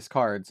saltiest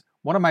cards.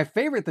 One of my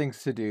favorite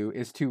things to do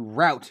is to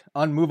route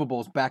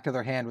Unmovables back to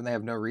their hand when they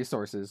have no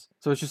resources.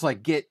 So it's just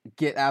like get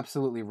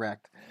absolutely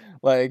wrecked.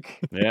 Like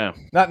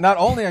not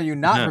only are you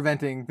not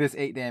preventing this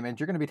 8 damage,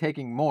 you're going to be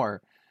taking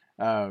more.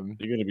 You're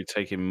going to be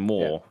taking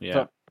more. Yeah.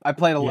 So I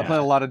played a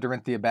lot of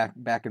Dorinthia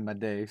back in my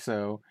day.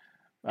 So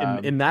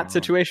in that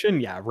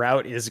situation,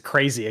 route is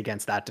crazy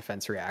against that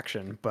defense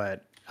reaction,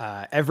 but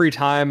every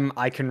time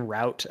I can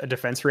route a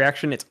defense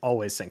reaction, it's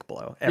always Sink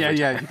Below.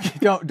 Time.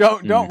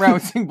 Don't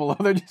route Sink Below.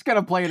 They're just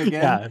gonna play it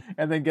again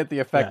and then get the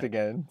effect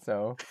again.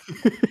 So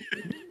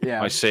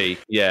I see.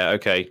 Yeah,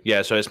 okay.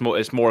 Yeah, so it's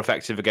more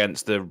effective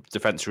against the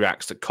defense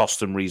reacts that cost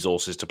them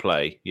resources to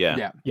play.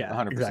 Yeah,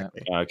 100%.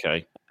 Exactly.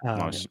 Okay.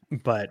 Nice.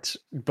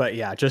 But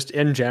yeah, just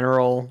in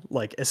general,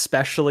 like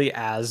especially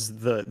as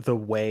the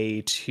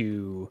way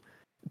to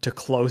to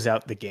close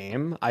out the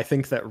game, I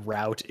think that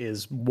rout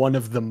is one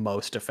of the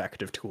most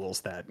effective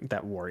tools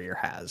that warrior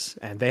has,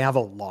 and they have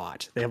a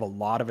lot. They have a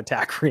lot of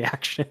attack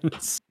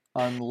reactions.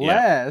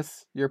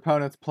 Unless your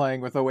opponent's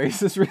playing with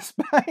Oasis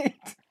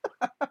Respite.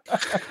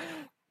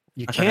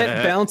 You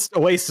can't bounce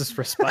Oasis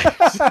Respite.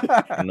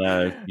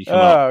 No, you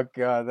cannot. Oh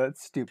god, that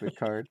stupid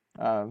card.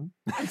 I'm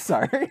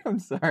sorry.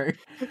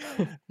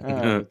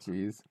 Oh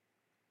jeez.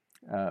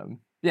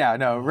 Yeah,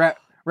 no, rout.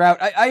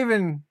 I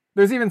even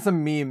there's even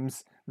some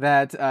memes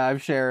that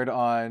I've shared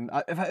on.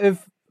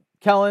 If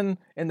Kellen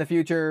in the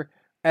future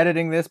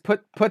editing this,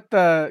 put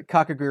the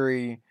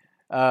Kakaguri,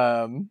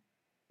 Yumiko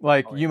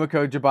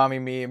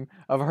Jabami meme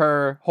of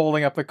her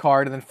holding up the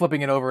card and then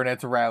flipping it over and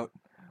it's rout.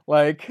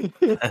 Like,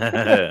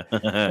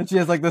 and she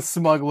has like this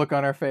smug look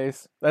on her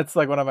face. That's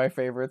like one of my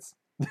favorites.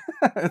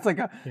 It's like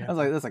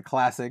that's a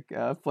classic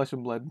Flesh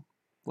and Blood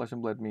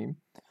meme.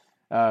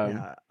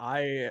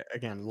 I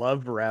again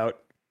love rout.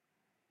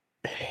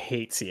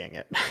 Hate seeing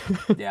it.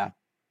 Yeah,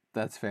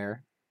 that's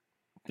fair.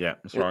 Yeah,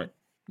 that's right.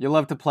 You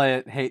love to play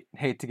it,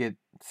 hate to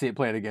see it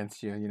played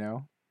against you, you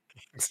know?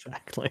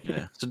 Exactly.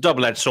 Yeah. It's a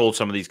double-edged sword,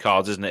 some of these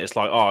cards, isn't it? It's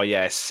like, oh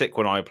yeah, it's sick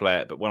when I play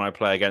it, but when I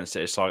play against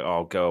it, it's like,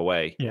 oh, go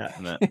away. Yeah.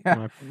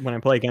 When I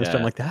play against it,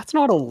 I'm like, that's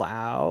not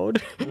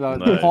allowed.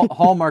 The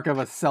hallmark of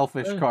a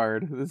selfish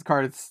card. This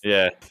card is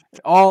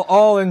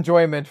all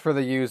enjoyment for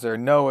the user,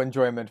 no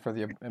enjoyment for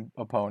the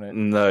opponent.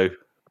 No.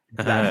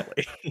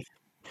 Exactly.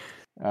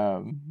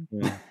 And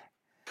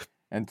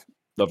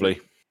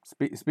lovely.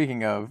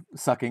 Speaking of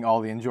sucking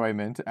all the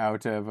enjoyment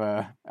out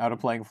of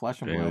playing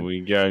Flesh and Blood, here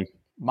we go.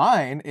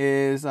 Mine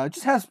is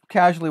just has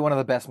casually one of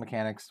the best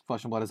mechanics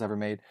Flesh and Blood has ever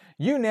made.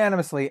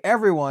 Unanimously,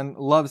 everyone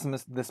loves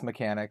this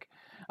mechanic,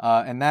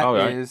 and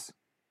that is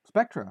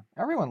Spectra.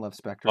 Everyone loves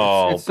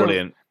Spectra. It's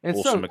brilliant!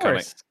 Awesome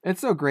mechanic.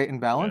 It's so great and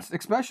balanced,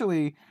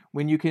 especially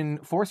when you can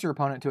force your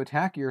opponent to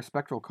attack your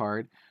Spectral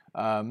card.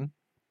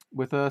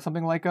 With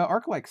something like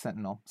Arclight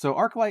Sentinel. So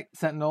Arclight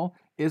Sentinel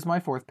is my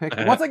fourth pick.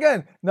 Once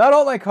again, not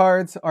all my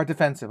cards are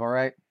defensive, all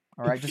right?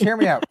 Just hear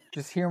me out.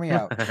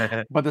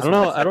 But this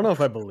I don't know if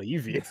I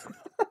believe you.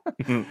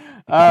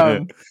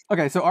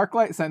 Okay, so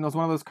Arclight Sentinel is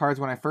one of those cards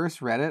when I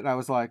first read it, I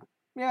was like,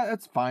 yeah,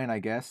 that's fine, I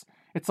guess.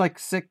 It's like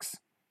six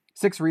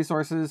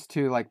resources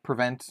to like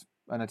prevent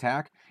an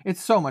attack.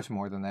 It's so much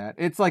more than that.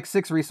 It's like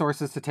 6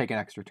 resources to take an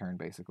extra turn,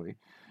 basically.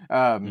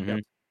 So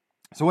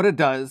what it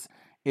does,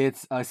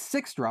 it's a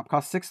 6-drop,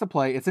 costs 6 to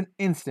play. It's an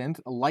instant,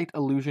 a light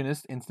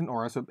illusionist instant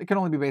aura, so it can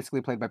only be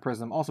basically played by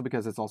Prism, also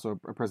because it's also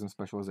a Prism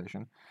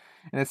specialization.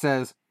 And it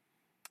says,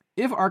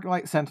 if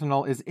Arclight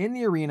Sentinel is in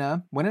the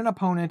arena, when an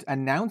opponent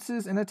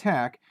announces an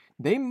attack,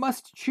 they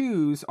must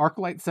choose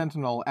Arclight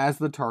Sentinel as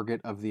the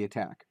target of the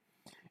attack.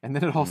 And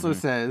then it also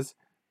says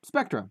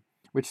Spectra,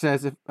 which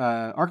says if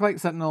Arclight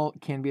Sentinel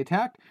can be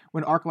attacked,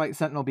 when Arclight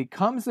Sentinel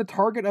becomes the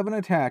target of an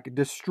attack,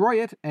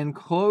 destroy it and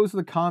close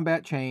the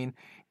combat chain.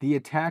 The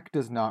attack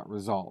does not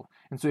resolve.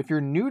 And so if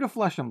you're new to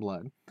Flesh and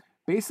Blood,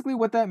 basically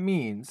what that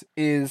means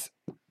is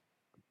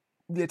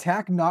the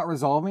attack not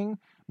resolving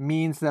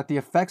means that the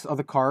effects of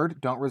the card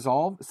don't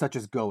resolve, such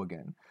as Go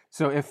Again.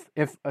 So if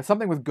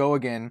something with Go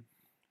Again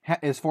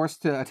is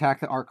forced to attack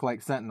the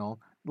Arclight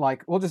Sentinel,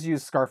 like we'll just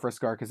use Scar for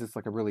Scar because it's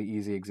like a really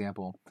easy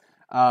example.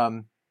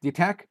 The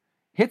attack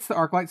hits the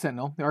Arclight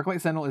Sentinel. The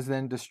Arclight Sentinel is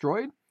then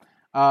destroyed,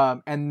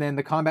 and then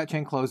the combat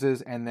chain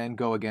closes, and then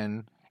Go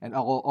Again, and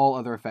all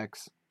other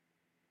effects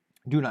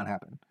do not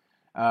happen.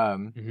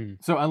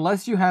 So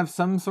unless you have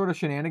some sort of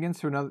shenanigans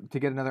to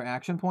get another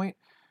action point,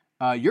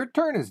 your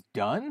turn is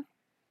done.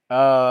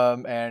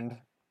 And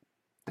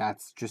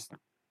that's just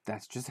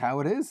how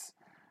it is.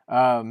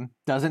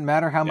 Doesn't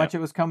matter how much it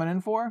was coming in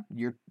for.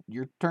 Your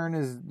turn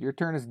is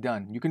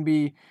done. You can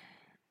be.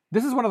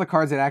 This is one of the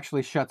cards that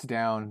actually shuts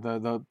down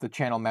the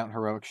channel Mount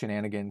Heroic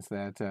shenanigans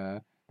that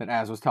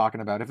Azz was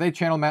talking about. If they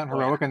channel Mount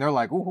Heroic and they're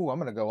like, "Ooh, I'm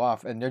gonna go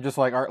off," and they're just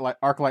like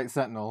Arclight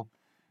Sentinel,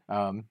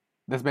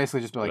 that's basically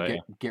just be like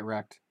get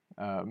wrecked.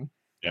 One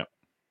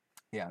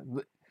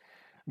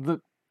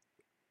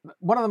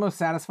of the most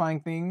satisfying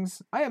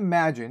things, I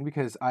imagine,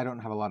 because I don't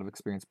have a lot of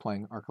experience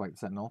playing Arclight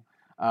Sentinel,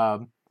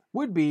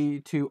 would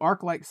be to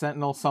Arclight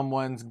Sentinel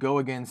someone's Go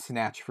Again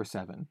Snatch for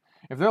 7.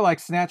 If they're like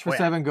Snatch for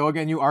 7, Go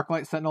Again, you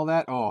Arclight Sentinel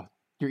that, oh,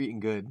 you're eating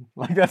good.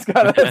 Like that's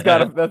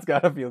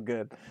gotta feel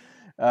good.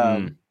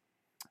 But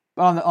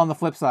on the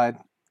flip side,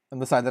 on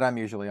the side that I'm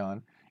usually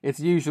on, it's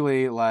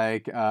usually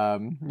like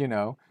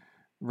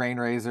Rain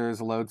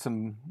Razors, load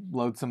some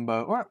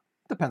bow, or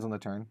depends on the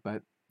turn,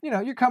 but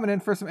you're coming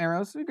in for some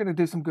arrows. You're going to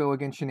do some Go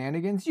Again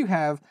shenanigans. You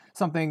have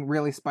something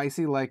really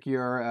spicy like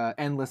your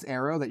Endless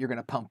Arrow that you're going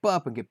to pump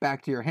up and get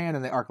back to your hand,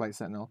 and the Arclight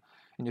Sentinel.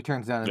 And your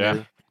turn's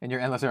down, and your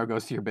Endless Arrow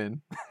goes to your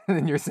bin. And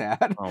then you're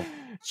sad. Oh,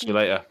 see you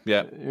later.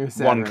 Yeah.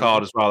 One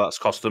card as well, that's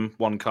cost them.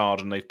 One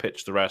card, and they've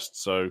pitched the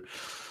rest. So,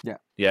 yeah.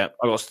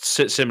 I've got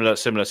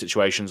similar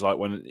situations like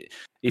when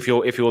if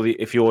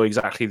you're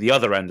exactly the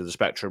other end of the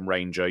spectrum,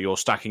 Ranger, you're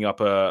stacking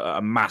up a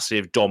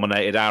massive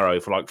dominated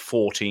arrow for like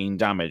 14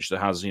 damage that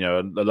has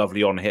a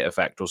lovely on hit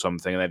effect or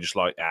something, and they're just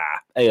like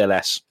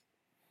ALS.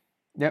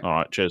 Yep. All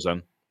right, cheers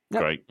then.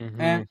 Yep. Great.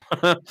 And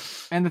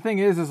the thing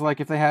is like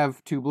if they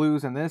have 2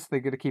 blues in this, they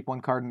get to keep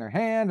 1 card in their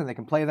hand, and they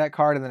can play that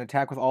card and then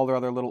attack with all their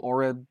other little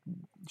aura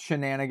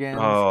shenanigans.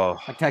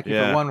 Attack you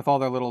for 1 with all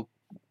their little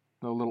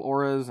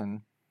auras,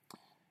 and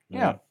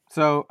yeah.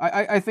 So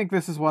I think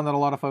this is one that a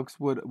lot of folks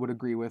would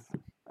agree with.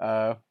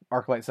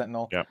 Arclight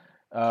Sentinel. Yeah.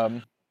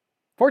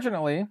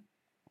 Fortunately,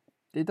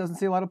 it doesn't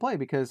see a lot of play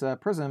because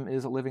Prism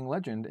is a living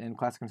legend in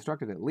Classic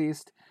Constructed at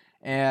least,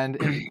 and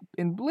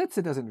in Blitz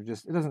it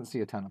doesn't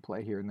see a ton of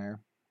play here and there.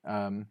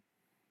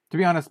 To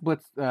be honest,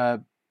 Blitz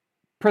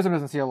Prism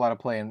doesn't see a lot of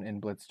play in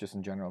Blitz just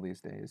in general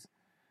these days.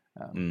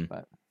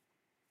 But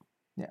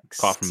yeah,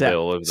 apart from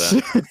Bill over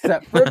there,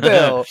 except for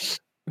Bill,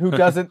 who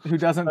doesn't play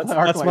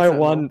Arclight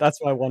Sentinel.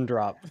 That's my one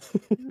drop.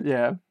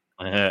 Yeah.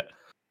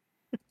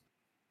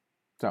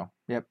 So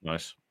yep.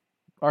 Nice.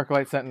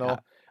 Arclight Sentinel.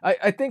 Yeah.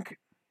 I think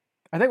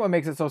what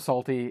makes it so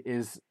salty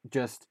is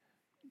just,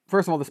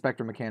 first of all, the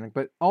spectrum mechanic,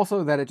 but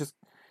also that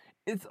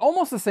it's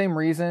almost the same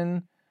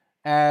reason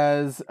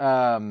as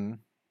one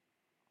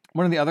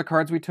of the other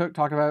cards we talked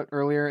about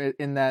earlier,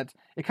 in that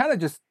it kind of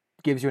just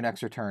gives you an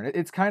extra turn.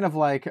 It's kind of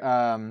like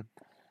the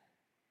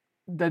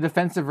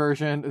defensive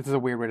version. This is a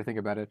weird way to think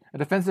about it. A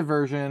defensive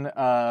version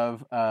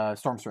of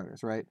Storm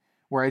Striders, right?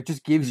 Where it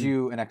just gives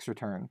you an extra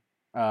turn.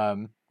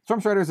 Storm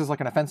Striders is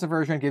like an offensive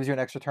version. It gives you an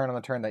extra turn on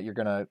the turn that you're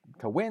going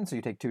to win, so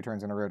you take 2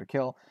 turns in a row to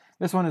kill.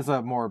 This one is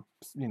a more,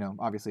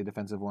 obviously a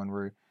defensive one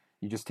where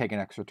you just take an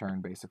extra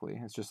turn, basically.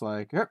 It's just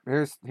like, yep,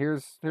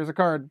 here's a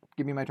card.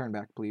 Give me my turn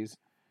back, please.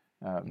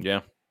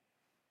 Yeah.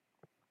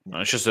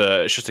 It's just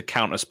a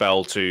counter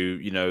spell to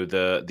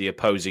the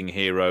opposing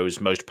hero's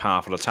most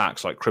powerful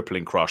attacks, like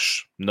Crippling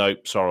Crush.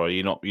 Nope, sorry,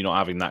 you're not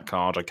having that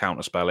card. I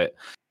counter spell it.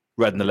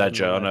 Red in the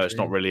Ledger. I know it's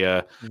not really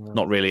a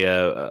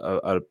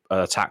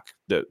attack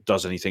that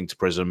does anything to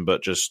Prism,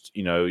 but just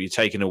you're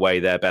taking away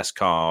their best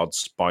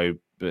cards by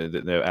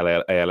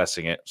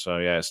ALSing it. So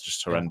yeah, it's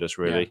just horrendous,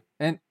 really.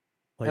 Yeah. And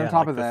on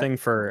top of that, the thing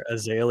for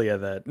Azalea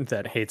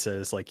that hates it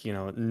is like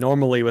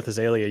normally with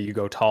Azalea you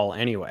go tall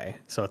anyway,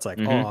 so it's like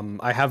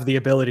I have the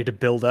ability to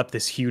build up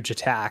this huge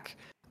attack.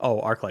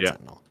 Arclight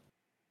Sentinel.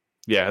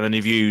 Yeah, and then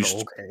you've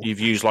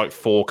used like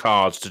 4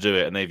 cards to do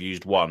it, and they've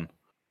used 1.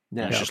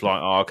 Yeah, it's just like,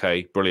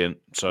 okay, brilliant.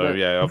 So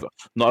I've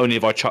not only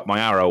have I chucked my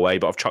arrow away,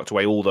 but I've chucked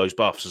away all those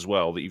buffs as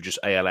well that you've just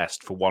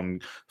ALS'd for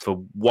one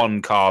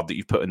card that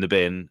you've put in the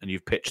bin, and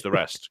you've pitched the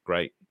rest.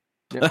 Great.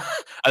 Yep.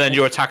 And then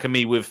you're attacking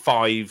me with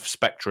 5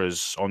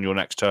 Spectras on your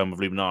next turn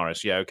with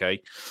Luminaris. Yeah,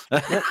 okay.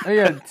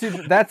 See,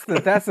 that's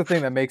the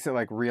thing that makes it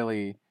like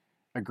really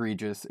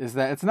egregious, is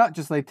that it's not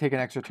just they take an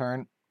extra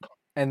turn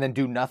and then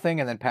do nothing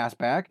and then pass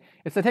back.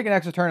 It's they take an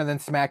extra turn and then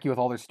smack you with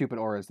all their stupid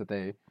auras that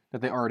they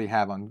already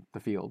have on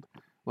the field.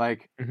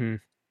 Like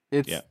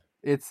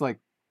it's like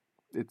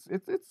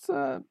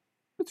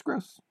it's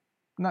gross.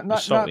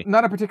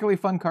 Not a particularly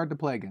fun card to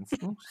play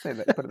against. We'll say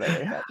that, put it that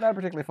way. Not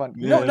particularly fun.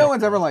 No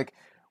one's ever like,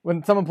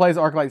 when someone plays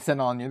Arclight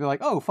Sentinel on you, they're like,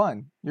 oh,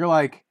 fun. You're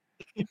like,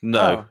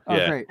 no,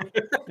 great,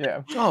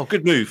 yeah. Oh,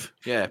 good move.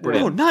 Yeah,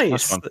 brilliant. Oh,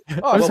 nice. Oh,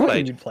 well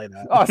sweet. You'd play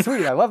that. Oh,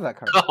 sweet. I love that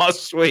card. Oh,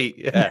 sweet.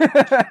 Yeah.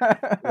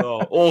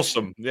 Oh,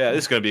 awesome. Yeah,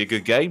 this is going to be a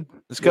good game.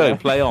 Let's go.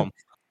 Play on.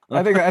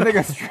 I think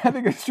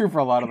it's true for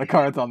a lot of the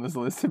cards on this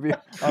list. To be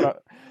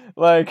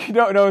like,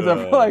 no one's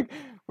ever like,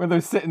 when they're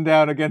sitting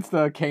down against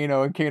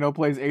Kano and Kano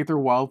plays Aether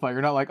Wildfire,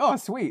 you're not like, oh,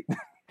 sweet.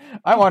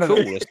 I wanted cool.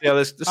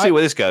 Let's see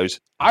where this goes.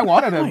 I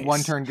wanted a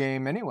one-turn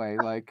game anyway.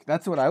 Like,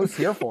 that's what I was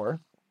here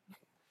for.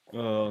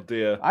 Oh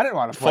dear! I didn't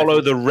want to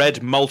follow the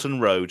red molten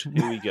road.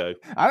 Here we go.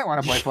 I didn't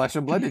want to play Flesh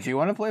and Blood. Did you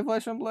want to play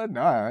Flesh and Blood?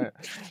 No.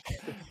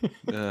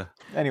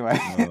 Anyway,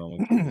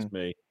 it's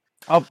me.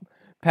 I'll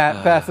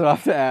pass it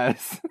off to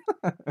Azz.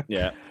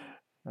 Yeah.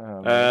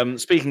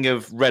 Speaking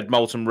of red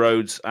molten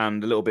roads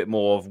and a little bit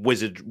more of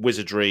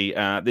wizardry,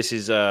 this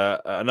is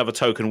another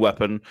token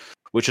weapon,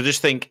 which I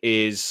just think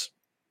it's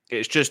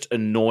just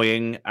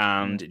annoying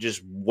and it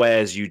just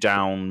wears you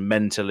down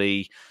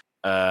mentally.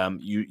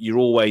 You're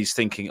always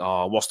thinking,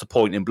 oh, what's the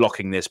point in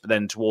blocking this? But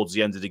then towards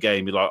the end of the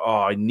game, you're like,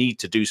 oh, I need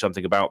to do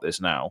something about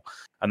this now,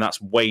 and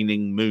that's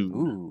Waning Moon.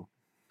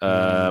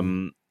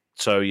 Ooh.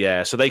 So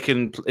they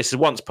can. This is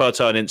once per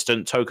turn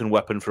instant token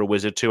weapon for a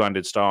wizard,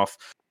 2-handed staff,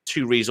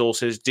 2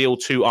 resources, deal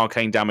 2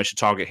 arcane damage to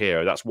target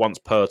hero. That's once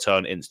per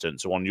turn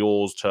instant, so on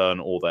yours turn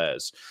or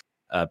theirs.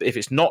 But if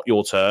it's not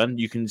your turn,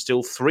 you can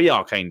deal 3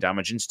 arcane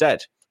damage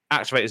instead.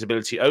 Activate this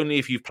ability only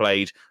if you've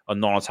played a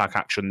non-attack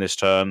action this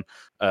turn,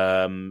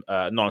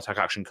 non-attack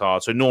action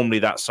card. So normally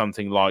that's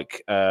something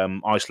like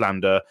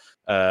Icelander,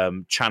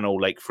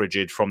 channel Lake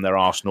Frigid from their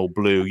arsenal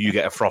blue. You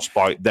get a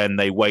frostbite, then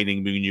they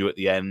Waning Moon you at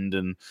the end,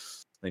 and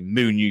they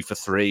moon you for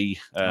 3.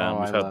 We've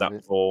heard that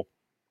before.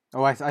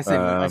 Oh, I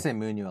say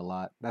moon you a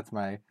lot. That's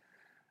my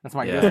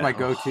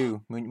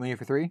go-to. Moon you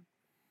for 3.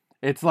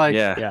 It's like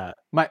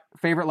my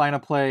favorite line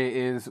of play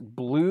is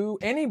blue,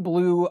 any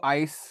blue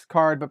ice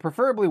card, but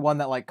preferably one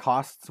that like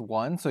costs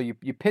 1. So you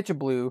pitch a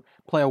blue,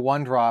 play a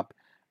 1-drop,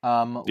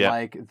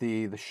 like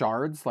the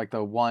shards, like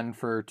the 1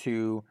 for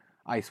 2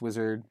 ice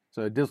wizard.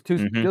 So it deals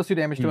 2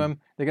 damage to him.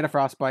 They get a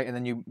frostbite, and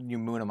then you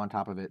moon them on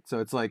top of it. So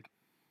it's like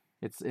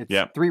It's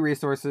 3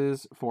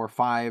 resources for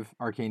 5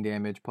 arcane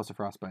damage plus a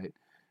frostbite.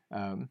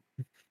 I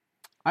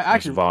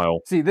actually vile.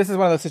 See, this is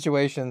one of those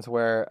situations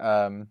where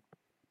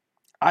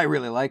I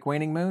really like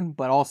Waning Moon,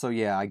 but also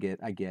I get it.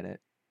 I get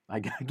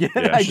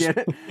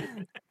it.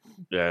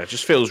 Yeah, it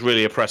just feels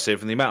really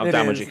oppressive, and the amount of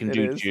damage it can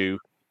do is. to you.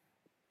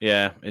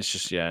 Yeah, it's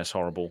just it's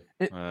horrible.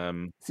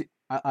 See,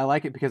 I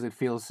like it because it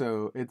feels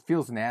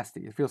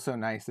nasty. It feels so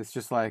nice. It's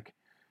just like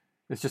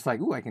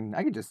ooh, I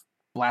can just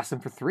blast them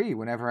for 3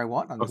 whenever I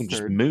want on this I can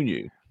just turn. moon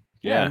you.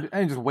 Yeah,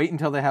 and just wait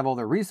until they have all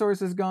their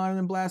resources gone and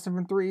then blast them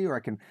for 3, or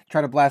I can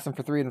try to blast them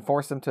for 3 and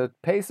force them to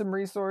pay some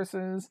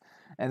resources.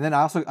 And then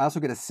I also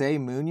get to say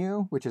moon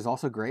you, which is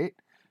also great.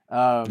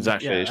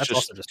 Exactly, it's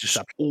just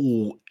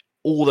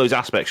all those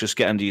aspects just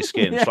get under your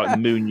skin. It's like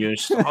moon you.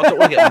 I don't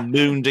want to get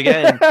mooned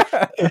again.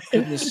 For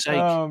goodness sake.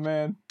 Oh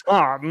man.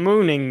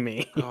 Mooning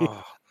me.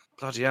 Oh,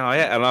 bloody hell, I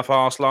ate enough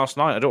arse last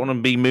night. I don't want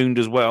to be mooned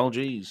as well.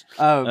 Jeez.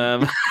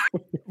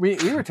 We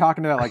were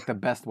talking about like the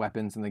best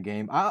weapons in the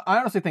game. I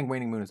honestly think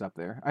Waning Moon is up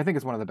there. I think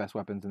it's one of the best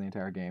weapons in the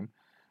entire game.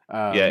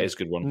 It's a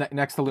good one.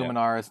 Next to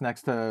Luminaris,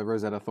 next to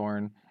Rosetta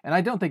Thorn. And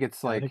I don't think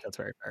it's like... I think that's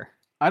very fair.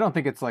 I don't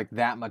think it's like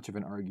that much of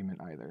an argument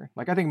either.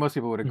 Like I think most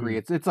people would agree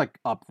it's like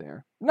up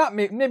there.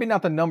 Maybe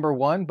not the number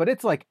 1, but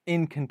it's like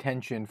in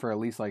contention for at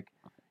least like,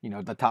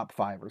 the top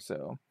 5 or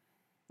so.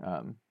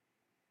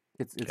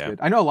 It's good.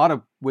 I know a lot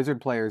of Wizard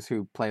players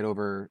who played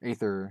over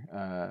Aetherweave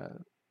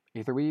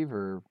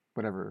or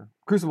whatever,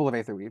 Crucible of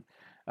Aetherweave.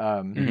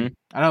 I know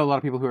a lot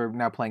of people who are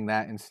now playing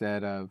that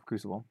instead of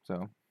Crucible.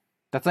 So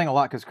that's saying a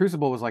lot because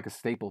Crucible was like a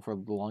staple for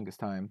the longest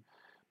time.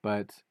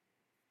 But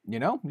you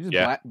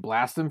just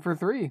blast them for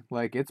 3.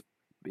 Like it's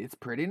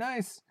pretty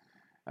nice.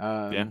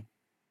 Yeah.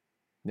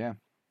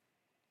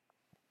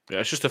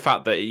 It's just the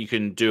fact that you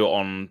can do it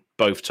on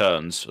both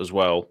turns as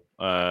well.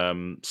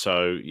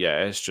 So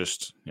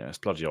it's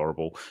bloody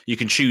horrible. You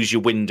can choose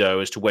your window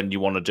as to when you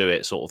want to do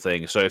it, sort of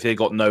thing. So if they've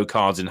got no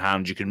cards in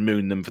hand, you can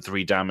moon them for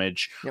 3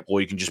 damage,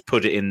 or you can just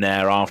put it in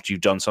there after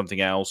you've done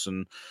something else.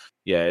 And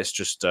it's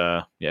just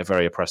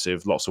very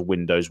oppressive. Lots of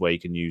windows where you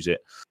can use it.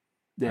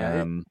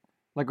 Yeah.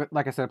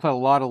 Like I said, I play a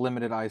lot of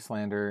limited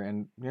Icelander,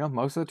 and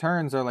most of the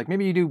turns are like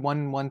maybe you do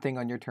one thing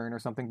on your turn or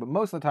something, but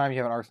most of the time you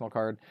have an Arsenal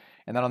card,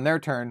 and then on their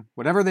turn,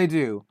 whatever they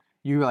do,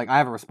 you're like, I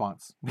have a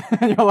response.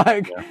 you're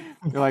like, all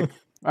right,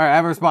 I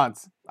have a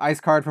response.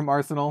 Ice card from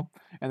Arsenal,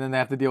 and then they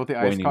have to deal with the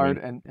ice card,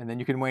 and then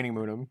you can Waning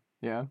Moon them.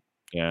 Yeah.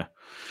 Yeah. And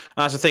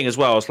that's the thing as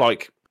well. It's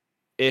like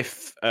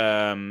if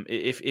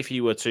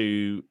you were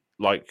to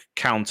like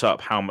count up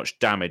how much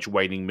damage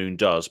Waning Moon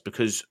does,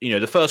 because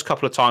the first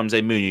couple of times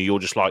they moon you, you're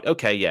just like,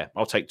 okay, yeah,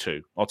 I'll take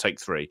 2, I'll take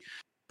 3.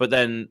 But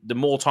then the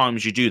more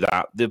times you do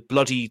that, the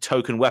bloody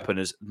token weapon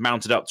is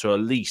mounted up to at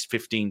least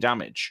 15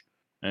 damage.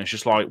 And it's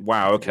just like,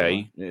 wow,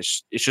 okay.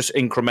 It's just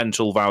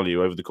incremental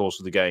value over the course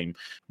of the game,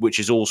 which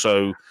is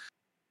also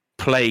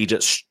played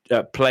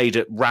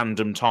at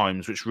random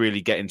times, which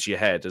really get into your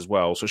head as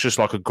well. So it's just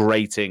like a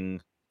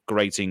grating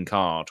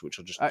card, which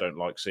I just don't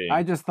like seeing.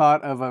 I just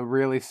thought of a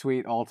really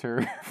sweet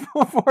altar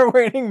for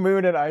Waning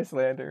Moon and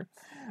Icelander.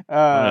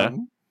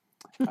 Any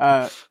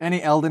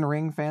Elden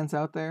Ring fans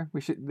out there?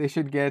 They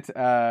should get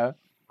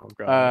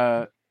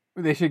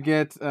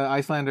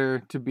Icelander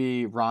to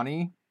be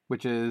Ronnie,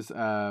 which is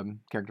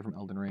character from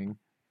Elden Ring,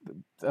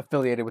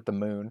 affiliated with the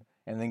moon,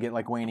 and then get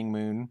like Waning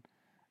Moon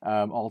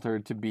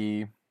altered to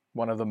be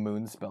one of the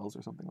moon spells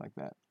or something like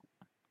that.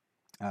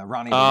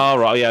 Ronnie. Oh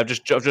right, yeah. I've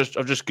just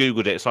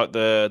googled it. It's like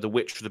the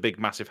witch with the big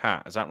massive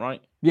hat. Is that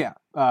right? Yeah.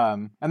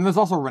 And there's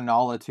also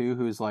Renala too,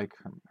 who's like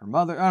her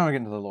mother. I don't want to get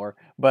into the lore,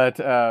 but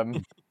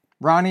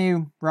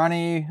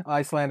Ronnie,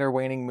 Icelander,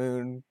 Waning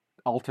Moon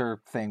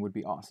altar thing would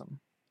be awesome.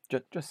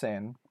 Just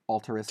saying,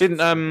 altarist.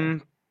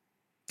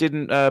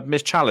 Didn't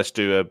Miss Chalice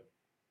do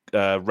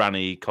a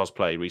Rani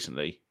cosplay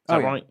recently? Is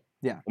that right?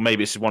 Yeah. Or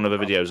maybe it's one of the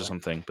videos or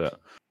something. But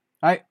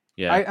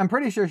I'm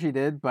pretty sure she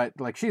did, but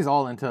like she's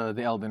all into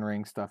the Elden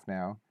Ring stuff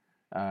now,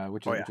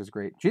 which is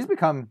great. She's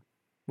become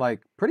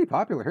like pretty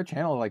popular. Her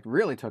channel like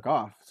really took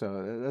off,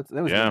 so it's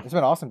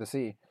been awesome to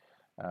see.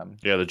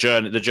 The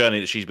journey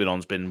that she's been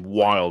on's been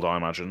wild, I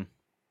imagine.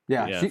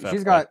 Yeah,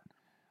 she's got.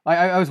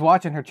 I was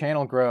watching her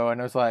channel grow, and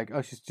I was like,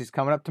 oh, she's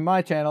coming up to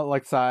my channel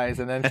like size,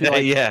 and then she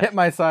hit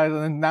my size,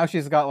 and then now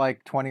she's got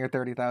like 20 or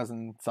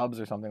 30,000 subs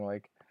or something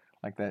like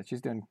that.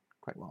 She's doing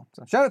quite well.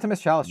 So shout out to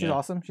Miss Chalice. She's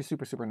awesome. She's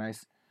super, super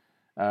nice.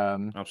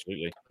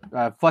 Absolutely.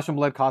 Flesh and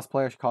Blood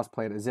cosplayer. She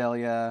cosplayed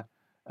Azalea,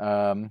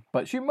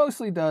 but she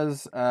mostly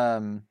does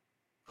Elden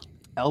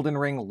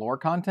Ring lore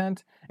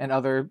content and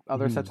other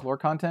such lore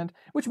content,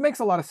 which makes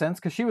a lot of sense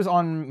because she was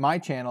on my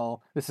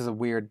channel. This is a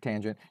weird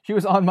tangent. She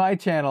was on my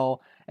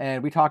channel,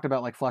 and we talked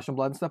about like Flesh and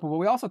Blood and stuff, but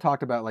we also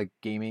talked about like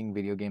gaming,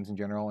 video games in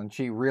general, and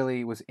she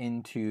really was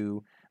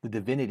into the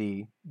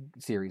Divinity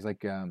series,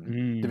 like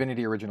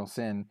Divinity Original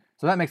Sin.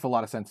 So that makes a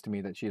lot of sense to me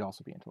that she'd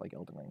also be into like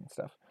Elden Ring and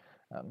stuff.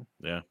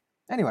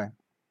 Anyway,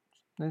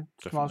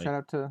 small shout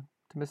out to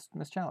Miss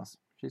Chalice.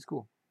 She's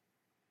cool.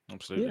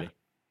 Absolutely. Yeah,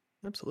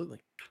 absolutely.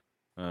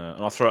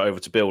 And I'll throw it over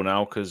to Bill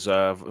now because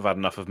I've had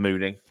enough of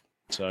mooning.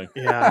 So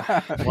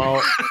yeah,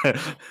 well,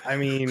 I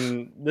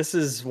mean, this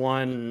is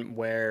one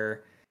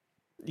where,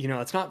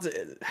 it's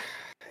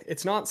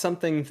not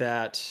something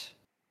that,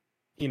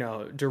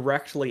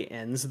 directly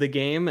ends the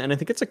game, and I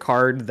think it's a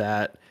card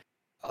that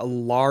a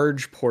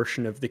large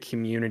portion of the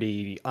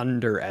community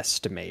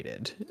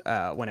underestimated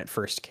when it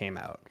first came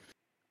out.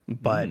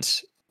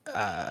 But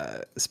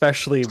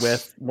especially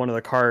with one of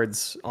the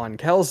cards on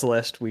Kel's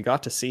list, we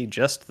got to see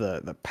just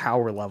the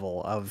power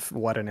level of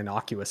what an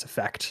innocuous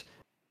effect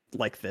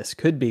like this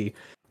could be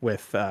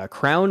with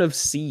Crown of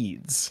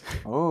Seeds.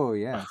 Oh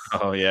yes.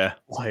 Oh yeah.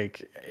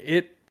 Like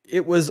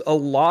it was a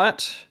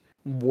lot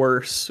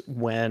worse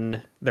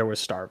when there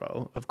was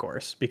Starvo, of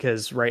course,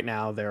 because right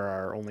now there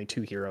are only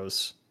 2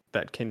 heroes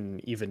that can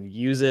even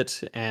use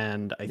it,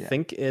 and I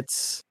think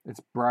it's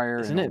Briar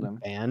isn't and it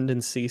Oldhim. banned in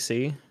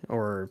CC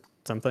or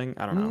something?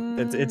 I don't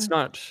know. It's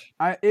not.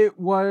 It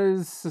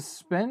was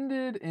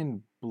suspended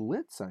in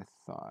Blitz, I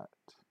thought.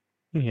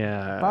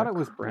 Yeah, I thought it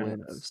was Crown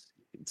of Blitz.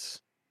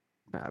 Seeds.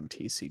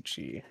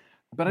 TCG.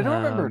 But I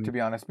don't remember, to be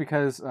honest,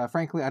 because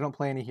frankly, I don't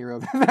play any hero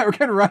that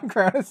can run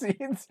Crown of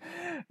Seeds.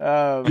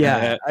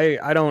 Yeah,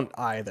 I don't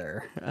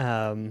either.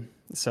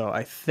 So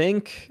I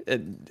think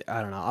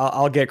I don't know.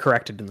 I'll get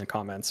corrected in the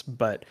comments,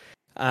 but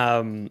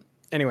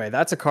anyway,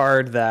 that's a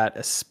card that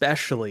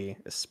especially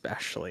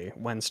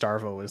when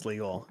Starvo was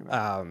legal,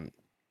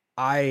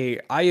 I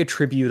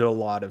attribute a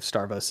lot of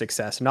Starvo's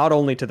success not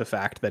only to the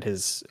fact that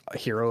his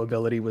hero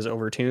ability was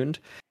overtuned,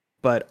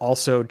 but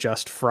also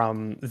just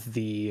from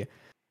the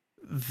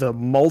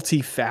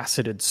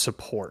multifaceted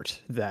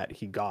support that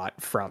he got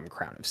from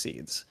Crown of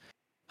Seeds.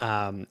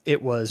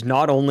 It was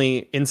not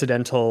only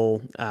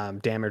incidental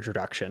damage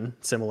reduction,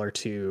 similar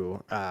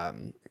to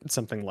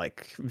something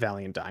like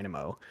Valiant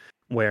Dynamo,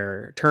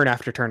 where turn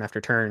after turn after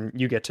turn,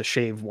 you get to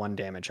shave 1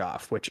 damage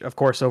off, which, of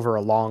course, over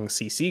a long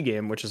CC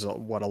game, which is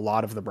what a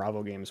lot of the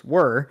Bravo games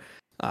were,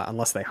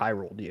 unless they high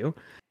rolled you,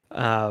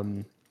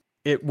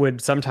 it would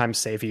sometimes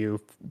save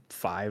you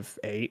 5,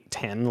 8,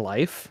 10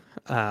 life,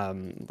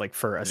 like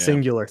for a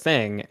singular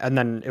thing. And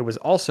then it was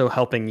also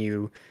helping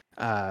you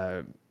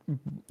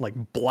like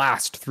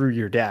blast through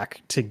your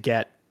deck to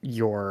get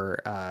your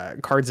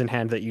cards in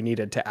hand that you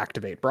needed to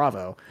activate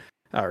Bravo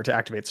or to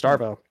activate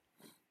Starvo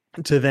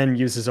to then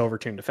use his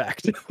overtuned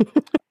effect.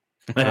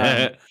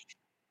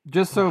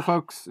 Just so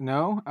folks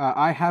know,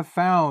 I have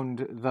found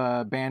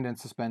the banned and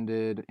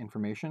suspended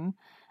information.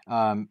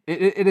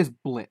 It is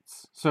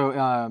Blitz. So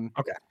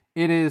Okay.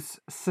 It is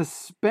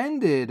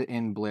suspended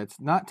in Blitz,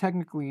 not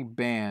technically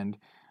banned.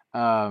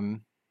 Let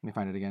me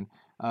find it again.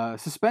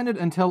 Suspended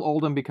until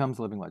Oldhim becomes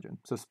Living Legend.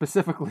 So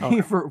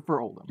specifically for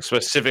Oldhim.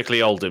 Specifically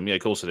Oldhim, yeah,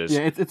 of course it is.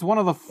 Yeah, it's one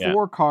of the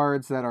 4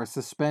 cards that are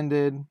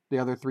suspended. The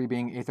other 3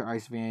 being Aether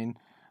Ice Vein,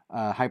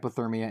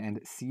 Hypothermia, and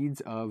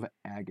Seeds of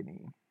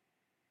Agony.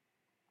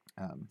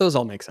 Those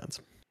all make sense.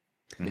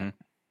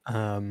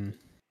 Mm-hmm.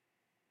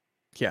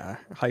 Yeah,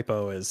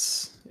 Hypo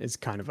is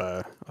kind of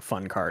a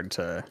fun card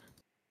to.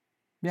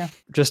 Yeah,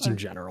 just in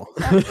general.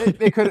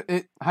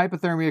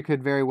 Hypothermia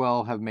could very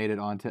well have made it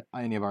onto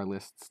any of our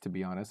lists, to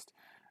be honest.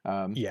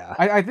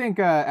 I think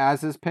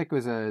Azz's pick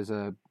was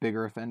a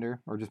bigger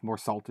offender, or just more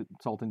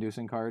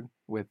salt-inducing card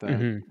with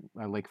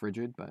Lake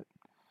Frigid, but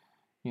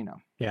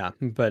Yeah,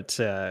 but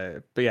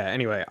yeah.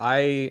 Anyway,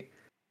 I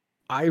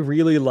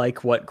really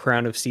like what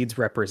Crown of Seeds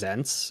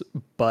represents,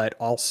 but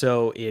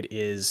also it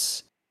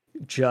is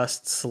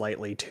just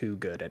slightly too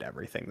good at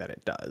everything that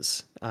it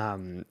does.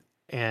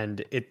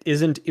 And it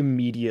isn't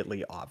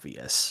immediately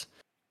obvious,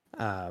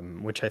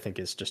 which I think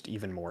is just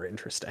even more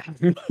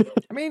interesting.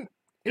 I mean,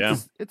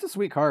 it's a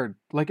sweet card.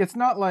 Like, it's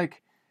not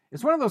like...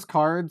 It's one of those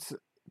cards,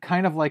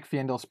 kind of like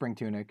Fiendel Spring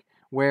Tunic,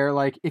 where,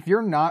 like, if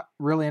you're not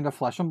really into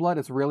Flesh and Blood,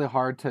 it's really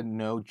hard to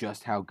know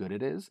just how good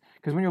it is.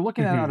 Because when you're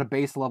looking at it on a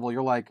base level,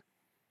 you're like,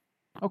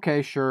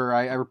 okay, sure,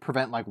 I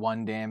prevent, like,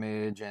 1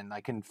 damage, and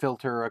I can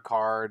filter a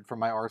card from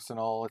my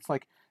arsenal. It's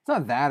like, it's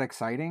not that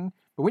exciting.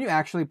 But when you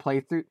actually play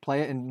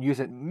it and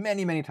use it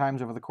many, many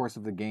times over the course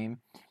of the game,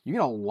 you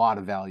get a lot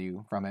of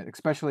value from it,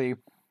 especially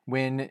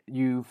when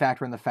you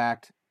factor in the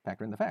fact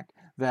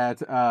that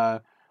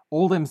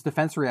Oldhim's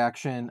defense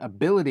reaction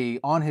ability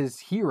on his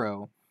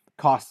hero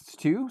costs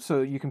 2,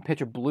 so you can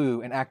pitch a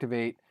blue and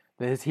activate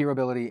his hero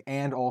ability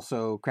and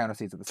also Crown of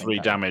Seeds at the same time.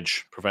 3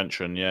 damage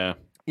prevention, yeah.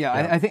 Yeah,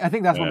 I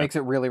think that's what makes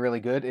it really, really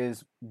good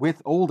is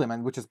with Oldhim,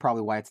 and which is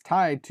probably why it's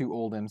tied to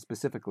Oldhim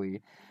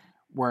specifically,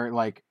 where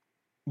like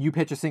you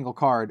pitch a single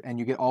card and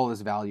you get all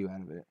this value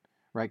out of it,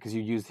 right? Because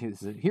you use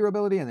his hero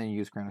ability and then you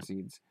use Crown of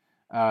Seeds.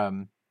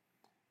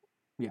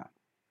 Yeah,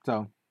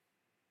 so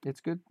it's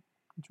good.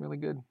 It's really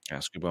good. Yeah,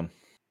 that's a good one.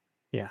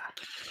 Yeah,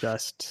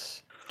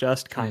 just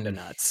kind of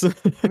nuts.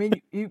 I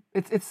mean,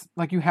 it's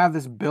like you have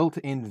this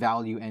built-in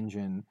value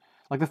engine.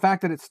 Like the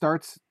fact that it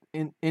starts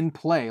in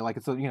play, like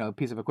it's a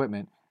piece of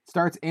equipment,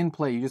 starts in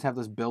play. You just have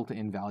this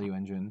built-in value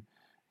engine.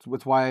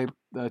 It's why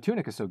the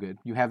Tunic is so good.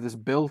 You have this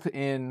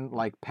built-in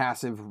like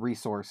passive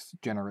resource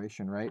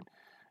generation, right?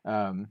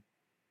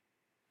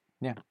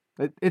 Yeah,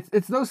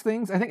 it's those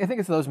things. I think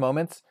it's those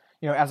moments.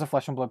 As a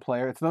Flesh and Blood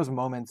player, it's those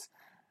moments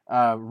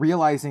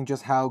realizing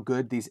just how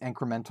good these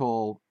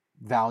incremental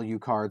value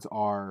cards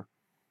are,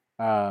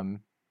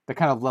 that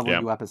kind of level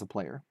you up as a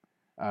player.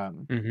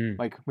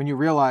 Like when you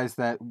realize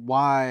that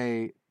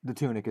why the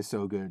tunic is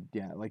so good,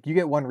 like you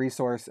get one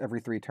resource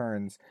every 3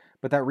 turns,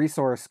 but that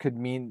resource could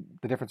mean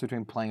the difference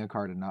between playing a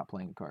card and not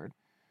playing a card.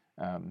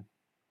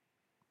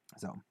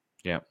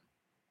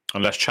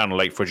 Unless Channel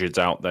Lake Frigid's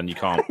out, then you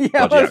can't.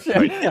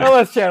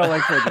 Unless Channel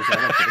Lake Frigid's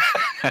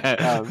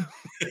out.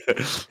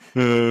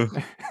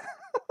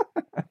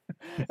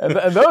 And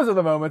those are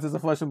the moments as a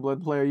Flesh and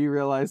Blood player you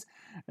realize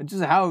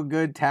just how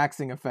good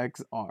taxing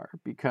effects are,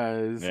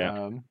 because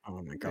oh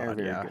my god,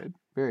 they're very good,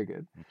 very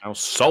good. How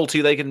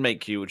salty they can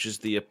make you, which is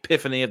the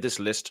epiphany of this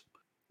list.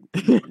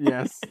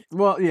 Yes,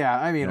 well,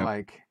 I mean,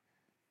 like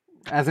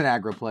as an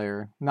aggro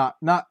player, not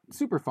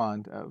super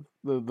fond of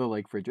the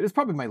Lake Frigid. It's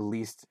probably my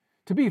least,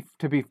 to be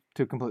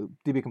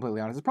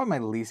completely honest, it's probably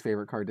my least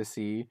favorite card to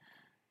see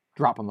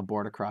drop on the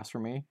board across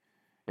from me.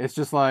 It's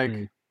just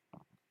like.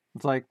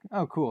 It's like,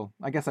 oh, cool.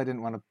 I guess I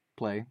didn't want to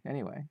play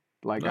anyway.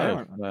 Like, I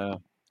didn't want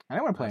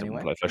to play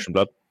anyway. Play Flesh and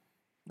Blood.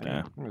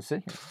 I'm going to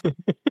sit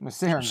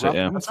here.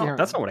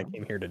 That's not what I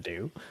came here to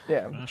do.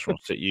 Yeah. I just want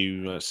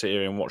to sit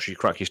here and watch you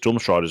crack your Storm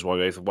Striders while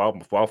you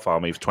wildfire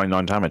me for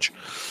 29 damage.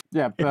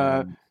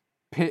 Yeah.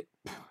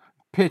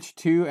 Pitch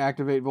 2,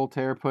 activate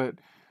Voltaire, put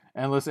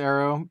Endless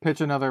Arrow.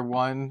 Pitch another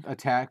 1,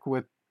 attack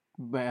with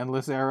the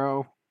Endless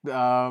Arrow.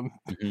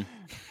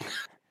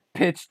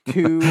 Pitch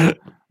 2,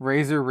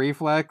 Razor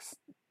Reflex.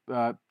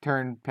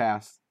 Turn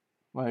pass.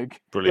 Like,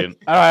 brilliant.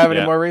 I don't have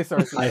any more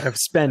resources. I have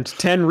spent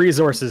 10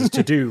 resources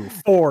to do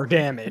 4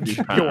 damage.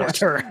 Your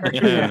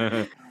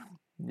turn.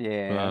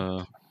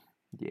 Yeah.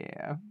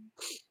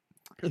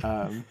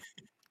 All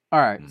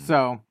right.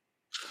 So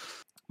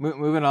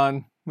moving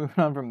on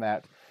from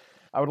that,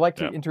 I would like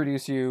to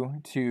introduce you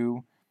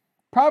to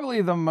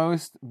probably the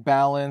most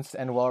balanced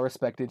and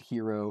well-respected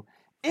hero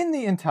in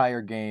the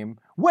entire game,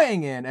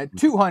 weighing in at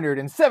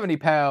 270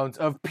 pounds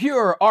of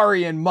pure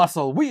Aryan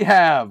muscle. We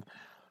have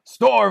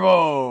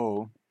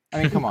Starvo.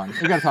 I mean, come on.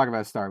 We got to talk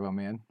about Starvo,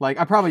 man. Like,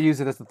 I probably use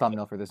it as the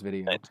thumbnail for this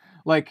video.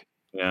 Like,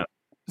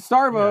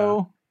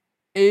 Starvo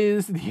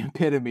is the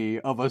epitome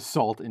of a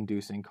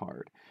salt-inducing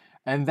card.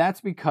 And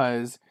that's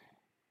because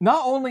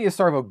not only is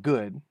Starvo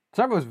good,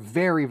 Starvo is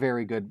very,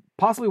 very good.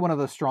 Possibly one of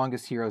the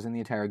strongest heroes in the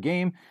entire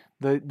game.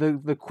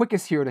 The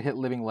quickest hero to hit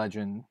Living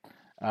Legend.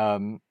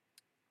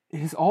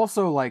 He's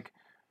also like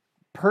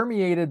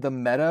permeated the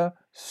meta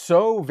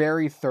so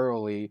very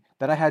thoroughly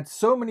that I had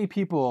so many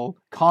people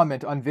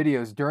comment on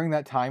videos during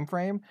that time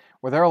frame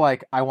where they're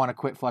like, I want to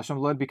quit Flesh and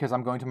Blood because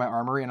I'm going to my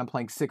armory and I'm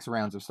playing 6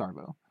 rounds of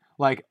Starvo.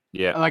 Like,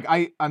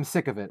 I'm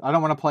sick of it. I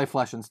don't want to play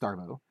Flesh and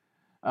Starvo.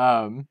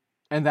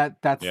 And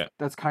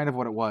that's kind of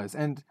what it was.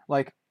 And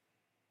like,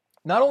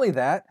 not only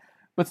that,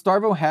 but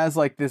Starvo has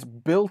like this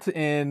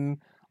built-in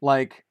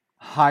like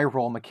high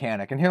roll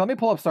mechanic. And here, let me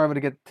pull up Starvo to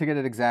get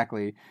it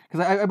exactly,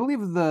 because I believe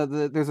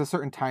there's a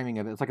certain timing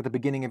of it. It's like at the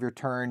beginning of your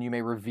turn, you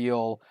may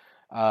reveal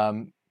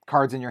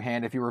cards in your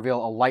hand. If you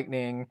reveal a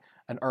lightning,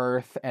 an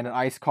earth, and an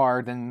ice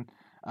card, then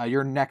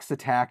your next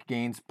attack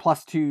gains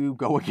 +2,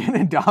 go again,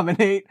 and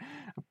dominate.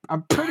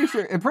 I'm pretty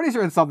sure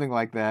it's something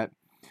like that.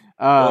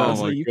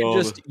 So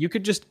you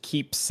could just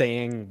keep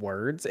saying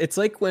words. It's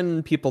like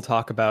when people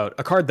talk about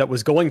a card that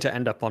was going to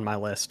end up on my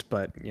list,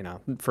 but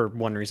for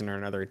one reason or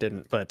another it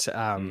didn't. But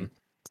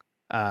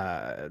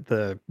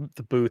the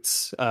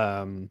boots,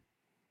 the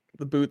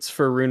boots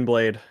for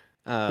Runeblade,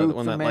 the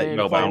one that like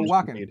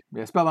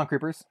Spellbound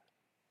Creepers.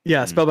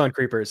 Yeah, Spellbound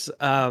Creepers.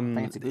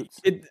 Fancy boots.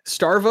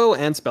 Starvo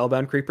and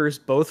Spellbound Creepers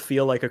both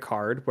feel like a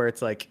card where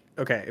it's like,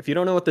 okay, if you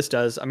don't know what this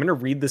does, I'm going to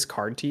read this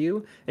card to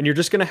you, and you're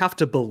just going to have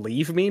to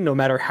believe me no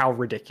matter how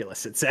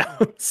ridiculous it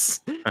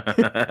sounds.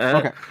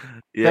 Okay.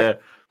 Yeah.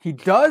 He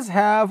does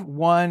have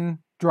one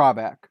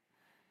drawback.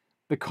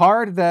 The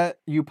card that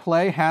you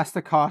play has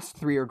to cost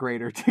 3 or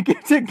greater to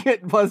get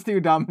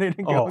 +2 dominate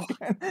and go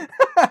again.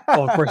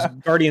 Well, of course,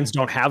 Guardians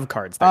don't have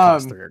cards that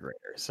cost 3 or greater,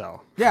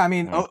 so. Yeah, I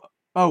mean...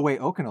 Oh, wait,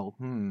 Okanal.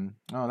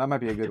 Oh, that might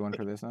be a good one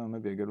for this. Oh,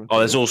 might be a good one.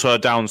 There's also a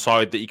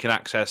downside that you can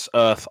access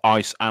Earth,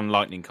 Ice, and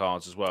Lightning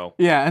cards as well.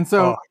 Yeah, and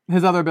so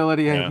his other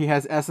ability, he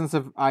has Essence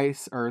of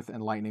Ice, Earth,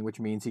 and Lightning, which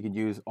means he can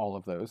use all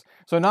of those.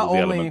 So not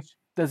only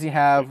does he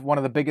have one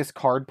of the biggest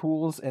card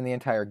pools in the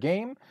entire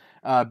game,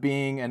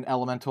 being an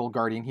elemental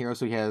guardian hero,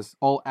 so he has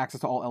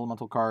access to all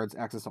elemental cards,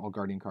 access to all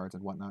guardian cards,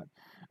 and whatnot.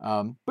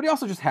 But he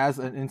also just has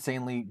an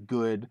insanely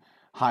good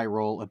high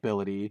roll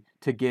ability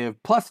to give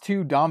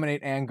 +2 dominate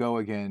and go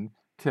again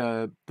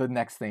to the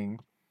next thing.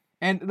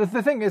 And the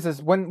thing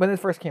is when it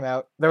first came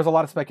out, there was a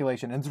lot of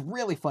speculation, and it's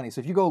really funny. So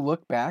if you go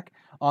look back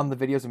on the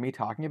videos of me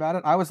talking about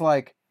it, I was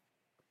like,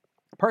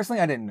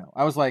 personally, I didn't know.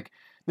 I was like,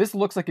 this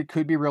looks like it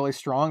could be really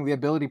strong. The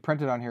ability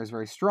printed on here is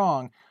very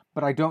strong,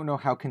 but I don't know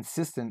how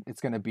consistent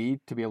it's going to be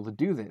able to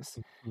do this.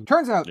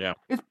 Turns out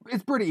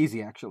it's pretty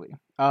easy, actually.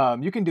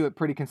 You can do it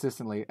pretty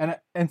consistently.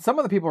 And some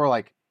of the people are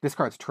like, this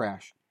card's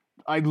trash.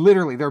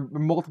 There are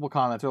multiple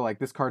comments are like,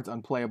 this card's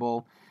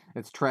unplayable.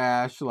 It's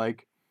trash.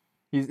 Like,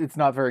 it's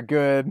not very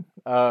good.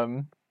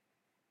 Not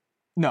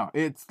No,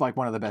 it's like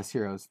one of the best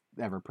heroes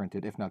ever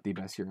printed, if not the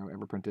best hero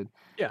ever printed.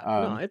 Yeah,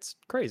 no, it's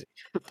crazy.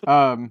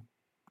 And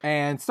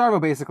Starvo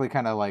basically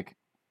kind of like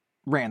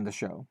ran the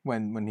show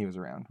when he was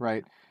around,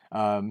 right?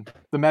 The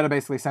meta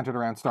basically centered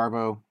around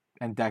Starvo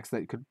and decks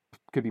that could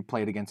be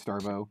played against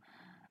Starvo.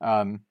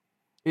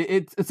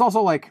 It's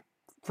also like,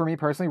 for me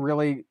personally,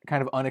 really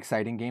kind of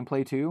unexciting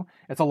gameplay too.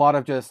 It's a lot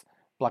of just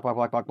block, block,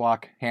 block, block,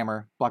 block,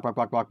 hammer, block, block,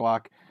 block, block,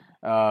 block,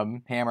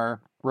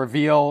 hammer,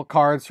 reveal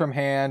cards from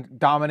hand,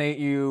 dominate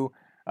you,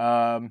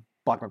 block,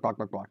 block, block,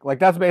 block, block. Like,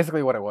 that's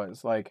basically what it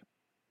was. Like,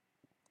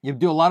 you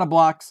do a lot of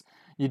blocks,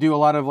 you do a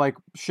lot of like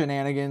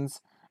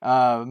shenanigans,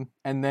 and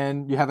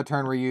then you have a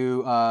turn where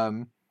you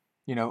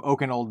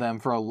Oaken-old them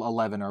for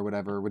 11 or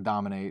whatever with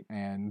dominate,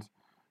 and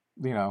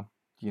be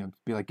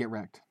like, get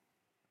wrecked.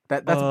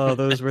 That's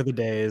those were the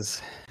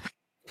days.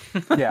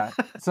 Yeah.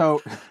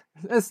 So,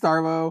 as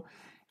Starvo,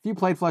 if you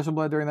played Flesh and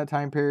Blood during that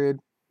time period,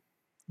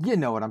 you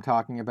know what I'm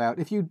talking about.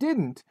 If you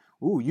didn't,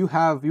 you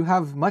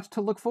have much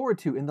to look forward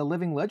to in the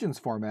Living Legends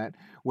format,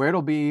 where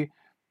it'll be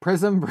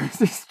Prism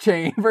versus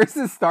Chain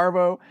versus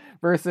Starvo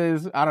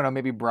versus, I don't know,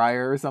 maybe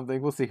Briar or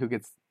something. We'll see who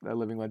gets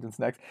Living Legends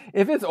next.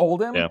 If it's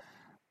Oldhim,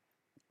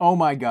 oh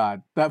my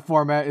god, that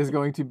format is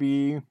going to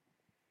be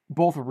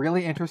both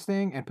really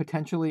interesting and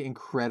potentially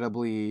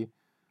incredibly,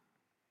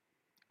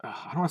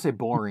 I don't want to say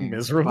boring,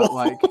 miserable,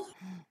 but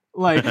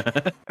like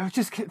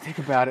just think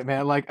about it,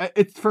 man. Like,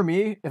 it's, for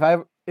me,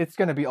 it's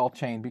going to be all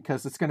Chain,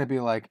 because it's going to be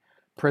like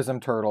Prism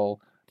Turtle,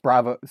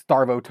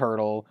 Starvo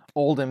Turtle,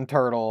 Oldhim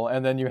Turtle,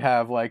 and then you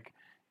have like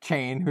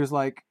Chain, who's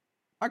like,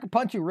 I can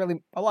punch you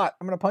really a lot.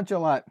 I'm going to punch you a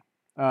lot.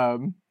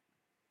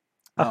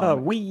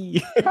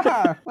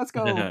 Let's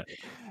go.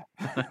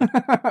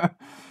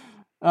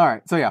 All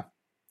right, so yeah,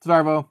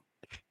 Starvo.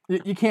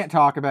 You can't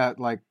talk about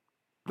like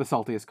the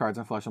saltiest cards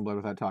in Flesh and Blood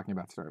without talking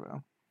about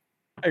Starvo.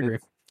 I agree.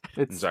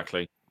 It's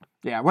exactly.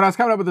 Yeah, when I was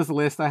coming up with this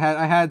list, I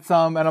had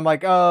some, and I'm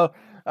like,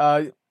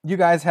 you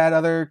guys had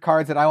other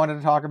cards that I wanted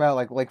to talk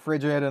about, like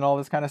Frigid and all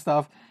this kind of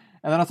stuff,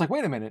 and then I was like,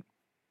 wait a minute,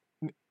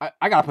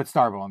 I gotta put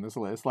Starvo on this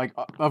list, like,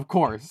 of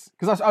course,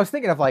 because I was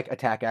thinking of like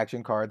attack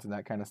action cards and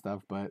that kind of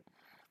stuff, but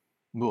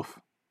oof.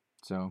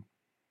 So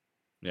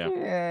yeah,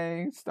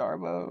 yay,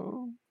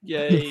 Starvo,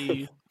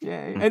 yay,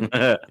 yay. And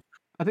I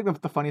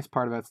think the funniest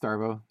part about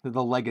Starvo,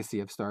 the legacy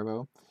of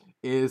Starvo,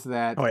 is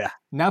that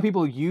now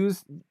people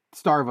use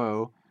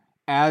Starvo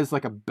as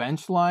like a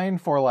bench line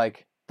for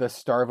like the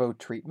Starvo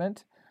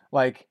treatment.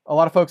 Like, a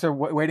lot of folks are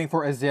waiting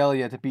for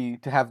Azalea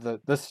to have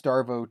the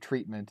Starvo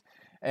treatment,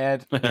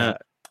 and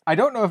I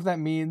don't know if that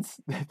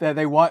means that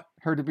they want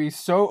her to be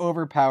so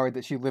overpowered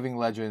that she Living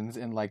Legends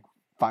in like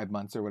 5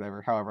 months or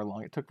whatever, however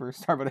long it took for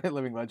Starvo to hit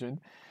Living Legend.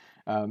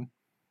 I'd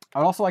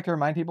also like to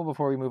remind people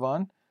before we move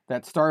on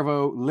that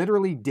Starvo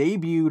literally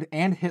debuted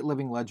and hit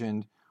Living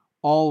Legend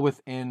all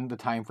within the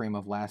time frame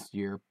of last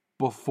year,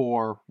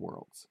 before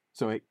Worlds.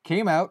 So it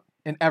came out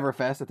in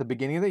Everfest at the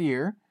beginning of the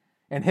year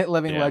and hit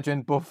Living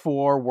Legend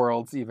before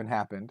Worlds even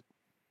happened.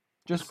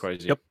 Just That's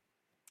crazy. Yep.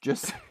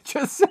 Just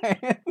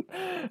saying.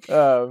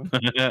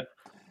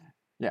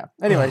 Yeah.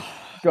 Anyway,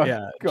 go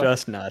ahead.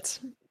 Just nuts.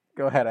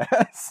 Go ahead,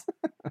 Azz.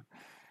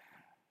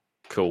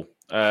 Cool.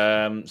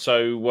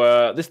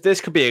 So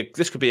this could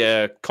be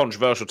a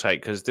controversial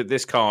take, because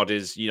this card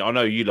is, I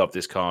know you love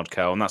this card,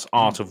 Kel, and that's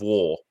Art of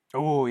War.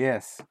 Oh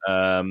yes.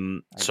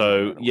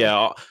 So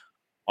yeah,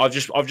 I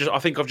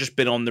think I've just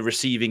been on the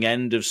receiving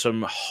end of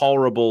some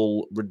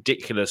horrible,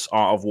 ridiculous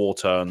Art of War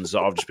turns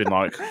that I've just been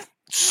like,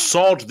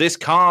 sod this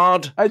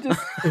card. I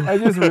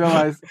just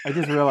realized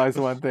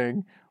one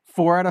thing.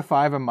 4 out of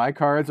 5 of my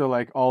cards are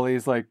like all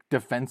these like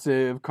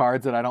defensive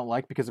cards that I don't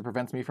like because it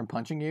prevents me from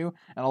punching you,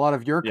 and a lot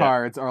of your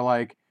cards are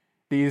like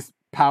these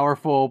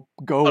powerful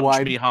Punch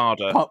wide me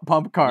harder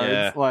pump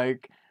cards,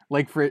 like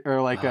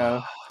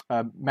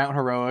Mount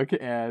Heroic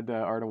and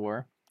Art of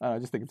War. I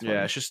just think it's funny.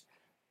 Yeah, it's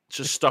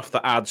just stuff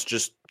that adds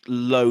just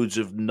loads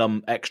of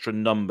extra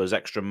numbers,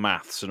 extra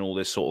maths, and all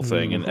this sort of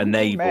thing, and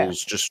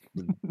enables just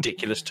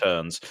ridiculous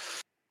turns.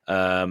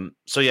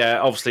 So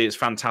yeah, obviously it's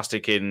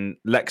fantastic in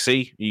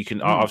Lexi. You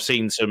can I've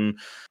seen some,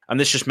 and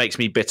this just makes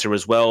me bitter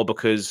as well,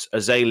 because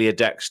Azalea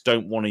decks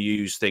don't want to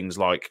use things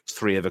like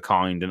 3 of a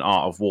Kind and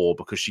Art of War,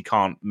 because she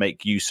can't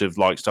make use of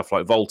like stuff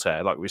like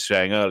Voltaire, like we were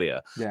saying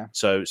earlier. Yeah.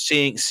 So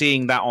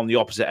seeing that on the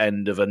opposite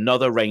end of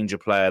another Ranger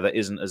player that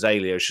isn't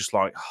Azalea, it's just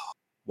like,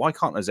 why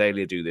can't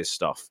Azalea do this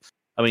stuff?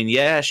 I mean,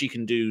 yeah, she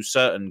can do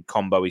certain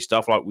combo-y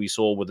stuff like we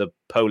saw with the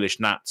Polish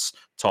Nats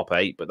top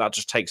 8, but that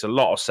just takes a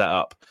lot of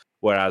setup.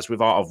 Whereas with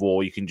Art of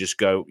War, you can just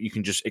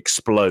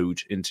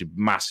explode into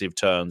massive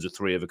turns of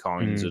 3 of a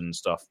Kinds and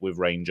stuff with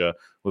Ranger,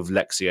 with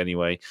Lexi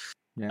anyway.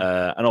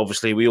 Yeah. And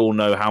obviously, we all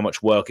know how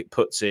much work it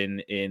puts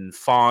in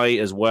Fi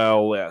as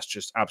well. That's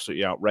just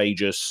absolutely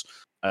outrageous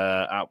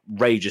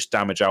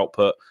damage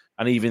output.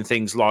 And even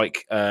things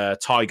like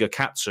Tiger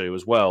Katsu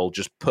as well,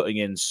 just putting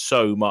in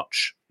so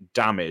much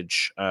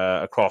damage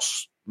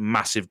across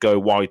massive go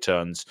wide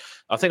turns.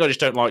 I think I just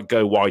don't like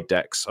go wide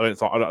decks. I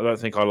don't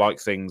think I like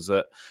things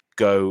that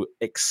go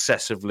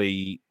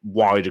excessively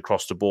wide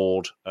across the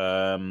board.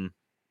 But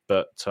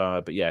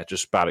but yeah,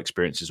 just bad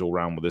experiences all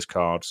around with this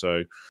card.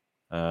 So,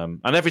 and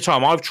every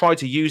time I've tried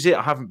to use it,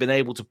 I haven't been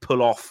able to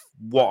pull off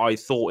what I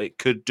thought it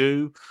could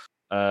do.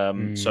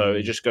 So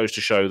it just goes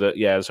to show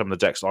that some of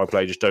the decks that I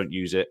play just don't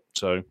use it.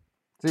 So,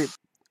 see,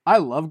 I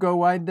love go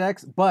wide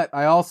decks, but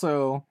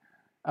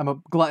I'm a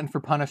glutton for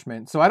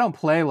punishment, so I don't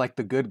play like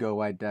the good go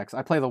wide decks.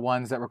 I play the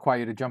ones that require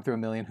you to jump through a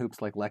million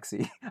hoops, like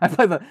Lexi. I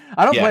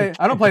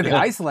don't play the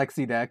ice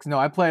Lexi decks. No,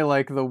 I play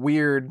like the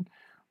weird,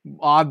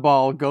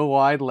 oddball go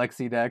wide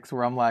Lexi decks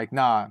where I'm like,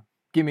 nah,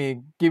 give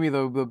me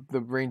the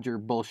Ranger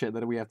bullshit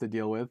that we have to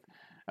deal with.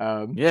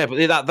 But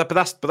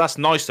that's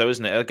nice though,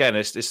 isn't it? Again,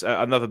 it's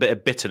another bit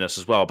of bitterness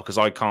as well because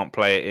I can't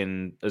play it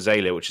in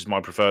Azalea, which is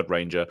my preferred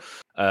Ranger.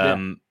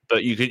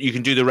 But you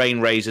can do the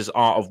Rain Razors,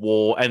 Art of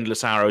War,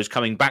 Endless Arrows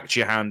coming back to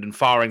your hand and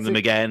firing them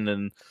again,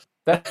 and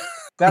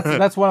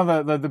that's one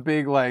of the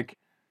big, like,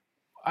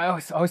 I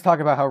always talk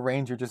about how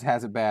Ranger just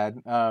has it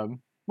bad.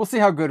 We'll see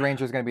how good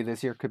Ranger is going to be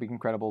this year. Could be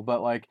incredible,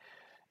 but like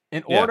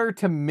in order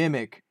to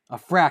mimic a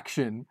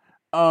fraction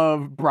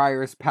of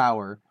Briar's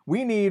power,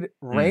 we need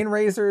Rain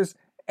Razors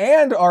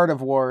and Art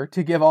of War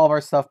to give all of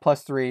our stuff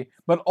 +3,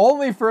 but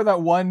only for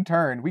that one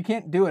turn. We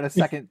can't do it a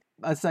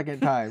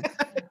second time.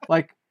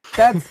 Like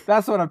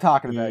that's what I'm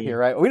talking about here,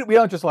 right? We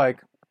don't just like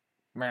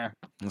mount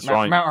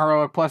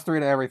heroic +3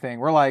 to everything.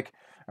 We're like,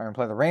 I'm gonna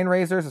play the Rain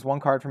Razors as one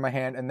card from my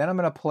hand, and then I'm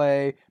gonna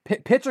play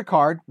pitch a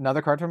card,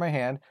 another card from my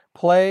hand,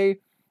 play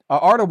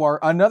Art of War,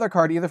 another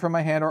card either from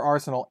my hand or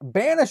arsenal,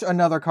 banish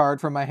another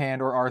card from my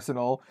hand or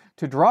arsenal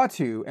to draw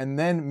 2, and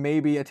then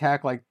maybe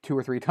attack like 2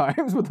 or 3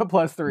 times with the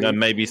 +3. Then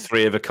maybe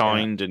 3 of a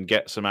kind and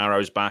get some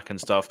arrows back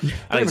and stuff.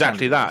 And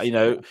exactly that,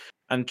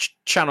 And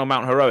Channel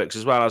Mount Heroics,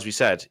 as well, as we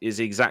said, is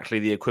exactly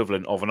the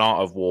equivalent of an Art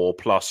of War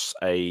plus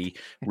a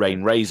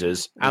Rain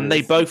Razors, and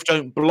they both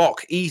don't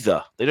block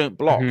either. They don't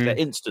block; they're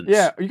instants.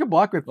 Yeah, you can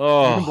block with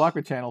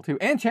Channel too,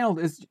 and Channel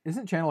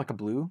isn't Channel like a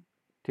blue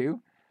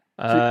too?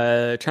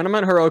 Channel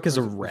Mount Heroic is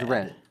a red. It's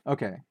red.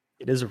 Okay,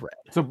 it is a red.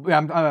 So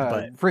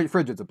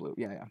Frigid's a blue.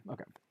 Yeah.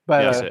 Okay,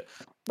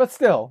 but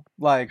still,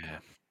 like,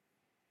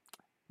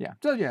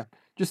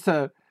 just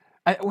to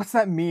what's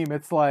that meme?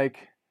 It's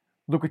like,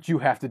 look what you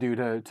have to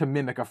do to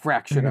mimic a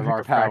fraction of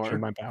our power. Fraction of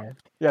my power.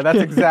 Yeah,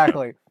 that's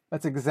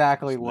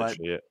exactly what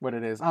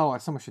it is. Oh,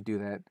 someone should do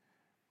that.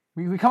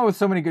 We come up with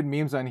so many good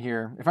memes on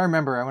here. If I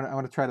remember, I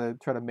want to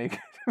try to make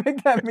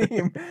that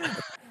meme.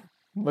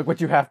 Look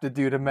what you have to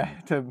do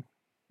to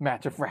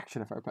match a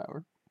fraction of our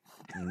power.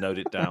 Note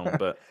it down,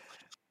 but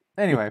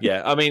anyway.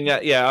 Yeah, I mean,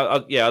 I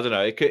don't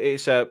know.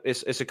 It's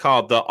a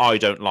card that I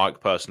don't like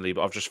personally,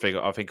 but I've just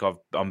figured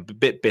I'm a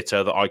bit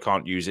bitter that I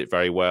can't use it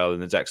very well in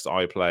the decks that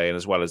I play, and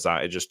as well as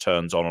that, it just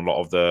turns on a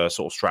lot of the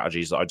sort of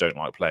strategies that I don't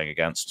like playing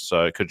against.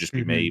 So it could just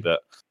be me,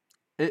 but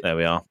there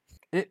we are.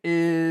 It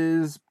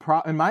is,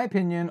 in my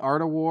opinion,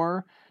 Art of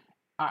War.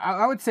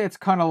 I would say it's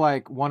kind of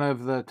like one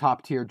of the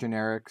top tier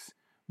generics,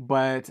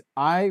 but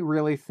I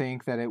really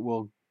think that it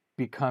will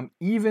become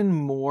even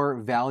more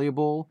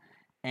valuable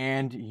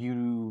and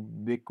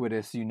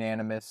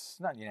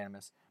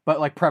but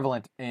like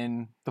prevalent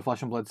in the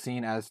Flesh and Blood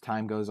scene as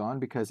time goes on,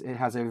 because it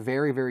has a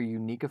very, very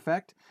unique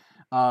effect,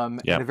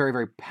 and a very,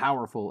 very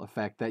powerful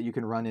effect that you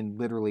can run in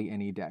literally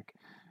any deck.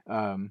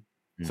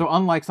 So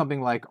unlike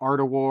something like Art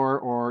of War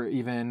or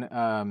even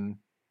Command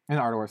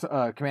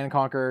and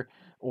Conquer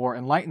or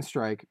Enlightened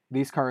Strike,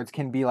 these cards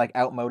can be like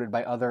outmoded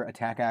by other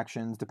attack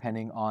actions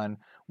depending on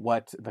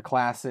what the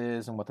class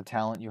is and what the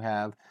talent you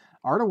have.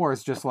 Art of War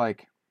is just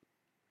like,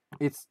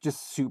 it's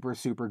just super,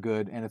 super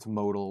good, and it's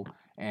modal,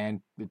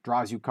 and it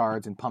draws you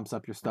cards and pumps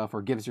up your stuff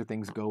or gives your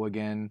things go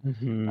again.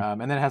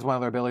 And then it has one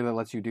other ability that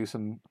lets you do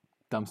some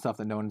dumb stuff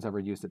that no one's ever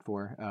used it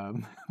for,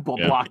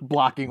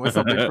 blocking with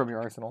something from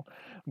your arsenal.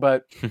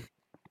 But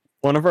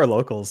one of our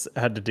locals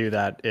had to do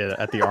that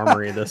at the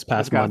Armory this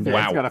past Monday.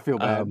 It's gotta feel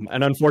bad.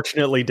 And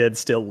unfortunately did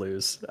still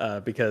lose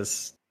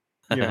because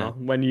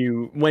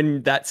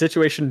when that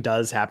situation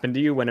does happen to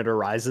you, when it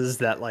arises,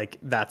 that like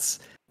that's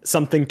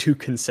something to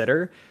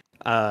consider.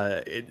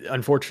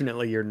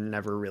 Unfortunately, you're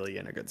never really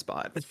in a good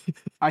spot.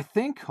 I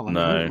think. Hold on,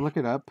 let me look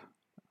it up.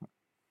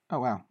 Oh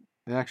wow!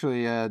 It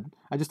actually, I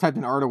just typed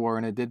in Art of War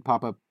and it did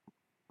pop up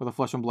with a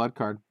Flesh and Blood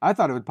card. I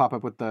thought it would pop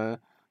up with the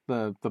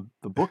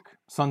book,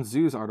 Sun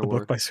Tzu's Art of War.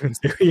 Book by Sun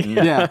Tzu.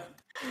 Yeah.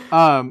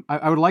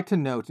 I would like to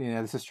note,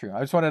 this is true.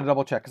 I just wanted to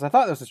double check because I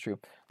thought this was true,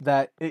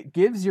 that it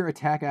gives your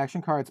attack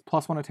action cards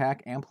 +1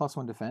 attack and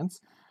 +1 defense,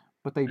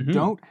 but they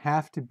don't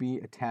have to be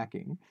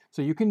attacking.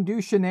 So you can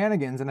do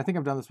shenanigans, and I think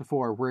I've done this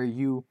before, where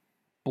you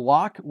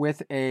block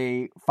with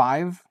a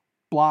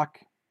 5-block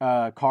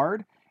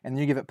card, and then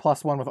you give it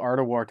 +1 with Art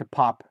of War to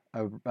pop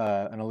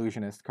an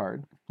illusionist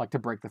card, like to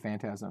break the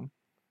phantasm.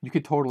 You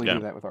could totally do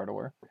that with Art of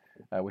War,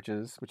 which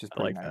is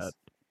pretty nice.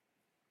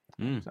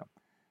 So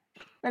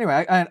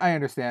anyway, I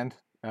understand.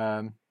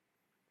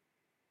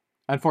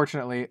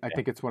 Unfortunately, I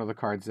think it's one of the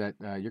cards that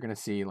you're going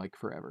to see like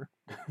forever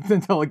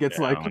until it gets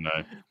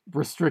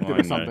restricted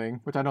or something,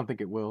 which I don't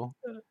think it will.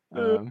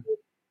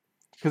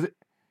 Because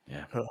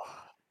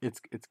it's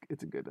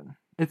a good one.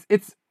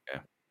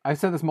 I've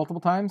said this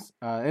multiple times.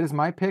 It is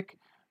my pick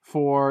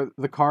for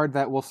the card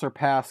that will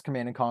surpass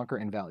Command and Conquer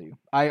in value.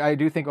 I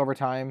do think over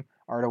time,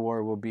 Art of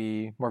War will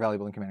be more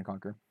valuable than Command and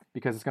Conquer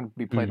because it's going to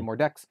be played in more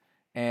decks,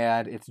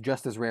 and it's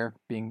just as rare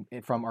being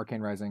from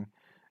Arcane Rising,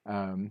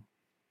 and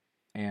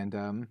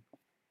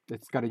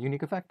it's got a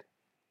unique effect.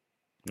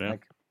 Yeah.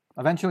 Like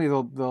eventually,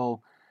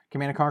 they'll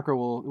Command and Conquer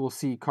will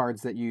see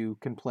cards that you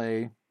can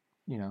play,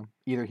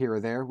 either here or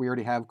there. We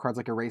already have cards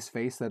like Erase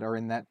Face that are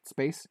in that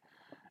space,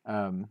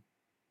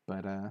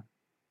 but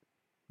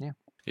yeah.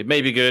 It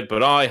may be good,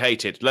 but I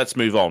hate it. Let's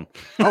move on.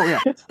 Oh yeah,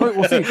 but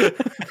we'll see.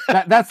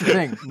 That's the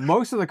thing.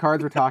 Most of the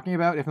cards we're talking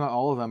about, if not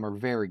all of them, are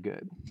very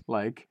good.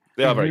 Like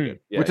they are very good,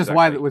 yeah, which is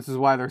why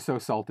they're so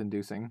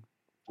salt-inducing.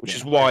 Which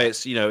is why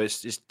it's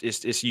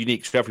it's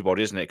unique to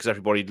everybody, isn't it? Because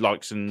everybody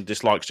likes and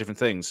dislikes different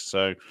things.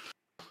 So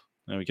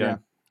there we go. Yeah.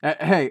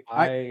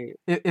 Hey,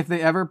 if they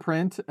ever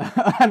print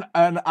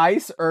an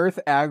Ice Earth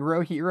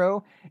aggro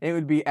hero, it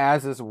would be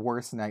Azz's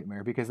worst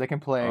nightmare because they can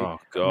play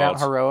Mount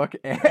Heroic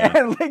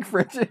and Lake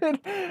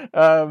Frigid.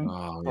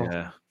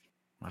 Yeah,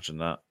 imagine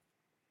that.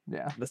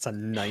 Yeah, that's a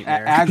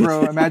nightmare.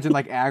 Aggro, imagine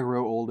like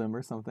aggro Oldhim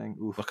or something.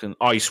 Oof. Like an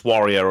Ice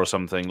Warrior or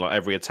something. Like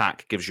every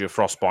attack gives you a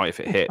frostbite if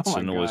it hits,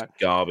 and all this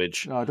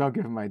garbage. Oh, don't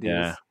give him ideas.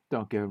 Yeah.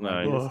 Don't give him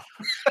ideas.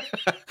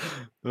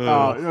 Anyway.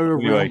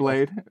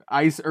 Runeblade,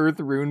 Ice Earth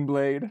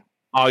Runeblade.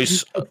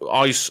 Ice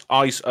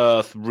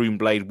Earth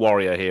Runeblade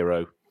Warrior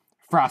hero.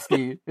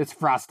 Frosty. It's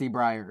Frosty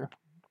Briar.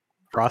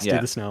 Frosty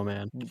the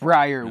Snowman.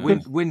 Briar.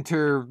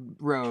 Winter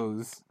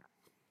Rose.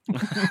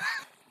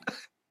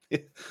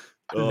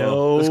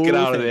 No, let's get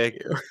out of there.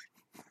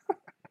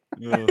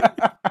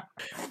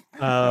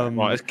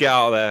 Right, let's get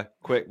out of there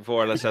quick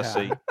before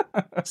LSSC.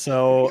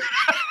 So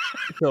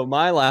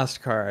my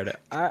last card,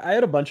 I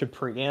had a bunch of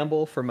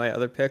preamble for my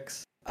other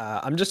picks.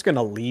 I'm just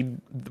gonna lead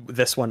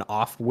this one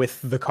off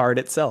with the card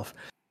itself.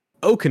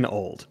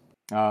 Oakenold.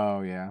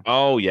 Oh yeah.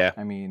 Oh yeah.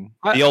 I mean,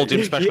 the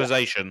Oldhim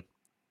specialization.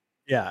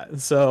 Yeah.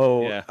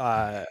 So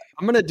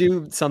I'm gonna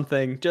do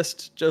something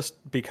just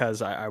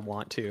because I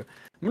want to.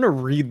 I'm gonna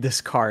read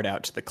this card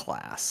out to the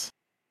class.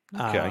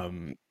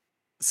 Okay.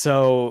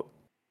 So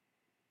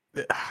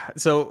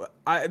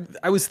I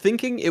was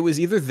thinking it was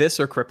either this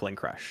or Crippling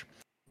Crush,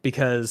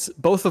 because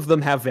both of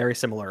them have very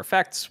similar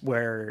effects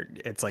where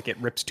it's like it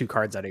rips 2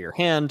 cards out of your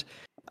hand.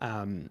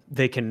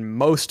 They can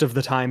most of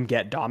the time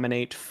get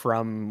Dominate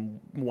from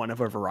one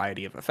of a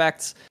variety of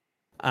effects.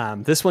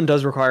 This one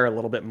does require a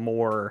little bit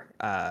more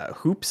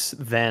hoops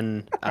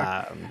than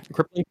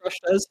Crippling Crush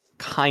does,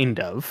 kind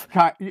of.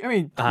 I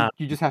mean,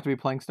 you just have to be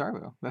playing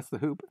Starvo. That's the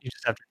hoop. You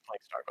just have to be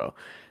playing Starvo.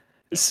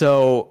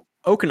 So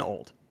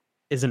Oakenold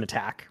is an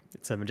attack.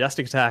 It's a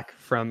majestic attack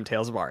from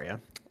Tales of Aria.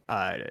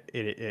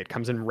 It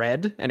comes in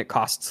red and it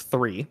costs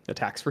 3.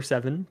 Attacks for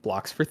 7,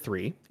 blocks for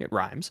 3. It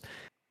rhymes.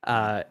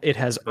 It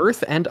has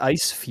Earth and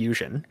Ice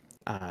fusion.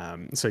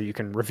 So you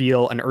can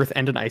reveal an Earth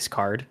and an Ice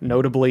card.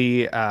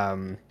 Notably,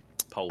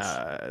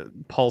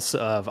 Pulse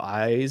of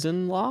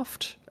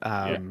Eisenloft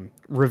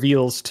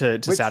reveals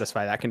to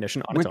satisfy that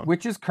condition on its own.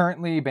 Which is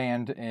currently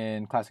banned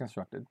in Classic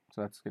Constructed.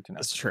 So that's good to know.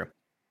 This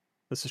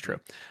is true.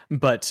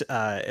 But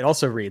it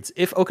also reads,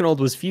 if Oakenold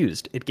was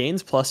fused, it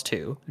gains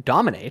 +2,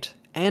 Dominate,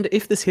 and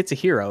if this hits a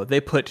hero, they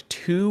put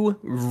 2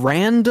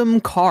 random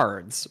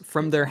cards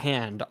from their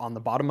hand on the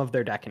bottom of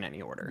their deck in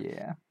any order.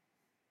 Yeah.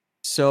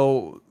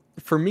 So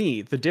for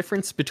me, the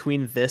difference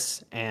between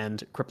this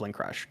and Crippling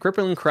Crush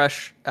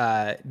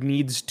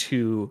needs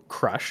to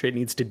crush. It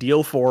needs to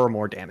deal 4 or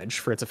more damage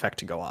for its effect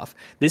to go off.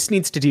 This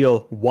needs to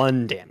deal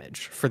 1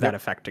 damage for that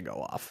effect to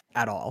go off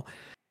at all.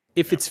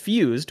 If it's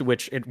fused,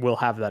 which it will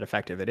have that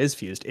effect if it is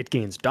fused, it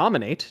gains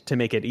Dominate to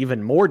make it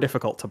even more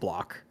difficult to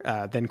block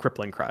than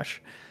Crippling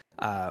Crush,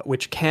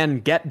 which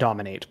can get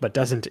Dominate, but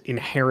doesn't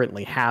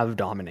inherently have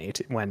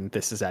Dominate when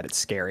this is at its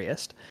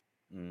scariest.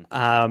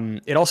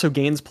 It also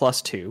gains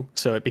 +2,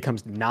 so it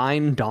becomes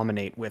 9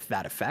 Dominate with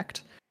that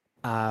effect.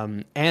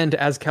 And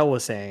as Kel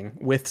was saying,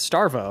 with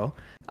Starvo,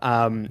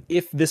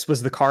 if this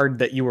was the card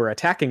that you were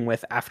attacking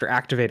with after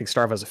activating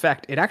Starvo's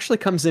effect, it actually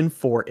comes in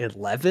for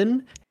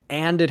 11,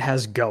 and it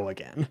has Go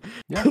again.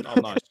 Yeah. Oh,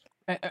 nice.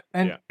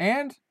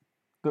 And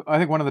I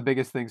think one of the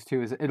biggest things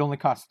too is it only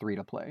costs 3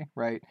 to play,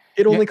 right?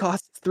 It only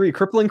costs 3.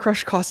 Crippling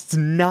Crush costs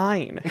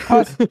 9.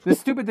 This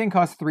stupid thing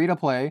costs 3 to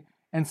play,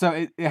 and so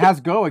it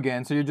has Go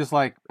again. So you're just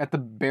like at the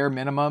bare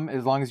minimum,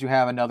 as long as you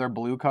have another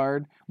blue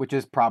card, which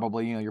is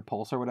probably your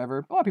Pulse or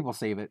whatever. A lot of people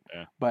save it,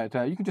 but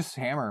you can just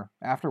hammer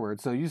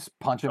afterwards. So you just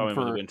punch him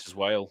for Winter's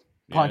Wail.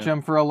 Punch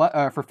him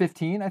for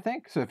 15, I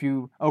think. So if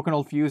you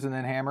Oakenold fuse and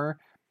then hammer,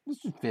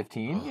 it's just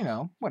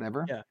 15.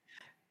 Whatever. Yeah,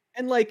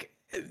 and like.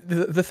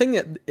 The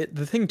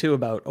thing too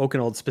about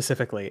Oakenold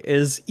specifically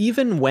is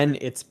even when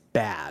it's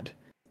bad,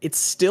 it's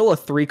still a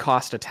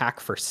 3-cost attack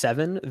for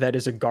 7 that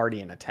is a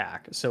Guardian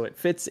attack. So it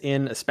fits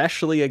in,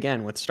 especially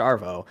again with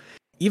Starvo.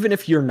 Even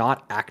if you're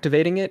not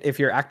activating it, if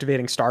you're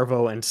activating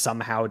Starvo and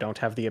somehow don't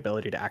have the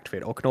ability to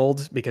activate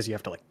Oakenold because you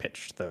have to like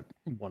pitch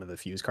one of the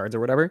fuse cards or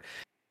whatever,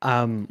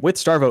 with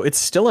Starvo, it's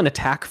still an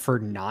attack for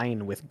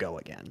 9 with Go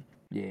again.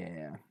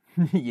 Yeah.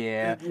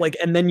 Yeah.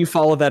 And then you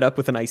follow that up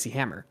with an Icy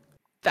Hammer.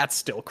 that's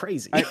still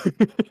crazy.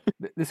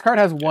 This card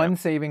has one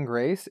saving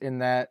grace in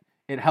that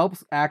it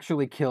helps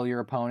actually kill your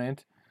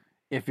opponent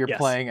if you're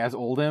playing as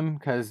Oldhim,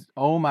 because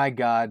oh my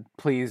god,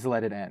 please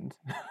let it end.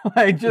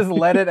 Like, just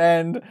let it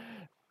end.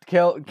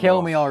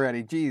 Kill me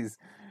already. Jeez.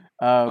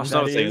 That's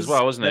another thing as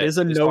well, isn't it? That is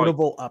a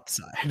notable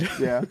upside.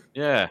 Yeah.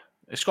 Yeah.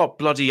 It's got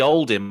bloody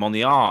Oldhim on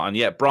the art, and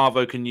yet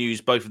Bravo can use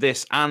both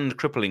this and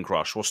Crippling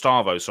Crush, or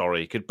Starvo,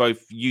 sorry, could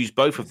both use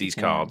both of these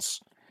cards.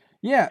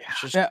 Yeah.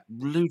 It's just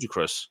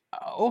ludicrous.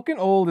 Oaken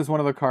Old is one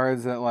of the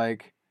cards that,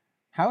 like,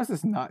 how is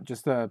this not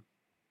just an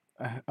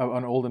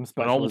Oldhim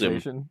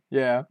specialization?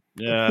 Yeah.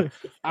 Yeah.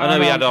 I know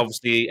we had,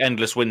 obviously,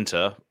 Endless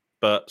Winter,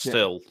 but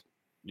still,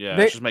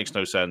 it just makes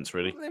no sense,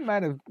 really. They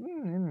might have,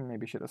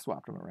 maybe should have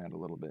swapped them around a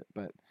little bit,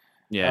 but...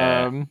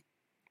 Yeah.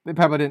 They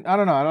probably didn't. I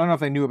don't know if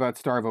they knew about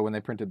Starvo when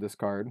they printed this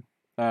card.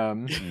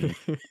 I'd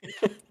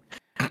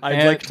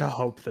like to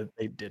hope that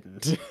they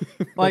didn't.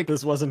 Like,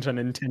 this wasn't an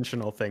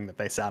intentional thing that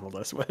they saddled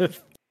us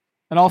with.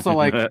 And also,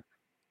 like,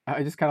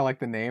 I just kind of like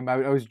the name. I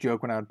would always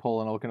joke when I would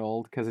pull an Oaken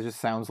Old because it just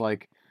sounds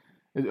like,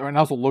 and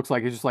also looks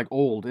like it's just like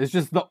old. It's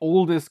just the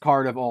oldest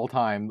card of all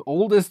time. The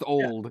oldest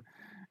old.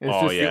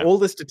 It's just the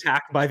oldest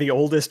attack by the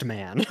oldest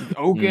man.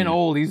 Oaken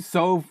Old. He's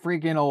so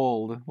freaking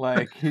old.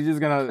 Like, he's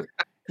gonna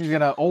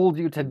old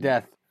you to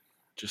death.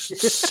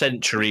 Just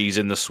centuries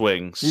in the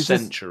swing.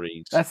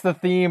 Centuries. That's the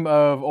theme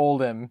of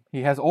Oldhim.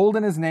 He has old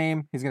in his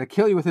name. He's going to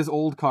kill you with his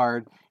old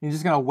card. He's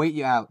just going to wait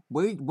you out.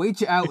 Wait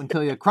you out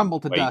until you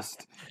crumble to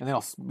dust. And then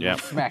I'll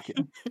smack you.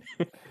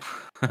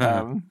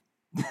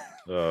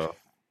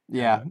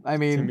 Yeah, I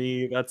mean... To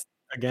me, that's,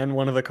 again,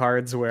 one of the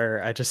cards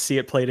where I just see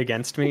it played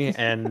against me.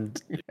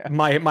 And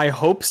my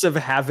hopes of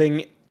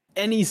having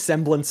any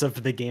semblance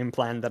of the game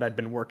plan that I'd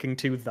been working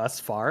to thus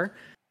far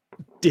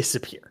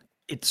disappear.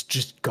 It's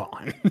just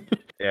gone.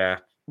 Yeah.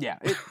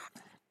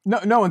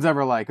 No one's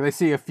ever like, they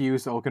see a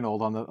fused Oaken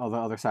Old on the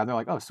other side. And they're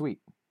like, oh, sweet.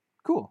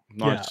 Cool.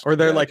 Nice. Yeah. Or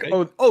they're like,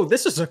 oh,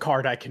 this is a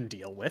card I can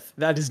deal with.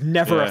 That is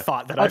never a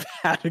thought that I've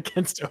had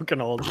against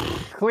Oaken Old.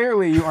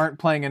 Clearly, you aren't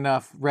playing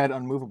enough red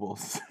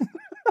unmovables.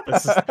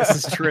 This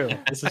is true.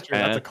 This is true.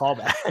 That's a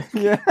callback.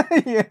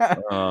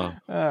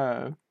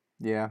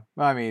 Yeah.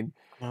 I mean,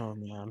 oh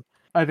man,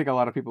 I think a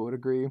lot of people would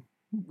agree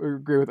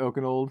with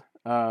Oaken Old.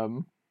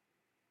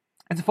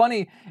 It's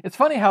funny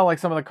how, like,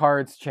 some of the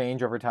cards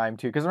change over time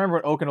too. Because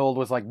remember, Oaken Old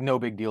was like no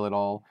big deal at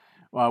all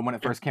when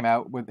it first came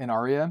out in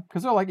Aria.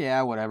 Because they're like,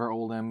 yeah, whatever,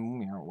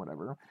 Oldhim,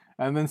 whatever.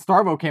 And then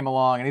Starvo came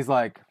along, and he's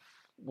like,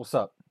 "What's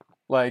up?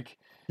 Like,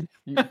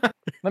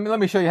 let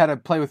me show you how to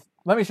play with.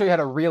 Let me show you how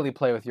to really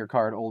play with your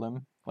card,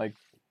 Oldhim." Like,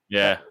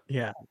 yeah.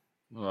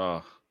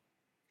 Oh.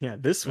 Yeah,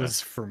 this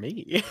was for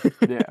me.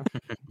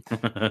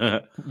 Yeah.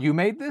 You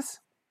made this?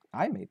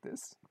 I made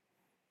this.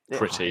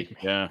 Pretty,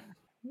 yeah.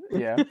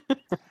 Yeah.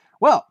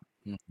 Well,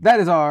 that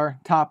is our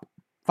top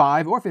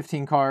 5 or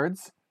 15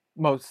 cards.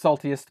 Most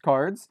saltiest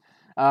cards.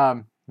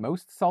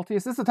 Most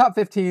saltiest? This is the top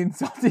 15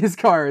 saltiest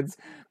cards.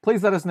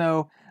 Please let us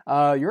know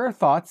your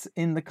thoughts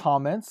in the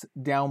comments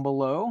down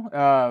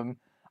below.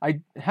 I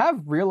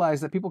have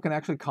realized that people can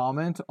actually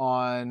comment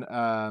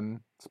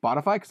on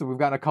Spotify, because we've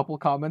gotten a couple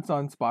comments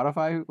on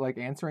Spotify, like,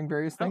 answering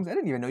various things. I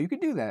didn't even know you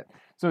could do that.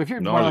 So if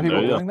you're one of the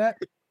people doing that,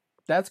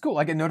 that's cool.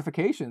 I get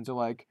notifications are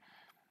like,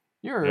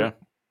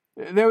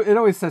 it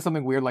always says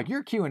something weird, like,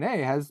 your Q&A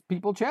has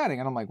people chatting.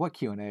 And I'm like, what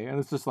Q&A? And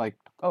it's just like,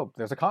 oh,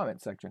 there's a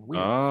comment section.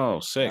 Weird. Oh,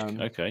 sick.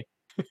 Okay.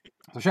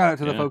 So shout out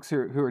to the folks who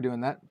are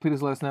doing that.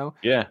 Please let us know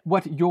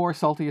what your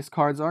saltiest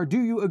cards are.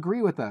 Do you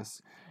agree with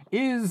us?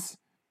 Is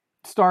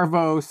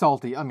Starvo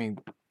salty? I mean,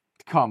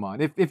 come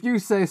on. If you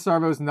say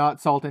Starvo's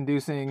not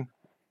salt-inducing,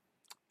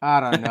 I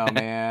don't know,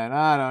 man.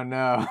 I don't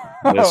know.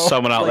 There's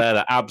someone out there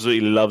that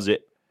absolutely loves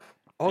it.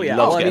 Oh yeah,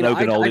 I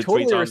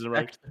totally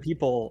respect the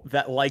people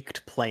that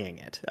liked playing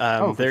it.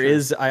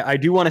 I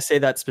do want to say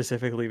that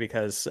specifically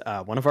because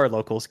one of our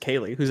locals,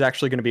 Kaylee, who's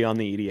actually going to be on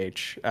the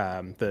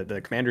EDH,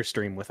 the commander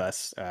stream with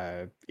us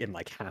in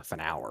like half an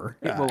hour,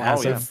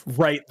 of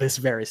right this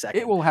very second.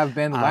 It will have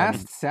been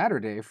last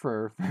Saturday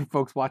for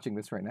folks watching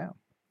this right now.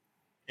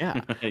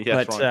 Yeah,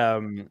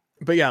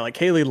 but yeah, like,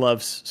 Kaylee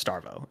loves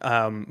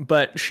Starvo,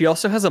 but she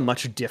also has a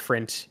much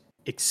different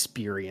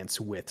experience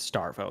with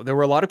Starvo. There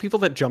were a lot of people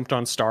that jumped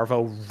on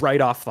Starvo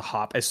right off the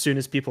hop as soon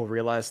as people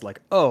realized,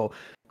 like, oh,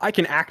 I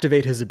can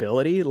activate his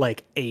ability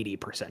like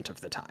 80%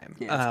 of the time,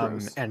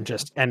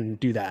 and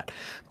do that.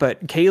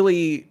 But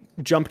Kaylee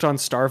jumped on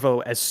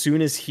Starvo as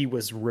soon as he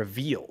was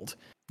revealed,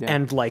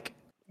 and like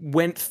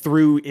went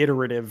through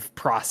iterative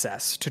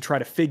process to try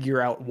to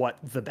figure out what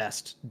the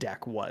best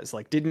deck was.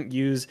 Like, there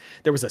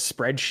was a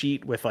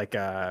spreadsheet with like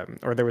a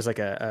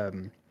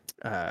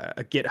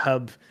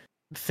GitHub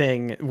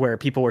thing where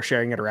people were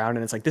sharing it around,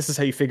 and it's like, this is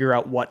how you figure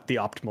out what the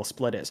optimal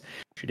split is.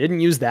 She didn't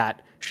use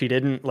that. She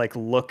didn't like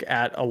look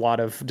at a lot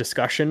of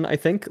discussion, I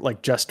think,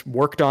 like, just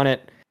worked on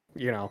it,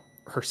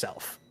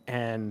 herself,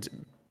 and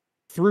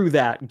through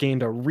that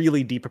gained a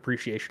really deep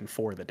appreciation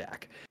for the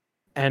deck.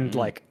 And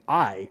like,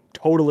 I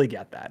totally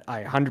get that.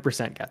 I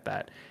 100% get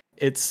that.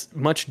 it's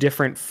much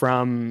different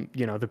from,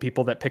 the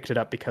people that picked it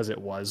up because it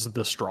was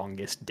the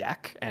strongest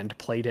deck and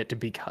played it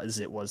because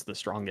it was the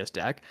strongest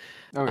deck.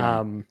 Oh,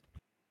 yeah.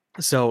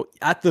 So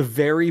at the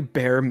very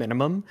bare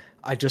minimum,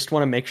 I just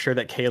want to make sure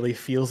that Kaylee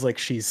feels like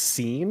she's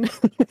seen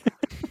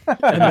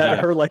and that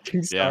her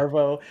liking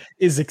Starvo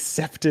is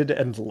accepted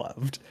and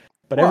loved.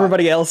 But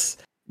everybody else,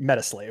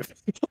 meta slave.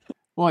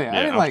 Well, yeah,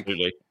 I mean,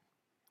 absolutely.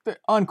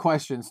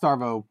 Unquestioned,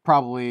 Starvo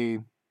probably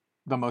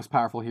the most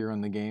powerful hero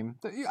in the game.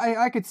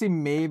 I could see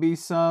maybe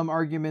some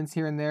arguments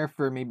here and there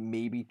for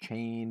maybe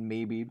Chain,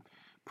 maybe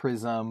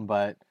Prism,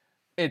 but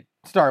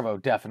Starvo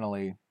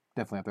definitely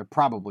up there.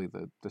 Probably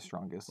the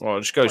strongest. Well,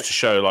 it just goes to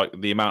show like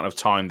the amount of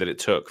time that it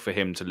took for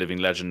him to Living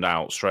Legend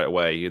out straight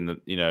away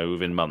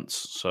within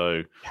months.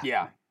 So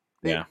yeah.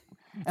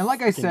 And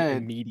like I Fucking said,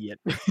 immediate.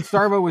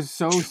 Starvo was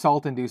so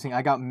salt-inducing.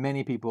 I got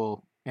many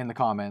people in the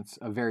comments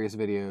of various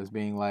videos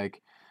being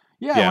like,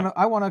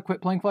 I want to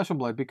quit playing Flesh and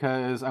Blood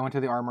because I went to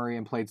the armory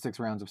and played 6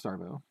 rounds of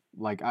Starvo.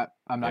 Like,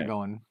 I'm not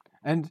going.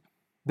 And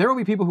there will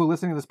be people who are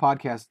listening to this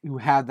podcast who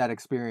had that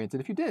experience.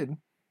 And if you did,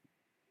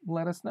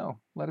 let us know.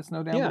 Let us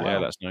know down below. Yeah,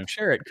 let us know.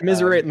 Share it.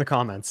 Commiserate in the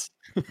comments.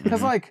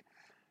 Because,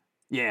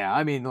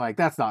 I mean,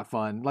 that's not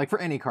fun. Like, for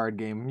any card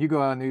game, you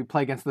go out and you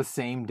play against the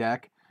same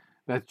deck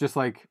that's just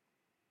like,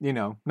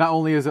 not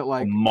only is it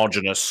like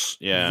homogenous,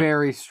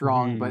 very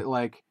strong, but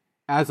like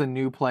as a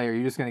new player,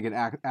 you're just gonna get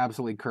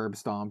absolutely curb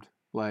stomped.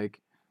 I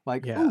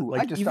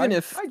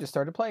just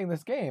started playing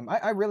this game.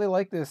 I really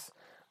like this,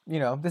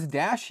 this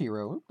dash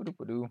hero.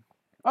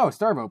 Oh,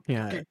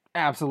 Starvo,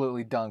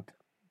 absolutely dunked.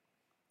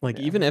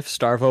 Even if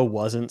Starvo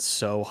wasn't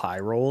so high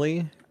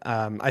rolly,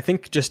 I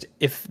think just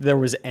if there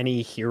was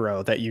any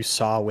hero that you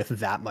saw with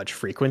that much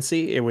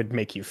frequency, it would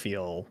make you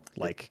feel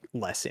like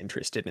less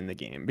interested in the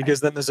game, because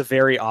then there's a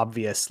very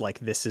obvious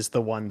this is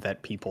the one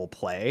that people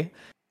play,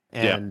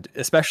 and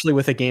especially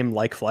with a game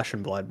like Flesh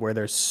and Blood where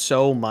there's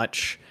so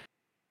much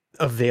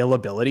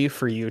availability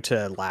for you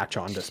to latch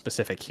onto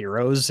specific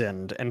heroes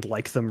and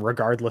like them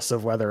regardless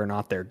of whether or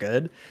not they're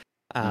good.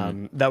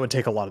 That would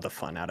take a lot of the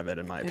fun out of it,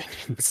 in my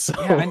opinion. So.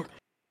 Yeah,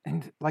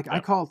 and I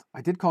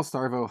did call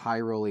Starvo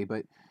high rolly,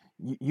 but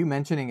you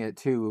mentioning it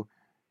too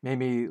made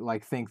me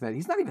think that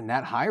he's not even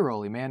that high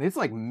rolly, man. It's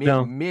like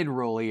mid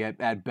rolly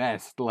at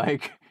best.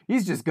 Like,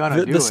 he's just gonna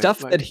do it. The stuff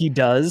that he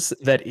does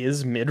that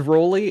is mid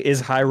rolly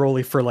is high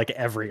rolly for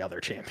every other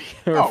champion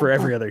or for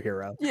every other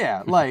hero.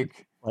 Yeah,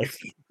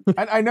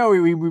 I know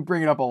we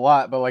bring it up a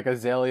lot, but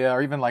Azalea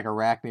or even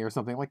Arachne or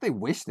something, they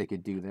wish they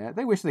could do that.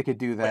 They wish they could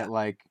do that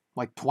like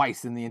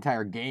twice in the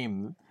entire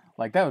game.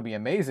 That would be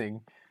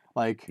amazing.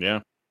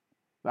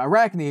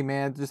 Arachne,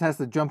 man, just has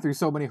to jump through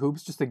so many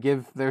hoops just to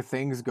give their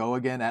things go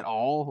again at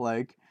all.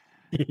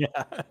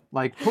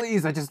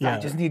 Please, I just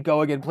need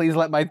go again. Please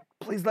let my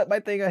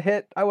thing a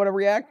hit. I want to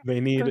react. They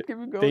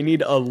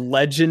need a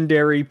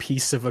legendary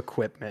piece of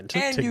equipment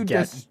to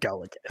get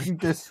go again. You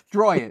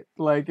destroy it.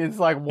 It's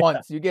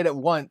once. You get it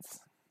once.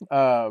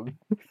 And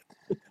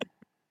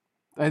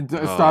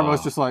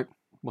Starvo's just like,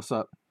 what's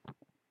up?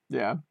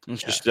 Yeah,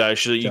 it's just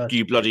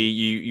you bloody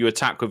you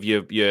attack with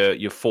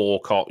your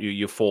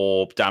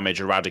 4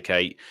 damage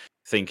eradicate,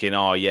 thinking,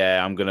 oh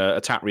yeah, I'm gonna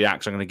attack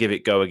reacts, I'm gonna give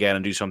it go again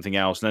and do something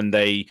else, and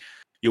then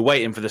you're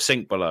waiting for the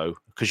sink below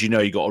because you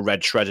got a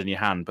red shred in your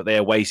hand, but they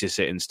oasis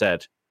it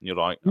instead. And you're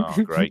like,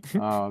 oh great.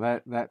 Oh,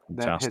 that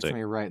hits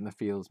me right in the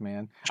feels,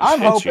 man. I'm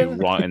hoping you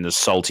right in the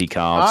salty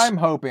cards. I'm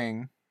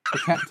hoping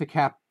to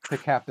cap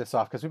this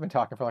off, because we've been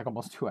talking for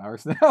almost 2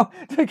 hours now.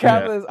 To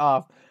cap this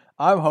off,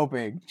 I'm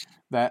hoping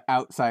that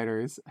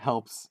Outsiders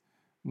helps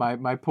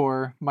my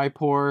poor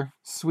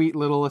sweet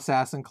little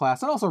assassin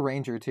class, and also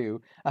Ranger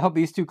too. I hope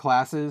these 2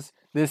 classes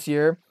this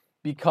year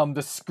become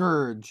the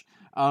scourge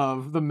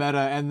of the meta,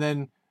 and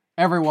then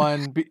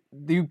everyone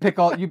you pick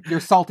your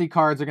salty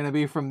cards are going to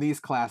be from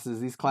these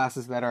classes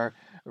that are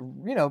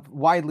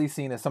widely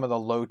seen as some of the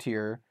low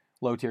tier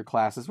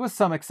classes, with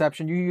some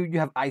exception. You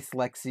have Ice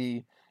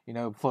Lexi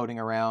floating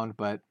around,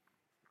 but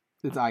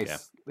it's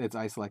ice. Yeah. It's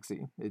Ice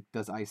Lexi. It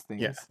does ice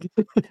things.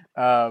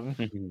 Yeah.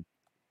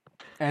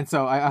 And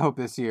so I hope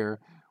this year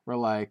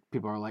we're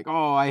people are like,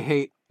 oh, I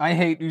hate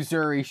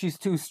Uzuri, she's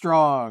too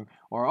strong,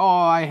 or oh,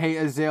 I hate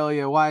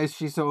Azalea, why is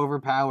she so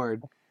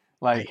overpowered?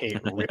 I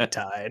hate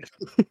Riptide.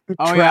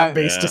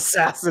 Trap-based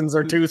assassins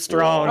are too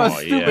strong.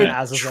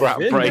 Trap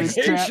break.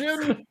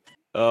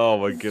 Oh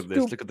my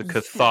goodness! Look at the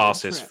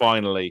catharsis.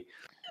 Finally.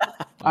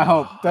 I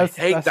hope. I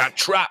hate that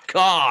trap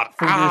card.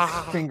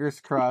 Fingers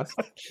crossed.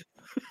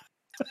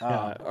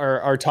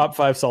 Our top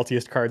 5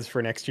 saltiest cards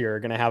for next year are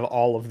going to have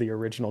all of the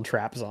original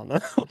traps on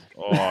them.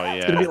 Oh yeah,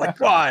 it's going to be like,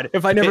 God,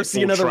 if I never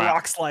see another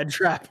rock slide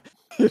trap,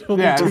 it'll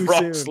be too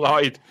rock soon.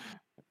 Slide.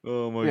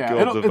 Oh my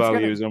god, the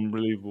value is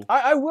unbelievable.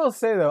 I will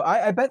say though,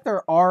 I bet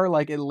there are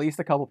at least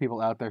a couple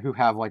people out there who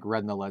have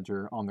Red in the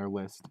Ledger on their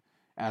list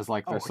as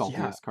their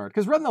saltiest card,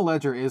 because Red in the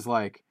Ledger is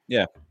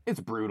it's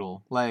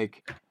brutal.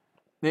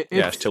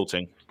 It's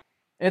tilting.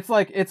 It's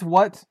it's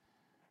what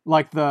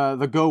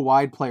the go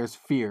wide players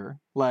fear.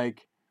 They're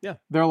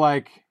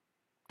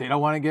they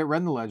don't want to get Red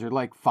in the Ledger,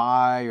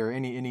 Fi or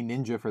any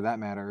ninja for that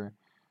matter.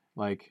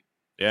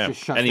 Yeah,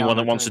 anyone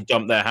that wants to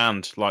dump their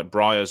hand, like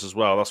Briars as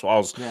well. That's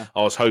what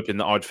I was hoping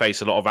that I'd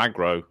face a lot of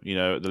aggro,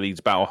 at the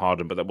Leeds Battle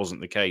Hardened, but that wasn't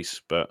the case.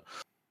 But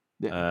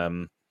yeah,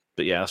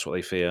 that's what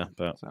they fear.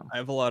 But I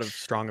have a lot of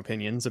strong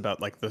opinions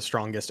about like the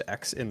strongest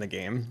X in the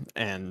game,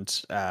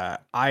 and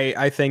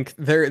I think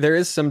there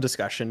is some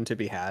discussion to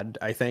be had.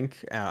 I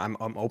think I'm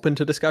open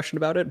to discussion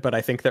about it, but I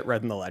think that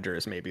Red in the Ledger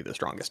is maybe the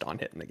strongest on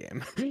hit in the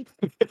game.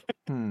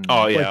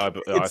 Oh yeah,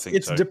 I think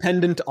it's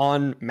dependent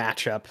on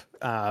matchup,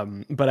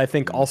 but I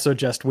think also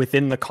just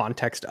within the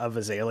context of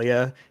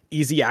Azalea,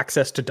 easy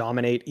access to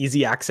dominate,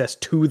 easy access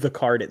to the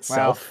card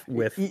itself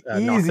with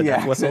Knock the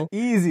Death Whistle.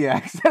 Easy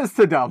access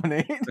to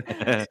dominate.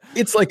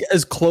 It's like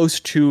as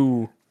close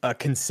to a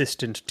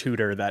consistent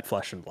tutor that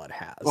Flesh and Blood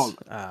has. Well,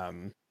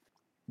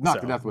 Knock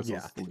the Death Whistle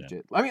is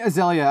legit. I mean,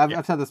 Azalea,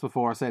 I've said this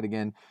before, I'll say it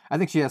again. I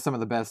think she has some of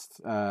the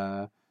best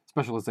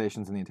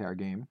specializations in the entire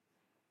game.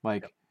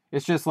 Like,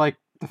 it's just like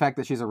the fact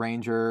that she's a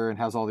ranger and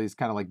has all these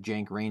kind of like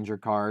jank ranger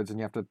cards, and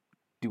you have to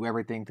do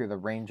everything through the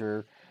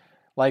ranger.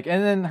 Like,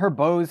 and then her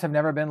bows have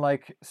never been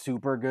like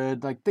super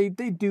good. Like they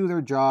do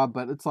their job,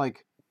 but it's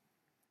like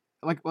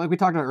we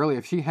talked about earlier.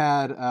 If she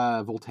had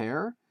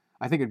Voltaire,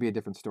 I think it'd be a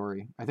different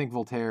story. I think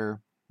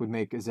Voltaire would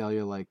make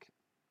Azalea like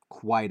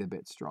quite a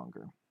bit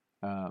stronger.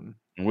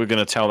 We're going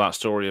to tell that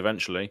story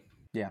eventually.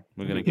 Yeah,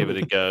 we're going to give it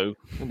a go.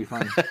 It'll be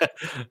fun.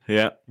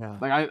 Yeah.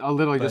 Like I'll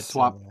literally just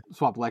swap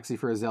Lexi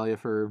for Azalea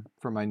for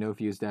my no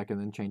fuse deck, and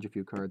then change a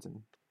few cards,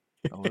 and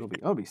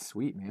it'll be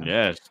sweet, man.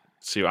 Yeah,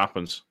 see what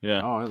happens.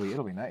 Yeah. Oh,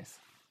 it'll be nice.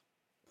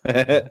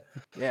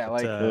 Yeah,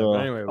 like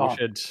anyway, we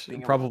should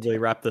probably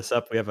wrap this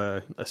up. We have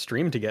a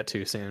stream to get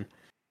to soon.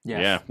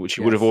 Yes. Yeah, which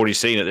you would have already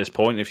seen at this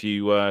point if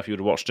you would have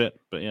watched it.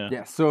 But yeah.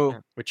 Yeah. So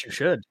which you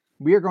should.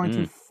 We are going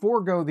to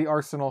forego the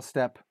Arsenal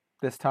step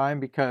this time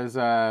because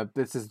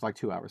this is like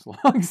 2 hours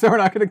long, so we're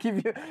not going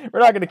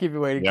to keep you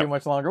waiting too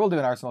much longer. We'll do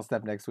an Arsenal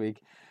step next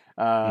week,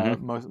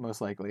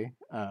 most likely.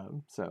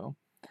 So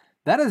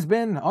that has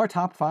been our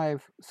top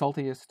 5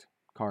 saltiest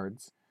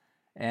cards,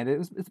 and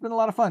it's been a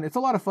lot of fun. It's a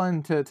lot of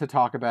fun to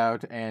talk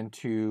about and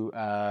to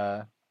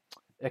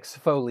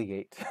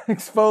exfoliate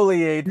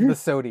the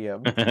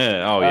sodium.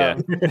 Oh yeah.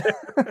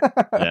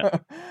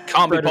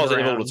 Can't be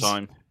positive all the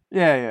time.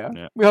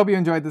 Yeah. We hope you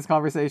enjoyed this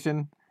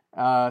conversation.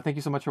 Thank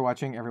you so much for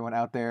watching, everyone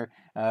out there.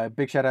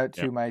 Big shout out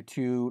to my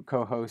 2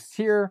 co-hosts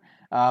here.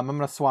 I'm going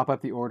to swap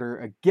up the order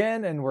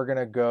again, and we're going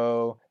to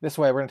go this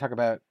way. We're going to talk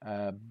about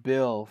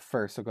Bill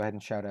first, so go ahead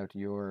and shout out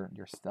your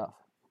stuff.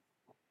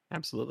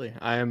 Absolutely.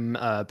 I'm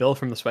Bill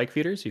from the Spike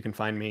Feeders. You can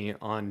find me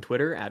on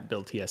Twitter at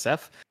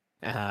BillTSF,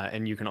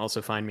 and you can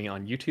also find me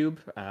on YouTube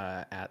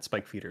at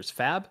Spike Feeders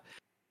Fab.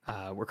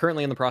 We're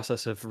currently in the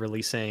process of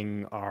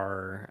releasing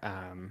our,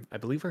 I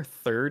believe our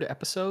 3rd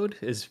episode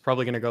is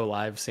probably going to go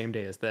live same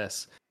day as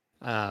this.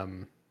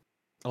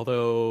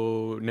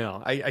 Although,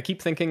 no, I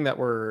keep thinking that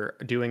we're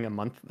doing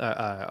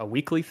a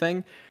weekly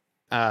thing,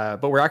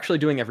 but we're actually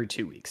doing every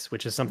 2 weeks,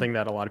 which is something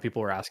that a lot of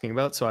people were asking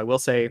about. So I will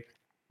say,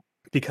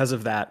 because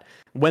of that,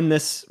 when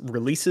this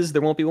releases,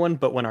 there won't be one,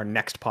 but when our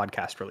next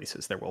podcast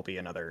releases, there will be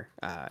another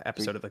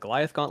episode of the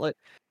Goliath Gauntlet.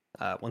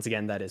 Once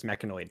again, that is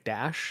Mechanoid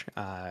Dash.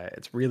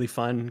 It's really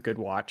fun, good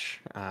watch.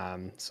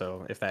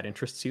 So if that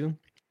interests you,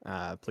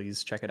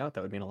 please check it out.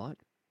 That would mean a lot.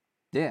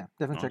 Yeah,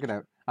 definitely check it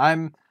out.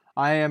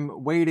 I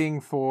am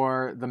waiting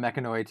for the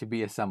Mechanoid to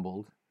be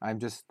assembled. I'm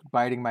just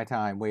biding my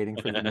time, waiting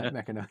for the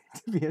Mechanoid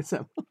to be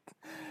assembled.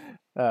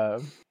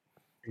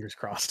 Fingers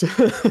crossed.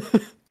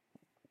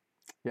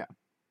 Yeah.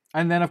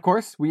 And then, of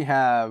course, we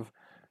have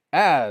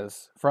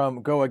Azz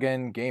from Go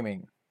Again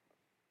Gaming.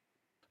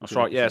 That's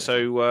right, yeah.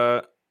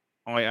 So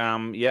I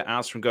am,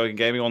 Azz from Go Again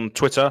Gaming on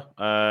Twitter.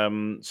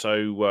 So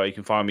you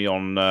can find me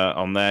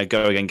on there,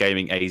 Go Again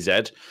Gaming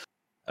AZ.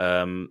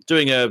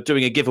 Doing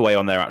a giveaway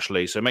on there,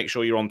 actually. So make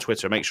sure you're on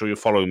Twitter. Make sure you're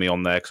following me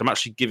on there, because I'm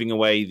actually giving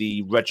away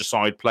the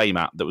Regicide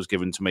playmat that was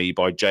given to me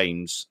by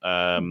James,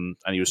 and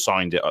he was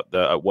signed it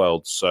at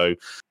Worlds. So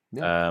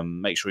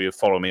make sure you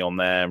follow me on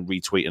there and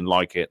retweet and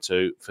like it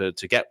to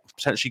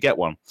potentially get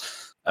one.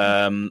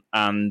 And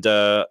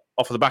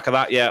off of the back of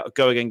that,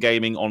 Go Again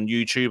Gaming on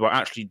YouTube. I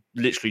actually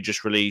literally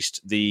just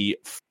released the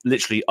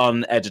literally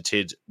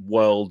unedited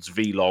Worlds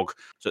vlog.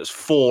 So it's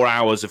 4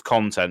 hours of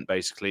content,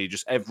 basically,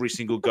 just every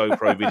single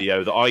GoPro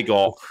video that I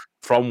got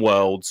from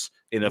Worlds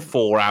in a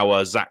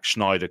 4-hour Zack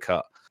Schneider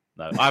cut.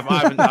 No, I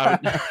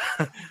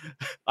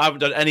haven't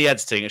done any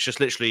editing. It's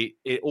just literally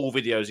all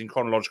videos in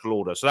chronological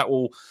order. So that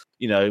will,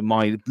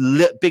 my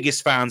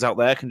biggest fans out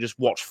there can just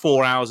watch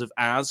 4 hours of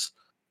Azz.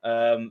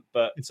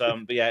 But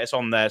yeah, it's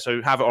on there.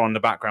 So have it on in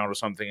the background or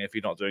something if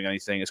you're not doing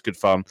anything. It's good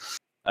fun.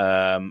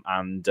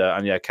 And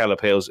Kel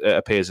appears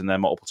in there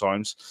multiple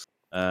times.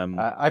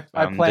 I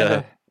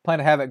plan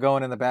to have it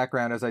going in the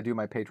background as I do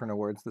my patron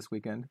awards this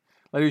weekend.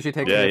 That usually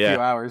takes me a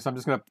few hours. I'm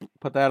just gonna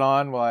put that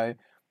on while I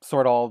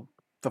sort all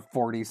the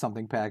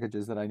 40-something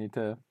packages that I need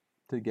to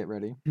get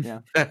ready. Yeah.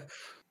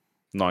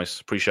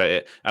 Nice, appreciate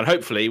it. And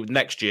hopefully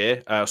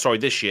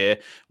this year,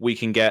 we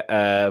can get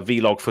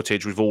vlog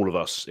footage with all of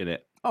us in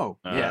it. Oh,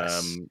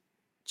 yes.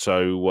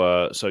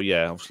 So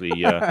yeah, obviously,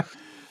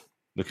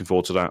 looking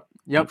forward to that.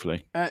 Yep.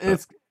 Hopefully.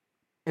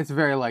 It's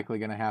very likely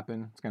going to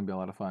happen. It's going to be a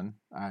lot of fun.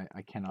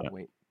 I cannot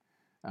wait.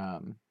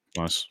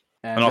 Nice.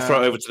 And I'll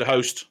throw it over to the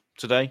host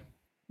today.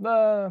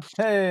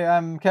 Hey,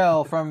 I'm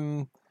Kel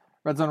from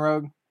Red Zone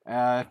Rogue.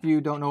 If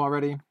you don't know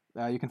already,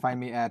 you can find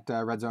me at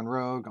Red Zone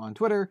Rogue on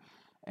Twitter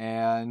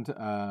and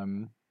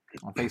on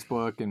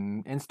Facebook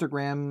and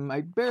Instagram. I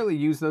barely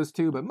use those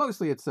two, but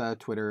mostly it's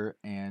Twitter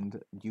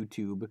and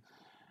YouTube.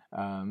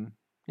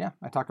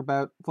 I talk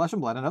about Flesh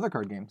and Blood and other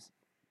card games.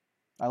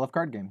 I love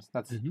card games.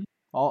 That's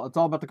all. It's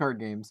all about the card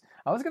games.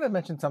 I was going to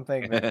mention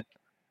something that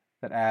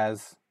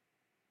Azz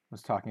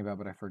was talking about,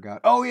 but I forgot.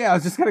 Oh yeah, I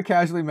was just going to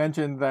casually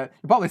mention that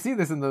you'll probably see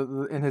this in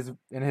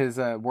his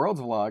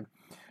Worlds vlog.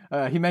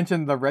 He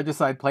mentioned the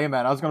Regicide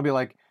playmat. I was going to be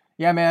like,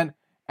 yeah, man,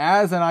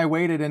 Azz and I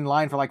waited in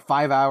line for like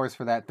 5 hours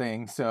for that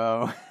thing.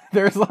 So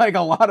there's like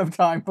a lot of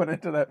time put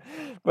into that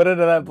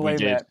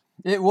playmat.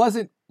 It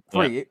wasn't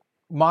free. Yeah.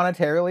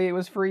 Monetarily, it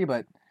was free,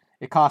 but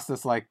it cost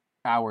us like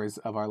hours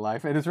of our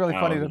life. And it's really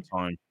funny.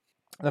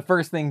 The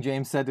first thing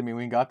James said to me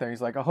when we got there, he's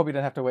like, I hope you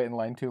didn't have to wait in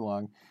line too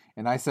long.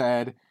 And I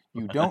said,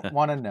 you don't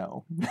want to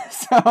know.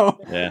 So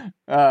yeah.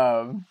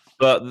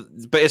 But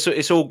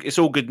it's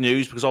all good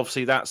news, because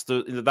obviously that's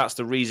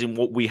the reason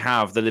what we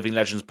have the Living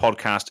Legends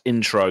podcast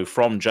intro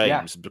from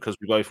James, because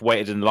we both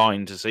waited in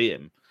line to see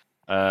him.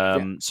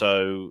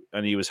 So,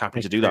 and he was happy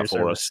to do that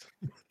for us.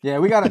 Yeah,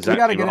 we got to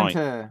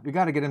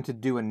get him to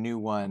do a new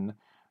one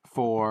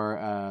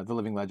for the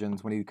Living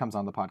Legends when he comes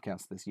on the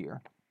podcast this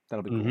year.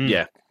 That'll be cool.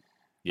 Yeah.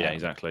 Yeah,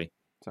 exactly.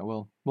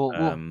 So we'll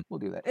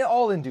do that.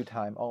 All in due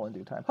time.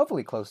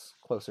 Hopefully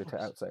closer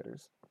to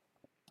Outsiders.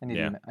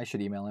 I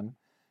should email him.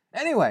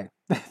 Anyway,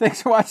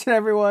 thanks for watching,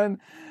 everyone.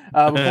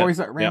 Before we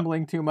start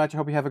rambling too much, I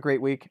hope you have a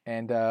great week,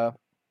 and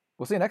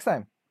we'll see you next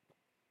time.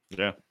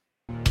 Yeah.